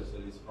large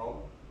vessel is from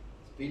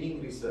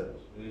spinning reserve.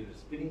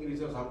 Spinning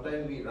reserve,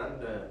 sometimes we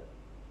run,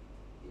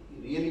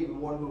 really we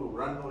want to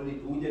run only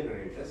 2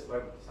 generators,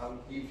 but some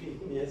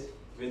people, yes,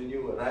 when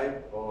you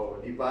arrive or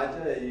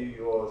departure,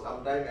 or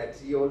sometime at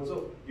sea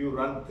also, you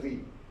run 3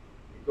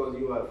 because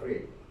you are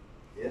afraid,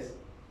 yes.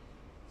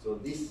 So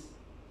this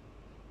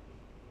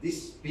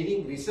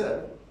spinning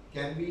reserve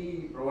can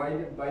be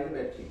provided by the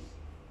batteries.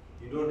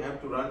 You don't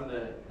have to run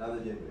another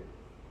generator.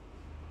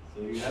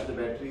 So you have the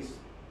batteries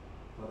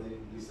for the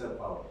reserve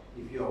power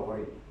if you are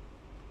worried.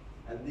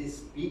 And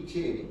this peak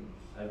shaving,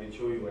 I will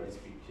show you what is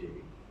peak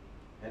shaving.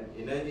 And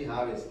energy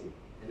harvesting.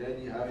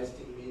 Energy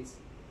harvesting means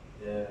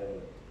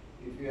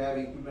if you have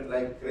equipment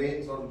like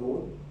cranes on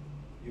board,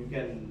 you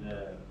can,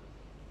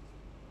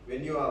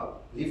 when you are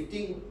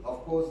lifting,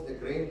 of course the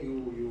crane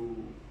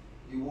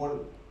you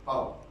won't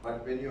power.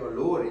 But when you are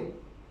lowering,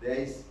 there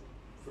is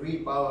free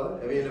power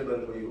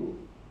available for you.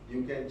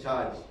 You can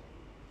charge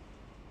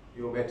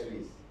your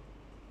batteries.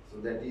 So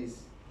that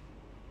is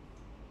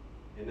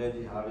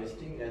energy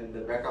harvesting and the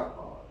backup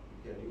power.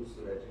 You can use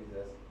the batteries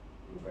as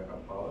your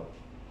backup power.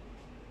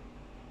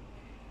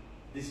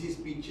 This is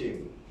peak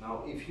shaving.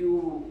 Now if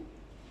you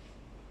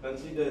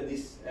consider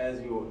this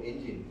as your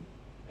engine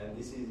and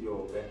this is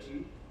your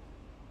battery,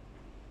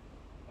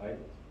 right?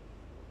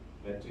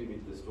 Battery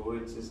with the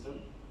storage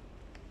system.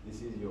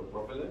 This is your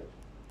propeller